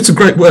 It's a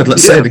great word.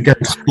 Let's say it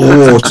again.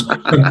 Spores.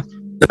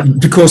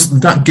 Because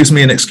that gives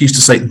me an excuse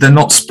to say they're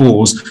not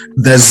spores,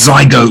 they're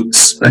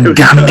zygotes and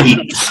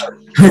gametes,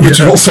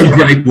 which are also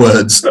great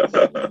words.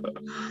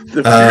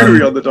 The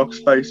fury on the Doc's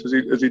face as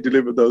he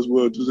delivered those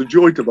words was a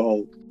joy to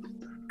behold.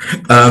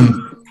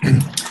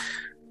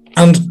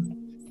 And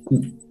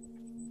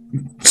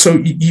so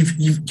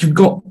you've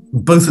got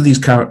both of these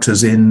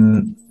characters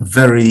in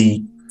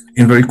very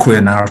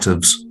queer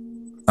narratives,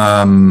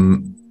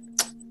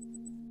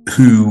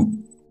 who,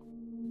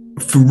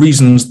 for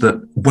reasons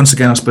that, once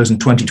again, I suppose in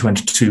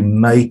 2022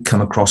 may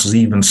come across as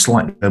even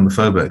slightly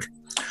homophobic,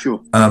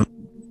 sure,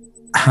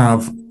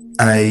 have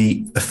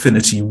a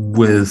affinity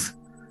with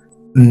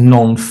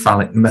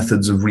non-phallic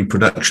methods of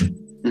reproduction.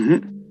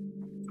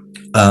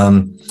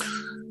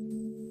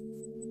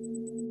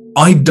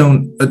 I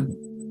don't.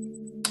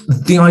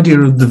 The idea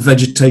of the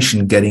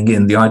vegetation getting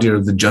in, the idea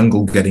of the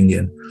jungle getting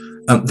in,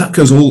 that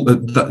goes all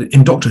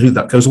in Doctor Who.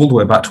 That goes all the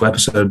way back to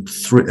episode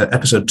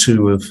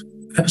 2 of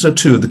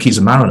the Keys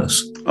of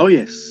Marinus. Oh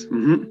yes.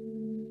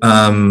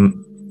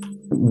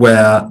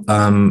 Where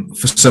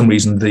for some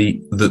reason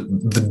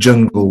the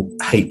jungle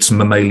hates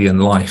mammalian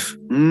life.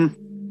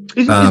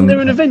 Isn't there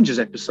an Avengers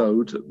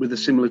episode with a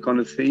similar kind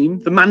of theme?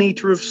 The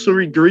Man-Eater of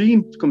Surrey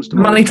Green comes to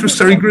mind. Man-Eater of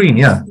Surrey Green,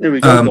 yeah. There we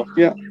go.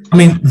 Yeah. I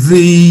mean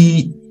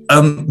the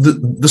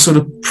sort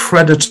of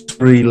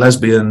predatory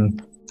lesbian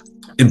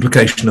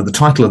implication of the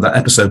title of that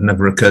episode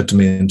never occurred to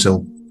me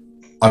until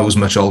I was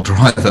much older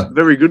either.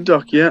 Very good,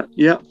 Doc. Yeah,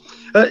 yeah.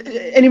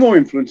 Any more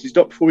influences,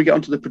 Doc, before we get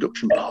onto the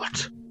production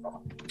part?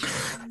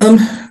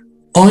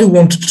 I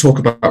wanted to talk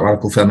about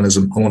radical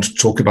feminism. I wanted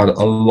to talk about it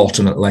a lot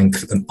and at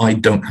length, and I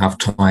don't have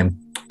time.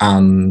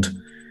 And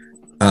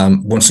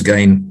once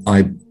again,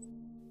 I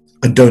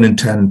don't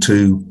intend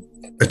to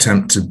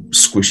attempt to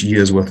squish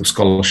years' worth of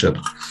scholarship.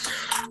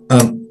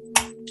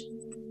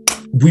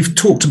 We've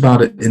talked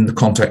about it in the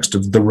context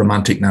of the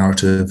romantic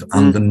narrative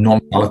and the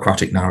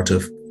non-phallocratic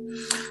narrative.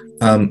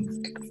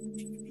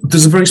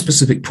 There's a very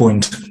specific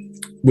point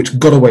which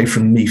got away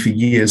from me for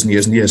years and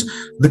years and years.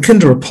 The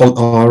Kinder are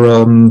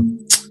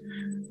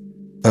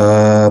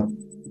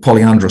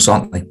polyandrous,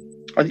 aren't they?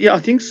 Yeah, I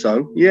think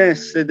so.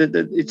 Yes,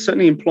 it's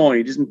certainly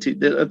implied, isn't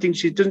it? I think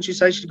doesn't she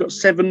say she's got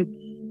seven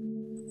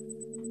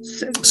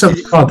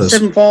fathers?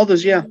 7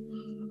 fathers, yeah.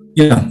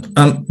 Yeah.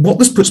 What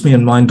this puts me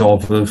in mind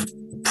of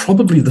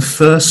probably the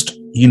first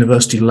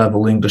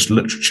university-level English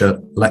literature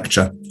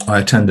lecture I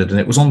attended, and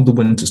it was on The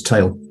Winter's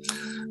Tale.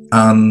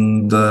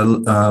 And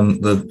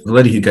the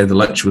lady who gave the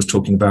lecture was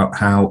talking about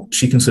how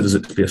she considers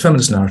it to be a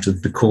feminist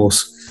narrative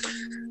because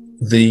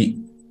the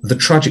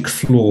tragic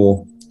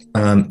flaw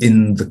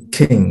in the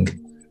king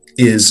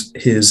is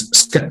his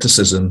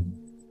skepticism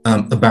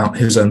about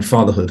his own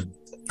fatherhood,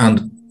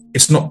 and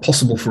it's not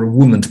possible for a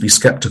woman to be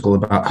skeptical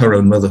about her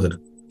own motherhood.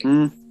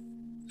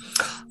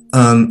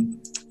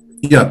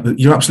 Yeah,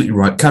 you're absolutely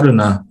right.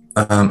 Karuna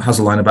has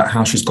a line about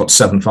how she's got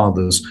 7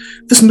 fathers.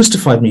 This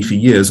mystified me for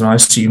years, and I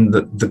assumed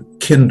that the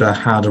Kinder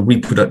had a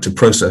reproductive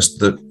process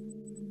that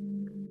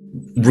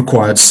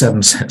required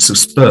 7 sets of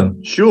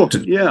sperm. Sure,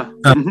 yeah.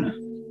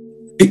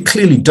 It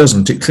clearly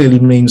doesn't. It clearly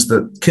means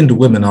that Kinder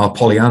women are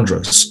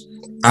polyandrous,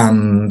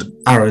 and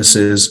Aris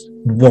is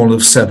one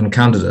of 7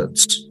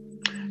 candidates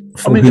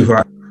for who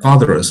her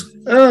father is.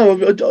 Oh,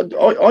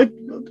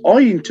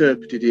 I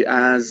interpreted it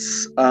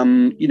as,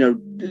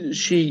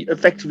 she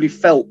effectively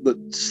felt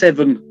that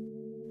 7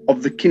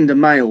 of the Kinder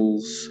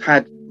males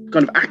had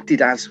kind of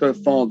acted as her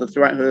father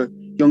throughout her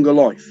younger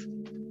life.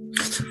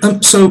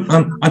 So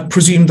I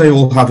presume they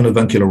all have an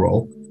avuncular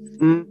role.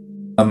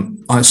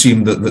 I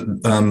assume that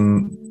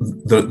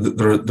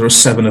there are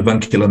 7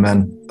 avuncular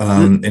men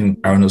in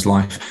Karuna's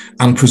life,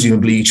 and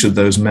presumably each of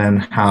those men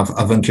have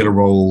avuncular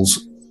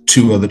roles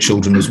to other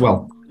children as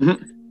well.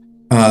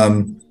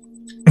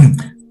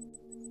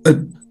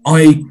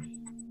 I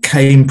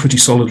came pretty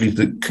solidly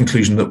to the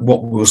conclusion that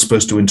what we were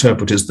supposed to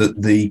interpret is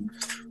that the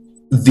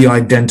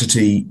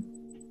identity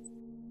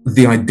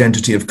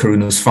of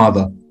Karuna's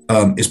father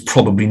is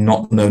probably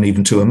not known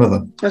even to her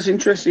mother. That's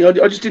interesting. I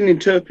just didn't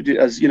interpret it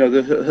as,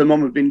 her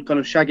mum had been kind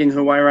of shagging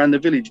her way around the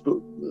village, but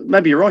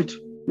maybe you're right.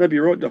 Maybe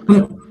you're right,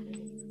 Doctor.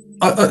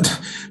 I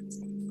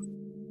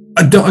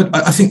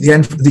think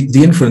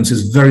the inference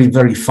is very,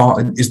 very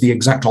far, is the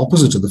exact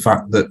opposite of the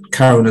fact that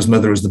Karuna's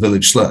mother is the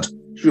village slut.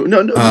 Sure.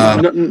 No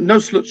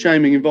slut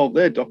shaming involved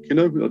there, Doc. I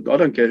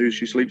don't care who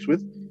she sleeps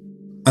with.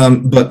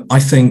 But I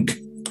think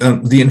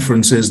the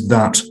inference is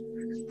that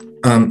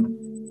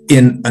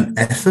in an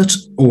effort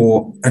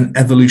or an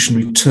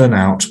evolutionary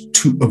turnout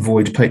to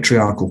avoid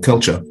patriarchal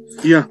culture,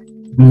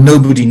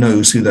 nobody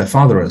knows who their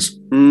father is.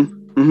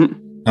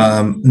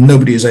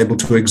 Nobody is able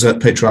to exert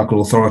patriarchal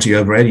authority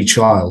over any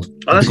child.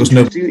 Oh, that's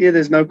interesting.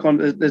 There's no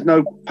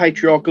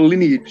patriarchal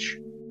lineage.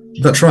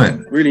 That's right.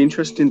 Really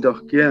interesting,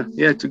 Doc. Yeah,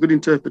 it's a good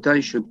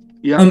interpretation.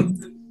 Yeah.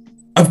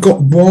 I've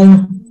got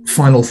one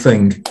final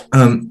thing,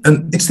 and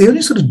it's the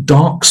only sort of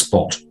dark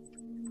spot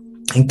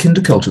in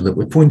Kinder culture that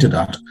we're pointed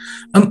at.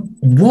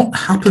 What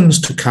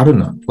happens to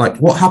Karuna? Like,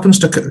 what happens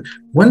to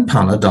when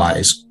Panna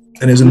dies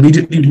and is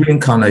immediately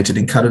reincarnated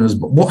in Karuna's?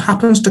 What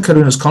happens to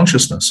Karuna's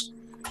consciousness?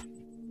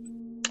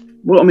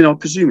 Well, I mean, I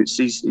presume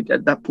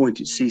at that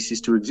point it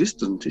ceases to exist,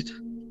 doesn't it?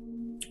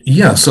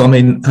 Yeah. So, I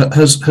mean,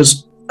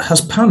 has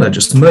Panna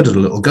just murdered a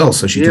little girl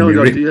so she can be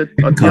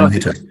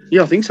reincarnated?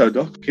 Yeah, I think so,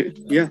 Doc.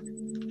 Yeah.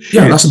 Shit.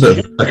 Yeah, that's a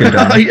bit of a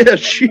secondary. Yeah,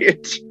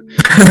 shit.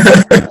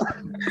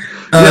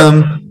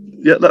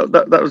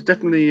 That was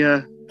definitely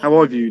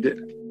how I viewed it.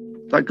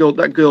 That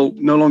girl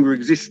no longer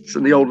exists,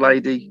 and the old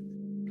lady,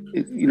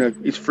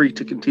 is free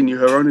to continue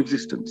her own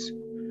existence.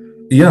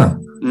 Yeah.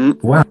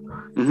 Wow.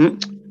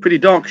 Pretty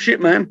dark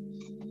shit, man.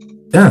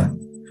 Yeah.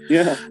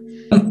 Yeah.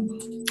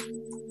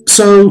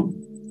 So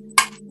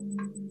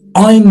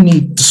I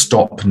need to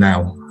stop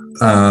now.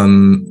 I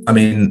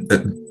mean,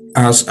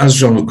 as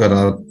Jean-Luc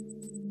Godard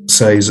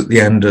says at the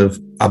end of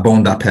A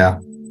Bon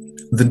Appel,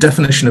 the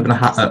definition of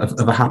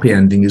a happy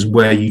ending is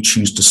where you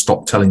choose to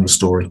stop telling the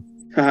story.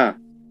 On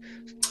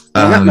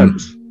that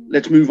note,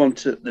 let's move on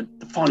to the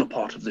final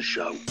part of the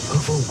show.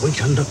 Overweight,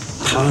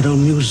 underpowered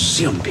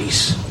museum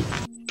piece.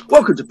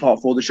 Welcome to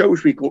part 4 of the show,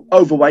 which we call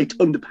Overweight,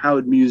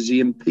 Underpowered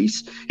Museum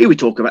Piece. Here we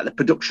talk about the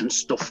production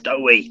stuff,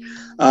 don't we?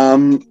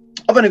 I've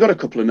only got a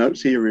couple of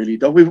notes here, really,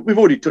 though. We've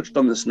already touched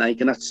on the snake,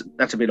 and that's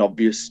a bit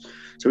obvious,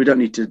 so we don't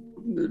need to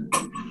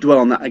dwell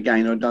on that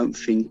again, I don't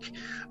think.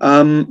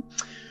 Some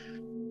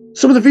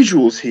of the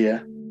visuals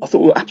here I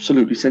thought were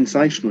absolutely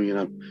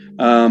sensational,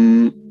 I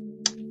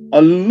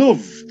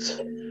loved...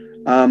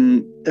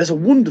 there's a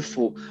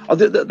wonderful...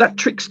 that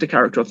trickster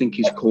character, I think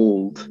he's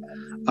called.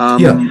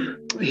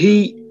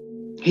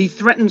 He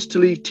threatens to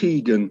leave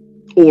Tegan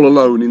all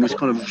alone in this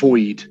kind of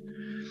void.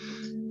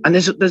 And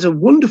there's a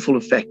wonderful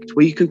effect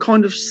where you can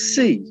kind of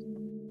see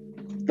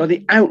like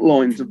the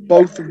outlines of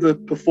both of the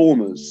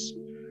performers.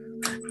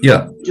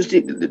 Yeah. Just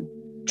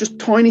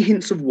tiny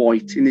hints of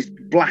white in this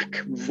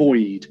black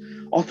void.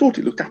 I thought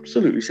it looked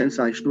absolutely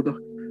sensational, Doc.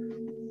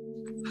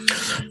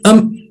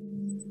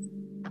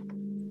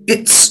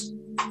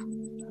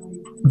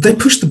 They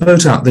pushed the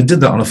boat out. They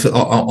did that on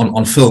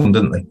film,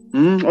 didn't they?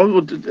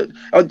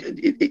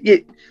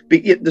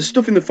 The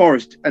stuff in the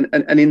forest and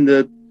in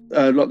the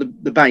like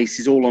the base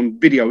is all on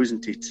video,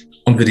 isn't it?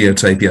 On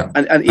videotape, yeah.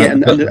 And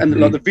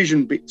like the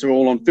vision bits are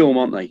all on film,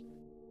 aren't they?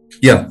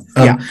 Yeah.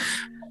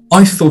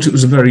 I thought it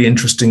was a very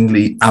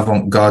interestingly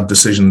avant-garde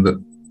decision that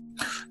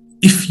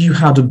if you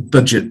had a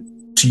budget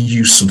to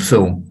use some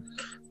film,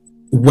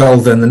 well,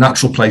 then the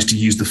natural place to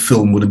use the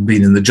film would have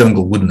been in the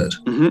jungle, wouldn't it?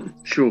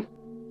 Sure.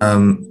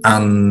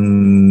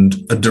 And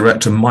a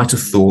director might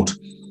have thought,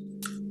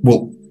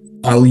 well,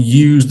 I'll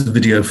use the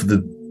video for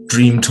the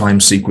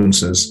Dreamtime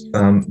sequences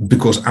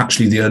because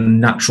actually the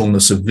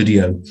unnaturalness of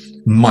video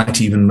might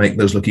even make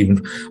those look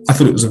even... I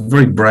thought it was a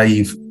very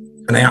brave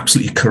and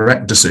absolutely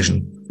correct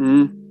decision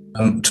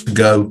to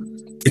go,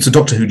 it's a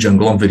Doctor Who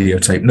jungle on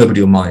videotape.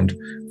 Nobody will mind.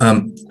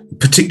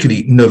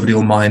 Particularly, nobody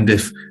will mind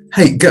if,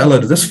 hey, get a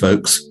load of this,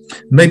 folks.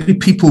 Maybe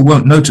people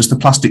won't notice the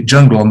plastic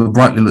jungle on the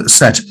brightly lit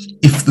set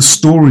if the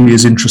story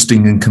is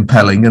interesting and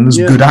compelling and there's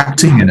good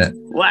acting in it.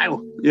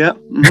 Wow. Yeah.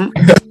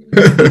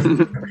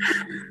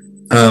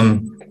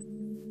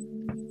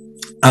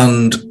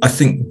 And I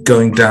think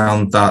going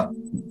down that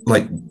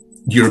like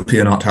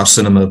European art house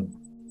cinema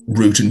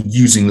route and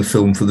using the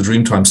film for the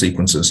Dreamtime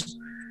sequences,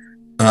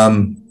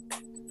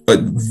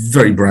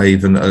 very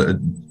brave and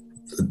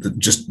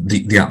just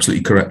the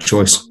absolutely correct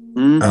choice.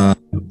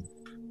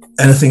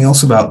 Anything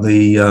else about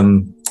the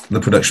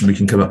production we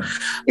can cover?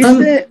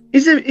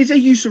 Is there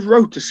use of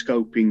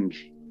rotoscoping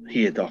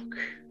here, Doc?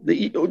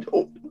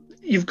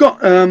 You've got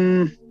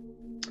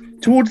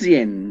towards the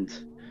end,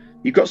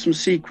 you've got some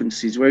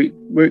sequences where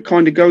it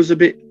kind of goes a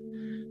bit,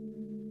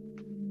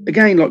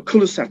 again, like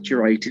colour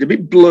saturated, a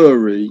bit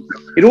blurry.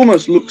 It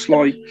almost looks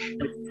like.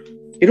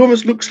 Have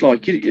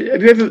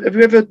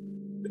you ever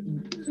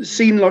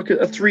seen like a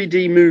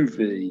 3D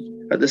movie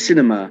at the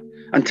cinema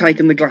and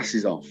taken the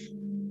glasses off?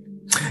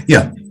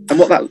 Yeah. And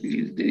what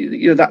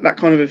that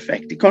kind of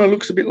effect, it kind of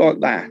looks a bit like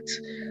that,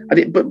 and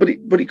it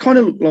kind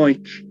of looked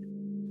like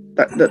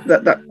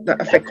that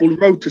effect called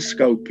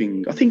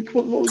rotoscoping. I think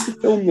what was the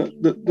film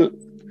that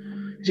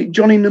is it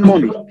Johnny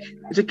Mnemonic?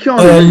 Is it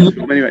Keanu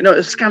film anyway? No,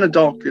 it's Scanner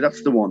Darkly.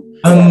 That's the one.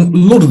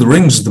 Lord of the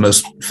Rings is the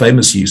most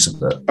famous use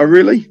of it. Oh,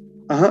 really?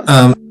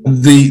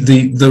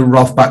 The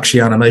Ralph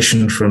Bakshi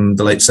animation from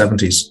the late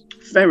 70s.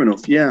 Fair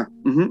enough. Yeah.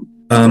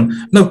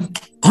 No,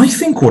 I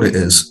think what it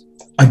is,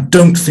 I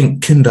don't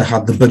think Kinder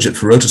had the budget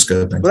for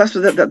rotoscoping. Well,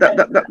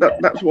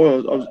 that's why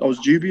I was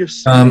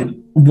dubious.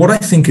 What I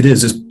think it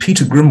is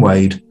Peter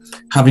Grimwade,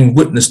 having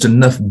witnessed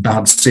enough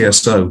bad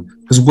CSO,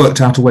 has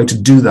worked out a way to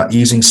do that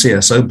using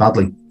CSO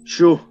badly.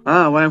 Sure.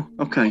 Ah, wow.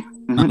 Okay.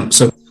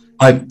 So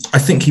I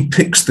think he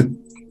picks the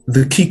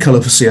key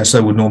colour for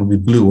CSO would normally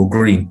be blue or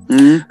green.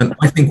 And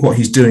I think what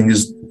he's doing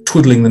is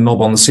twiddling the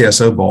knob on the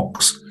CSO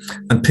box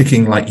and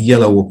picking like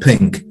yellow or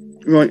pink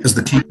as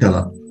the key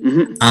colour.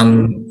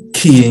 And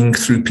keying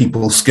through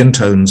people's skin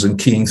tones and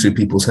keying through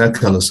people's hair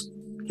colours.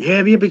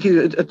 Yeah,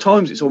 because at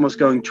times it's almost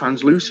going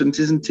translucent,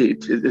 isn't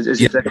it?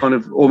 As if they're kind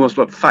of almost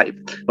like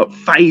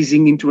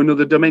phasing into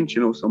another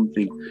dimension or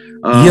something.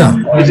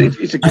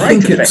 It's a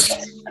great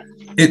effect.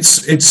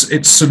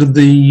 It's sort of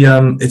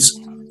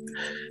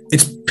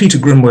it's Peter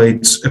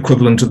Grimwade's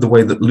equivalent of the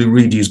way that Lou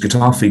Reed used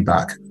guitar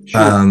feedback.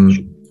 Sure.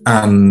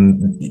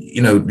 And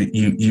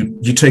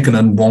you take an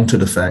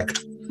unwanted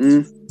effect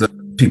that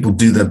people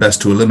do their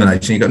best to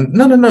eliminate, and you go,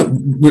 no,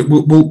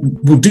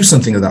 we'll do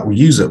something of that. We'll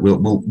use it.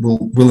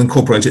 We'll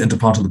incorporate it into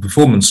part of the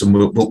performance, and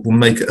we'll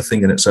make it a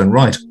thing in its own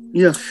right.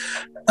 Yeah.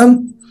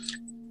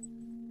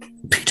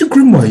 Peter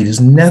Grimwade is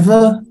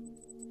never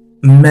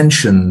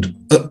mentioned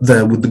up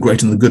there with the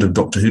great and the good of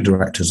Doctor Who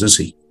directors, is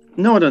he?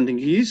 No, I don't think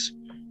he is.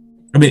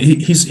 I mean,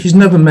 he's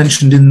never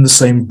mentioned in the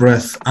same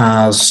breath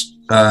as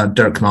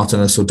Derek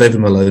Martinus or David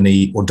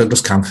Maloney or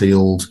Douglas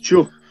Camfield.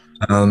 Sure.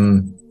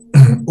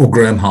 Or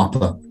Graham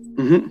Harper.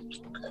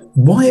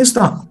 Why is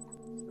that?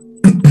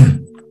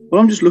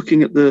 Well, I'm just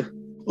looking at the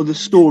other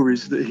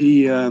stories that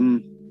he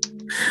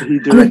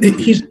directed. I mean,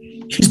 he's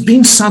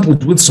been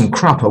saddled with some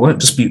crap. I won't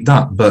dispute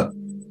that, but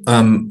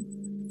I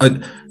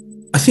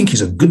think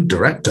he's a good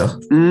director.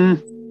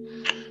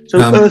 So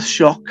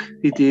Earthshock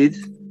he did.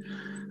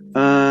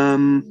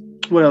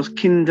 What else?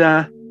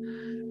 Kinder,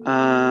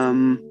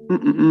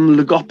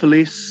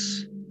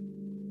 Logopolis.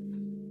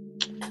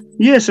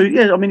 Yeah. So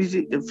I mean, is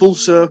it Full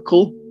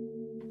Circle?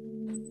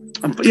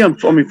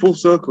 Full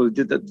Circle.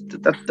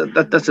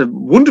 That's a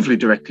wonderfully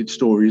directed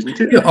story, isn't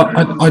it? Yeah,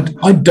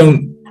 I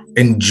don't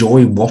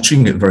enjoy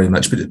watching it very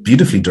much, but it's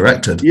beautifully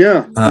directed.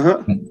 Yeah.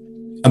 I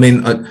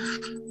mean,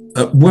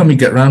 when we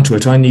get round to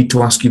it, I need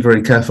to ask you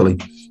very carefully.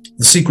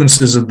 The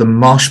sequences of the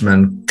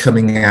Marshmen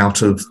coming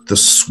out of the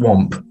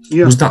swamp,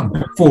 was that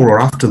before or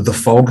after The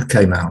Fog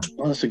came out?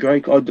 Oh, that's a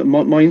great.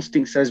 My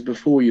instinct says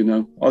before.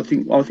 I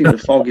think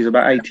The Fog is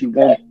about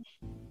 81.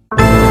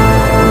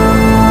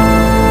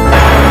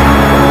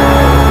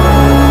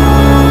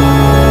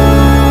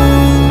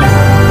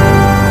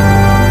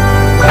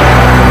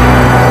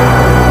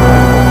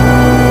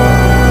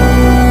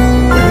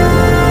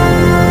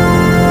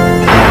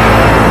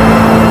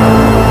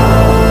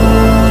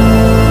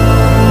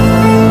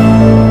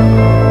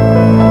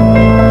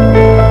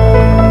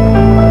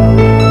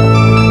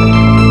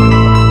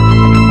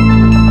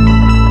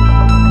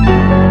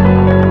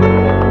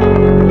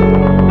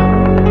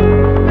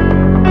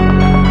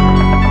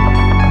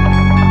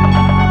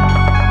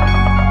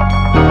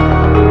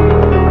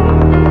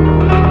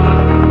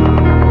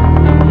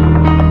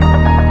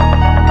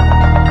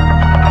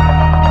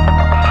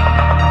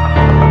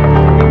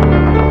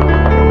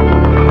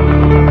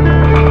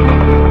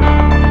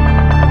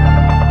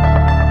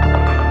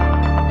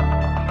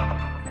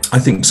 I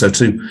think so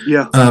too.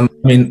 Yeah.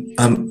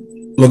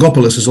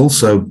 Logopolis is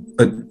also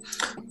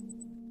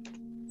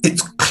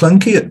it's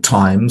clunky at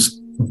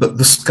times, but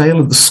the scale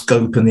of the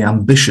scope and the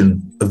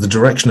ambition of the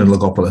direction in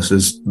Logopolis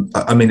is,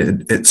 I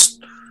mean, it's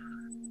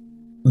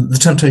the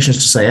temptation is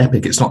to say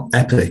epic. It's not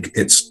epic.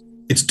 It's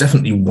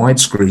definitely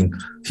widescreen.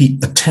 He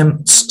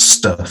attempts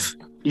stuff.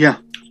 Yeah.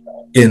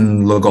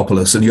 In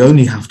Logopolis, and you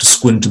only have to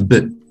squint a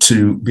bit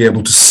to be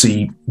able to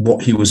see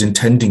what he was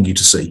intending you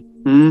to see.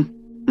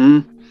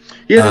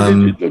 Yeah,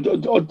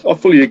 I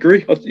fully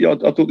agree. I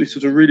thought this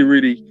was a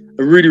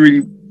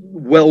really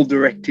well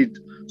directed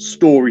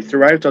story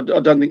throughout. I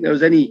don't think there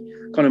was any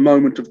kind of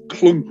moment of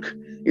clunk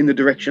in the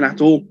direction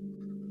at all.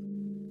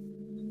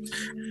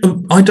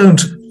 I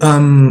don't.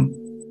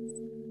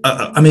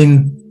 I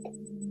mean,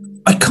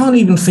 I can't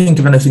even think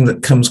of anything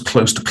that comes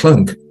close to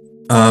clunk.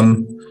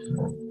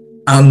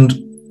 And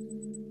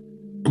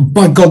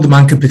by God, the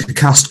man can pick a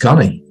cast,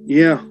 can't he?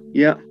 Yeah.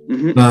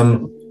 Mm-hmm.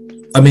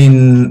 I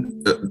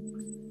mean,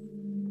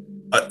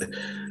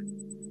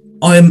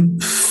 I am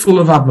full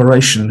of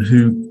admiration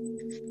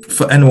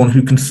for anyone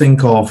who can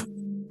think of,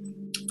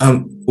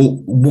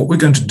 well, what we're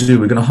going to do.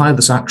 We're going to hire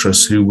this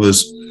actress who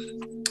was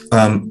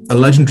a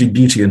legendary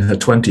beauty in her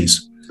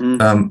 20s,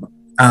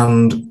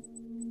 and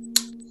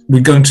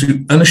we're going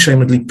to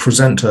unashamedly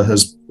present her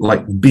as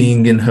like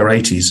being in her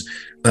 80s.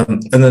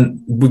 And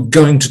then we're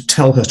going to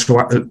tell her to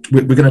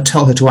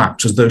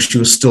act as though she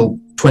was still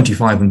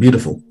 25 and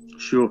beautiful.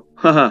 Sure.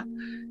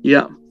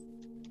 Yeah.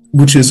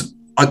 Which is,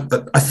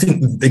 I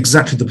think,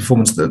 exactly the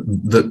performance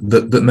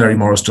that Mary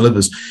Morris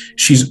delivers.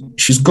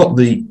 She's got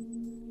the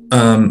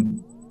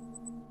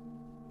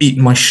eat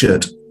my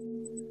shit.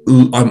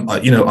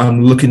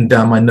 I'm looking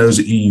down my nose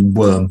at you, you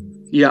worm.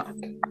 Yeah.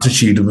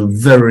 Attitude of a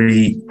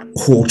very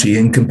haughty,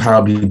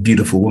 incomparably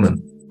beautiful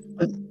woman.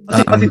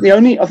 I think the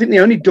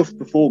only duff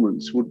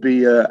performance would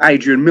be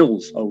Adrian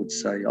Mills. I would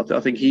say. I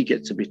think he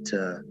gets a bit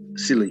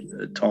silly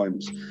at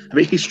times, a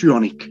bit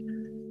histrionic.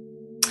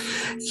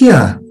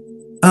 Yeah,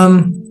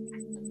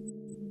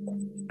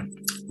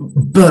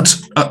 but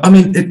I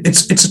mean,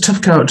 it's a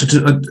tough character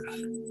to.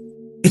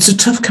 It's a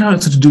tough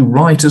character to do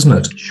right, isn't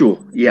it? Sure.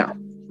 Yeah.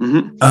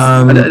 Mm-hmm.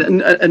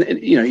 And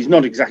he's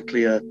not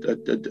exactly a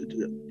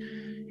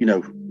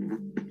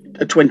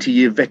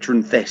 20-year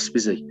veteran thesp,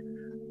 is he?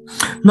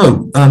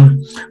 No,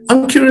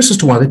 I'm curious as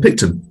to why they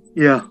picked him.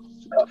 Yeah,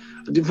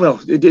 well,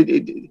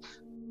 isn't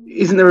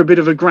there a bit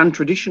of a grand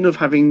tradition of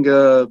having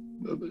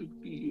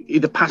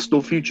either past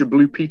or future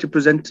Blue Peter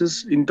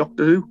presenters in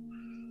Doctor Who?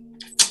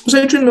 Was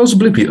Adrian Mills a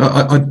Blue Peter?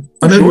 I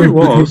know sure he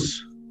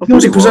was. He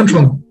was a presenter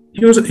on.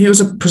 He was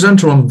a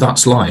presenter on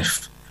That's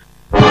Life.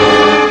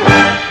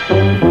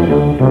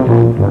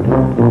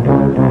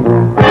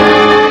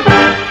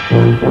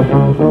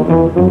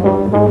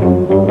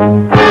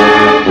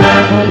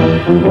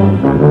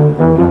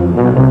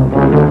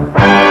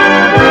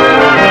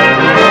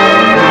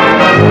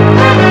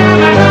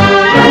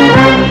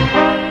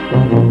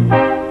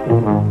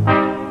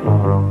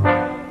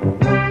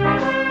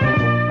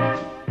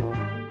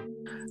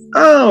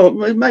 Oh,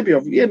 maybe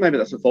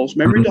that's a false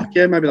memory, Doc.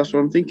 Yeah, maybe that's what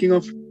I'm thinking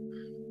of.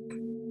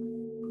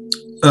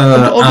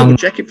 I'll double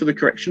check it for the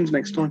corrections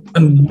next time.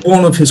 And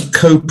one of his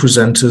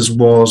co-presenters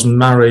was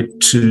married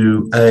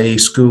to a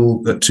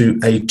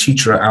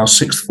teacher at our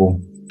sixth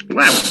form.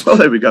 Wow. Well,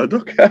 there we go,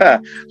 Doc.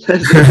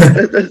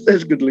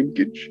 there's good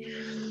linkage.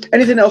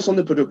 Anything else on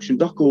the production,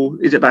 Doc,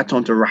 or is it about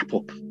time to wrap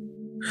up?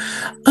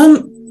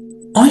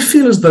 I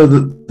feel as though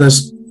that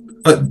there's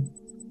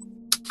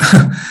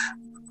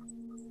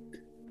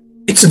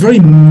it's a very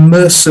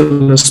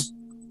merciless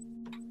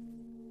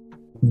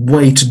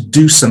way to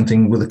do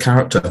something with a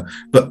character,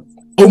 but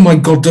oh my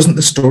God, doesn't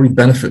the story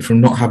benefit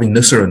from not having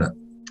Nyssa in it?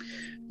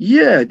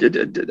 Yeah,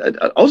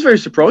 I was very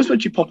surprised when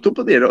she popped up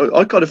at the end.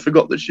 I kind of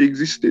forgot that she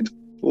existed.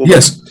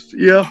 Yes.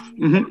 Yeah.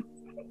 Mm-hmm.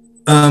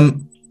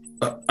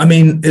 I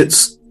mean,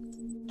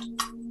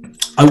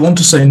 I want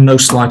to say no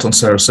slight on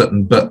Sarah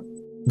Sutton, but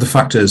the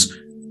fact is,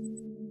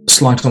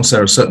 slight on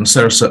Sarah Sutton.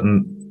 Sarah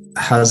Sutton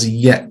has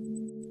yet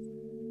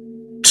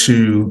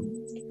to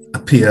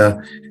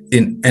appear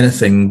in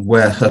anything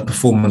where her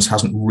performance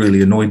hasn't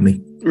really annoyed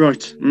me.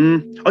 Right.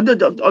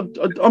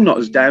 I'm not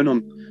as down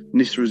on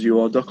Nyssa as you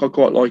are, Doc. I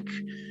quite like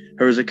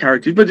her as a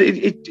character, but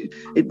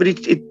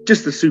it's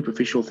just the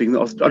superficial thing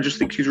that I just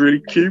think she's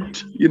really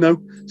cute,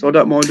 so I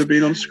don't mind her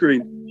being on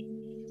screen.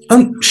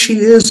 She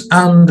is,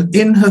 and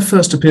in her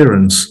first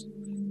appearance,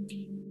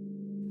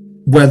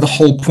 where the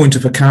whole point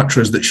of her character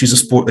is that she's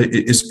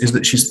is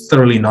that she's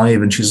thoroughly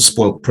naive and she's a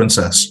spoilt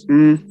princess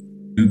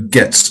who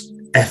gets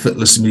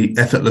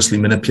effortlessly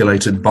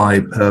manipulated by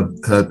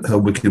her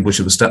wicked witch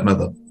of a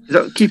stepmother. Is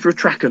that Keeper of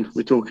Traken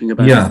we're talking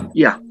about? Yeah.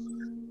 Yeah.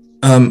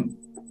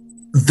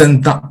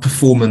 Then that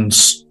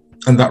performance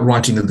and that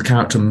writing of the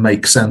character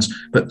makes sense,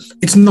 but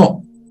that's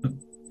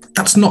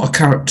not a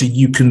character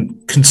you can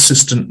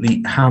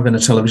consistently have in a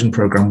television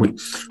program.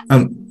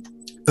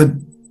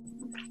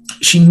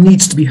 She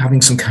needs to be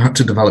having some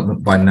character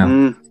development by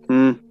now.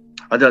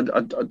 I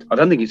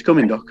don't think it's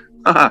coming, Doc.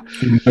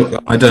 No,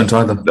 I don't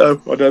either.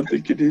 No, I don't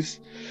think it is.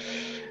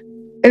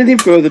 Anything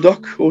further,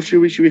 Doc, or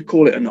should we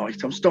call it a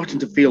night? I'm starting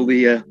to feel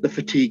the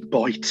fatigue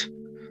bite.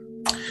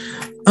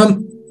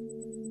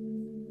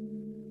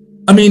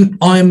 I mean,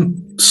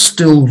 I'm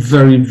still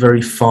very,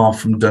 very far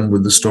from done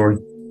with the story.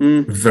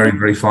 Very,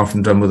 very far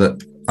from done with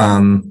it.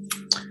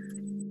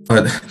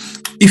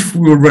 If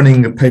we were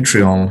running a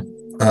Patreon,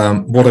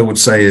 what I would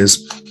say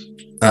is,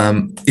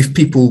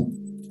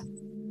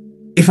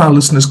 if our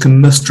listeners can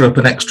muster up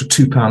an extra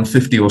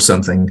 £2.50 or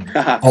something,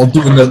 I'll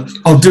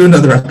do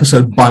another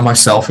episode by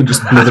myself and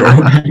just blither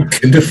on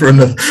for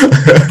another.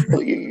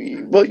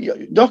 Well,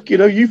 Doc,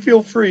 you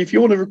feel free if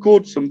you want to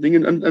record something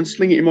and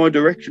sling it in my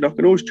direction. I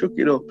can always chuck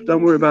it up.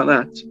 Don't worry about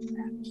that.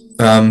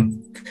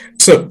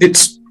 So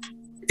it's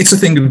a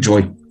thing of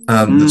joy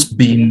that's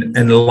been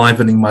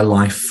enlivening my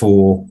life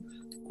for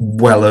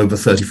well over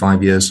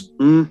 35 years.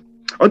 I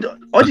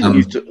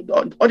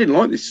didn't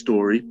like this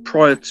story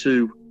prior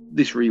to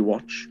this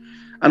rewatch,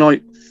 and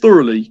I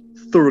thoroughly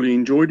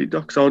enjoyed it,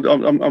 Doc. So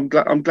I'm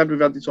glad we've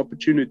had this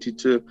opportunity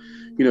to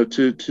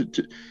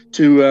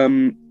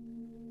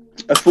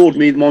afford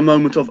me my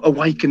moment of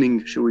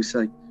awakening, shall we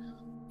say?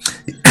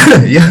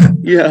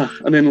 Yeah,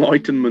 an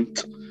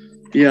enlightenment.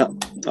 Yeah,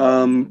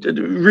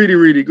 really,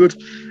 really good.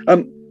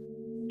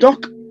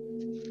 Doc,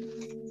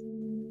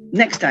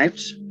 next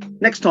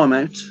time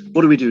out,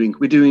 what are we doing?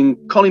 We're doing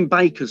Colin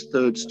Baker's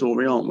third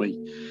story, aren't we?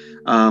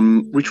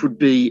 Which would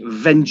be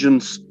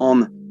Vengeance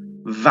on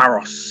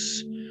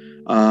Varos.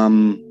 I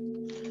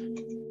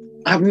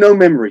have no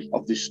memory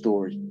of this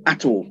story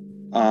at all.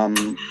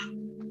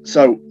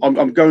 So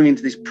I'm going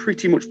into this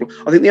pretty much.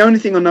 I think the only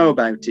thing I know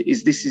about it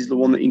is this is the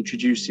one that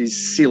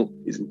introduces Syl,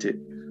 isn't it?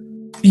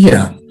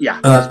 Yeah. Yeah,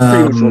 that's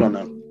pretty much all I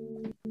know.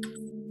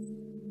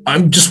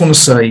 I just want to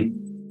say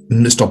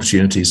missed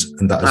opportunities,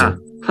 and that is all.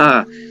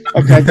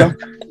 Okay, Doc.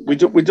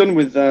 We're done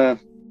with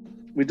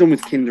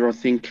Kinder, I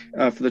think,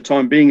 for the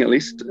time being, at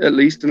least,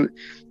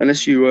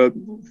 unless you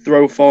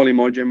throw a file in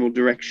my general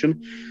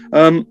direction.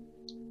 I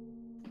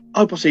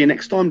hope I'll see you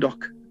next time,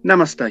 Doc.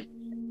 Namaste.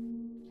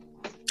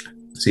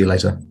 See you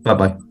later.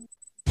 Bye-bye.